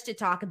so much to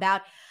talk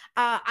about.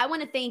 I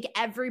want to thank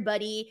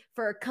everybody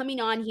for coming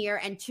on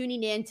here and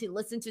tuning in to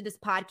listen to this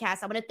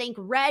podcast. I want to thank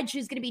Reg,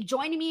 who's going to be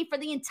joining me for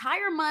the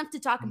entire month to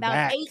talk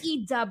about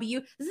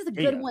AEW. This is a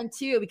good one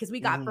too, because we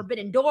got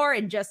Forbidden Door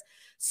and just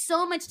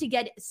so much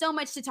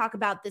to talk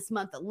about this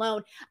month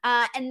alone.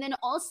 And then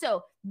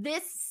also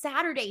this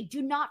Saturday.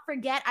 Do not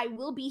forget, I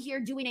will be here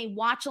doing a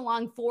watch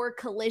along for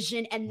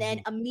Collision. And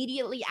then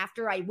immediately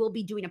after, I will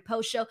be doing a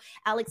post show.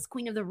 Alex,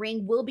 Queen of the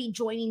Ring, will be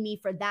joining me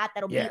for that.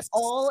 That'll be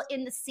all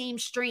in the same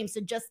stream.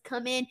 So just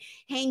come in,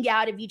 hang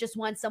out if you just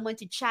want someone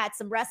to chat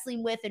some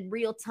wrestling with in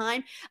real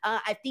time.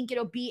 I think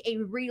it'll be a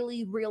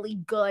really, really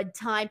good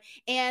time.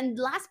 And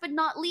last but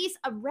not least,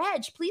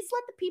 Reg, please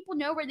let the people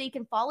know where they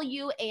can follow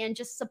you and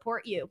just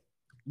support you.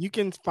 You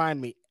can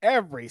find me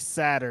every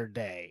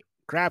Saturday.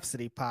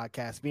 Grapsity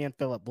Podcast. Me and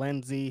Philip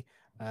Lindsay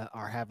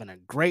are having a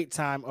great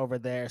time over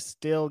there,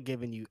 still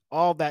giving you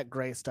all that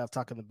great stuff,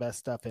 talking the best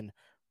stuff in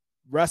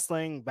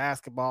wrestling,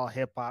 basketball,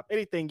 hip-hop,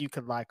 anything you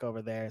could like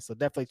over there. So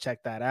definitely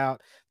check that out.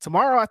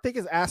 Tomorrow, I think,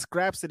 is Ask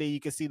Grapsity. You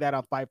can see that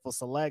on Fightful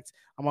Select.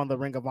 I'm on the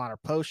Ring of Honor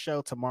post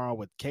show tomorrow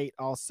with Kate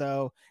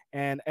also.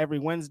 And every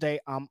Wednesday,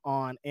 I'm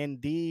on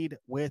Indeed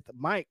with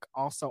Mike,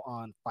 also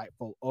on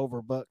Fightful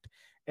Overbooked.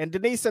 And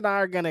Denise and I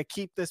are going to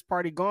keep this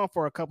party going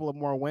for a couple of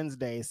more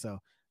Wednesdays. So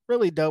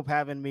really dope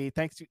having me.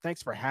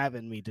 Thanks for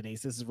having me,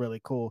 Denise. This is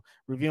really cool.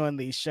 Reviewing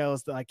these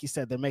shows, like you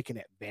said, they're making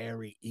it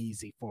very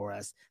easy for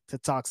us to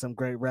talk some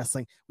great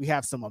wrestling. We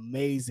have some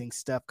amazing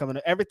stuff coming.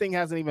 Everything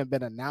hasn't even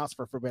been announced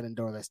for Forbidden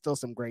Door. There's still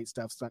some great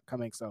stuff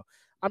coming. So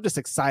I'm just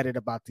excited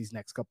about these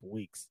next couple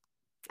weeks.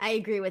 I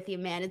agree with you,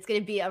 man. It's going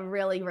to be a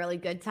really, really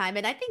good time.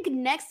 And I think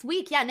next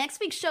week's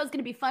show is going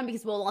to be fun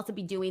because we'll also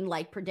be doing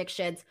like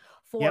predictions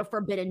for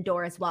Forbidden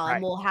Door as well. Right.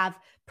 And we'll have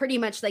pretty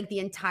much like the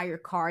entire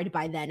card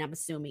by then, I'm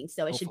assuming.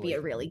 So it should be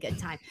a really good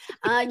time.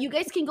 You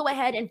guys can go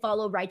ahead and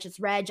follow Righteous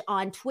Reg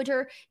on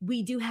Twitter.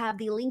 We do have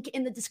the link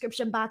in the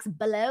description box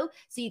below.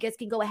 So you guys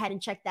can go ahead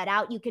and check that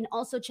out. You can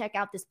also check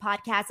out this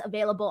podcast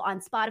available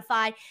on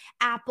Spotify,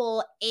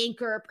 Apple,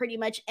 Anchor, pretty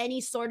much any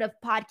sort of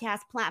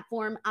podcast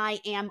platform. I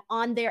am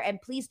on there.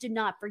 And please do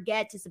not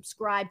forget to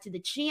subscribe to the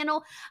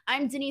channel.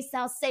 I'm Denise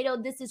Salcedo.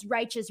 This is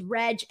Righteous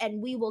Reg,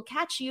 and we will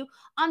catch you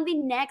on the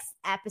next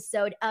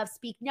episode of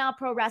Speak Now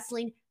Pro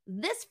Wrestling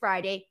this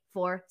Friday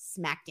for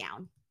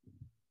SmackDown.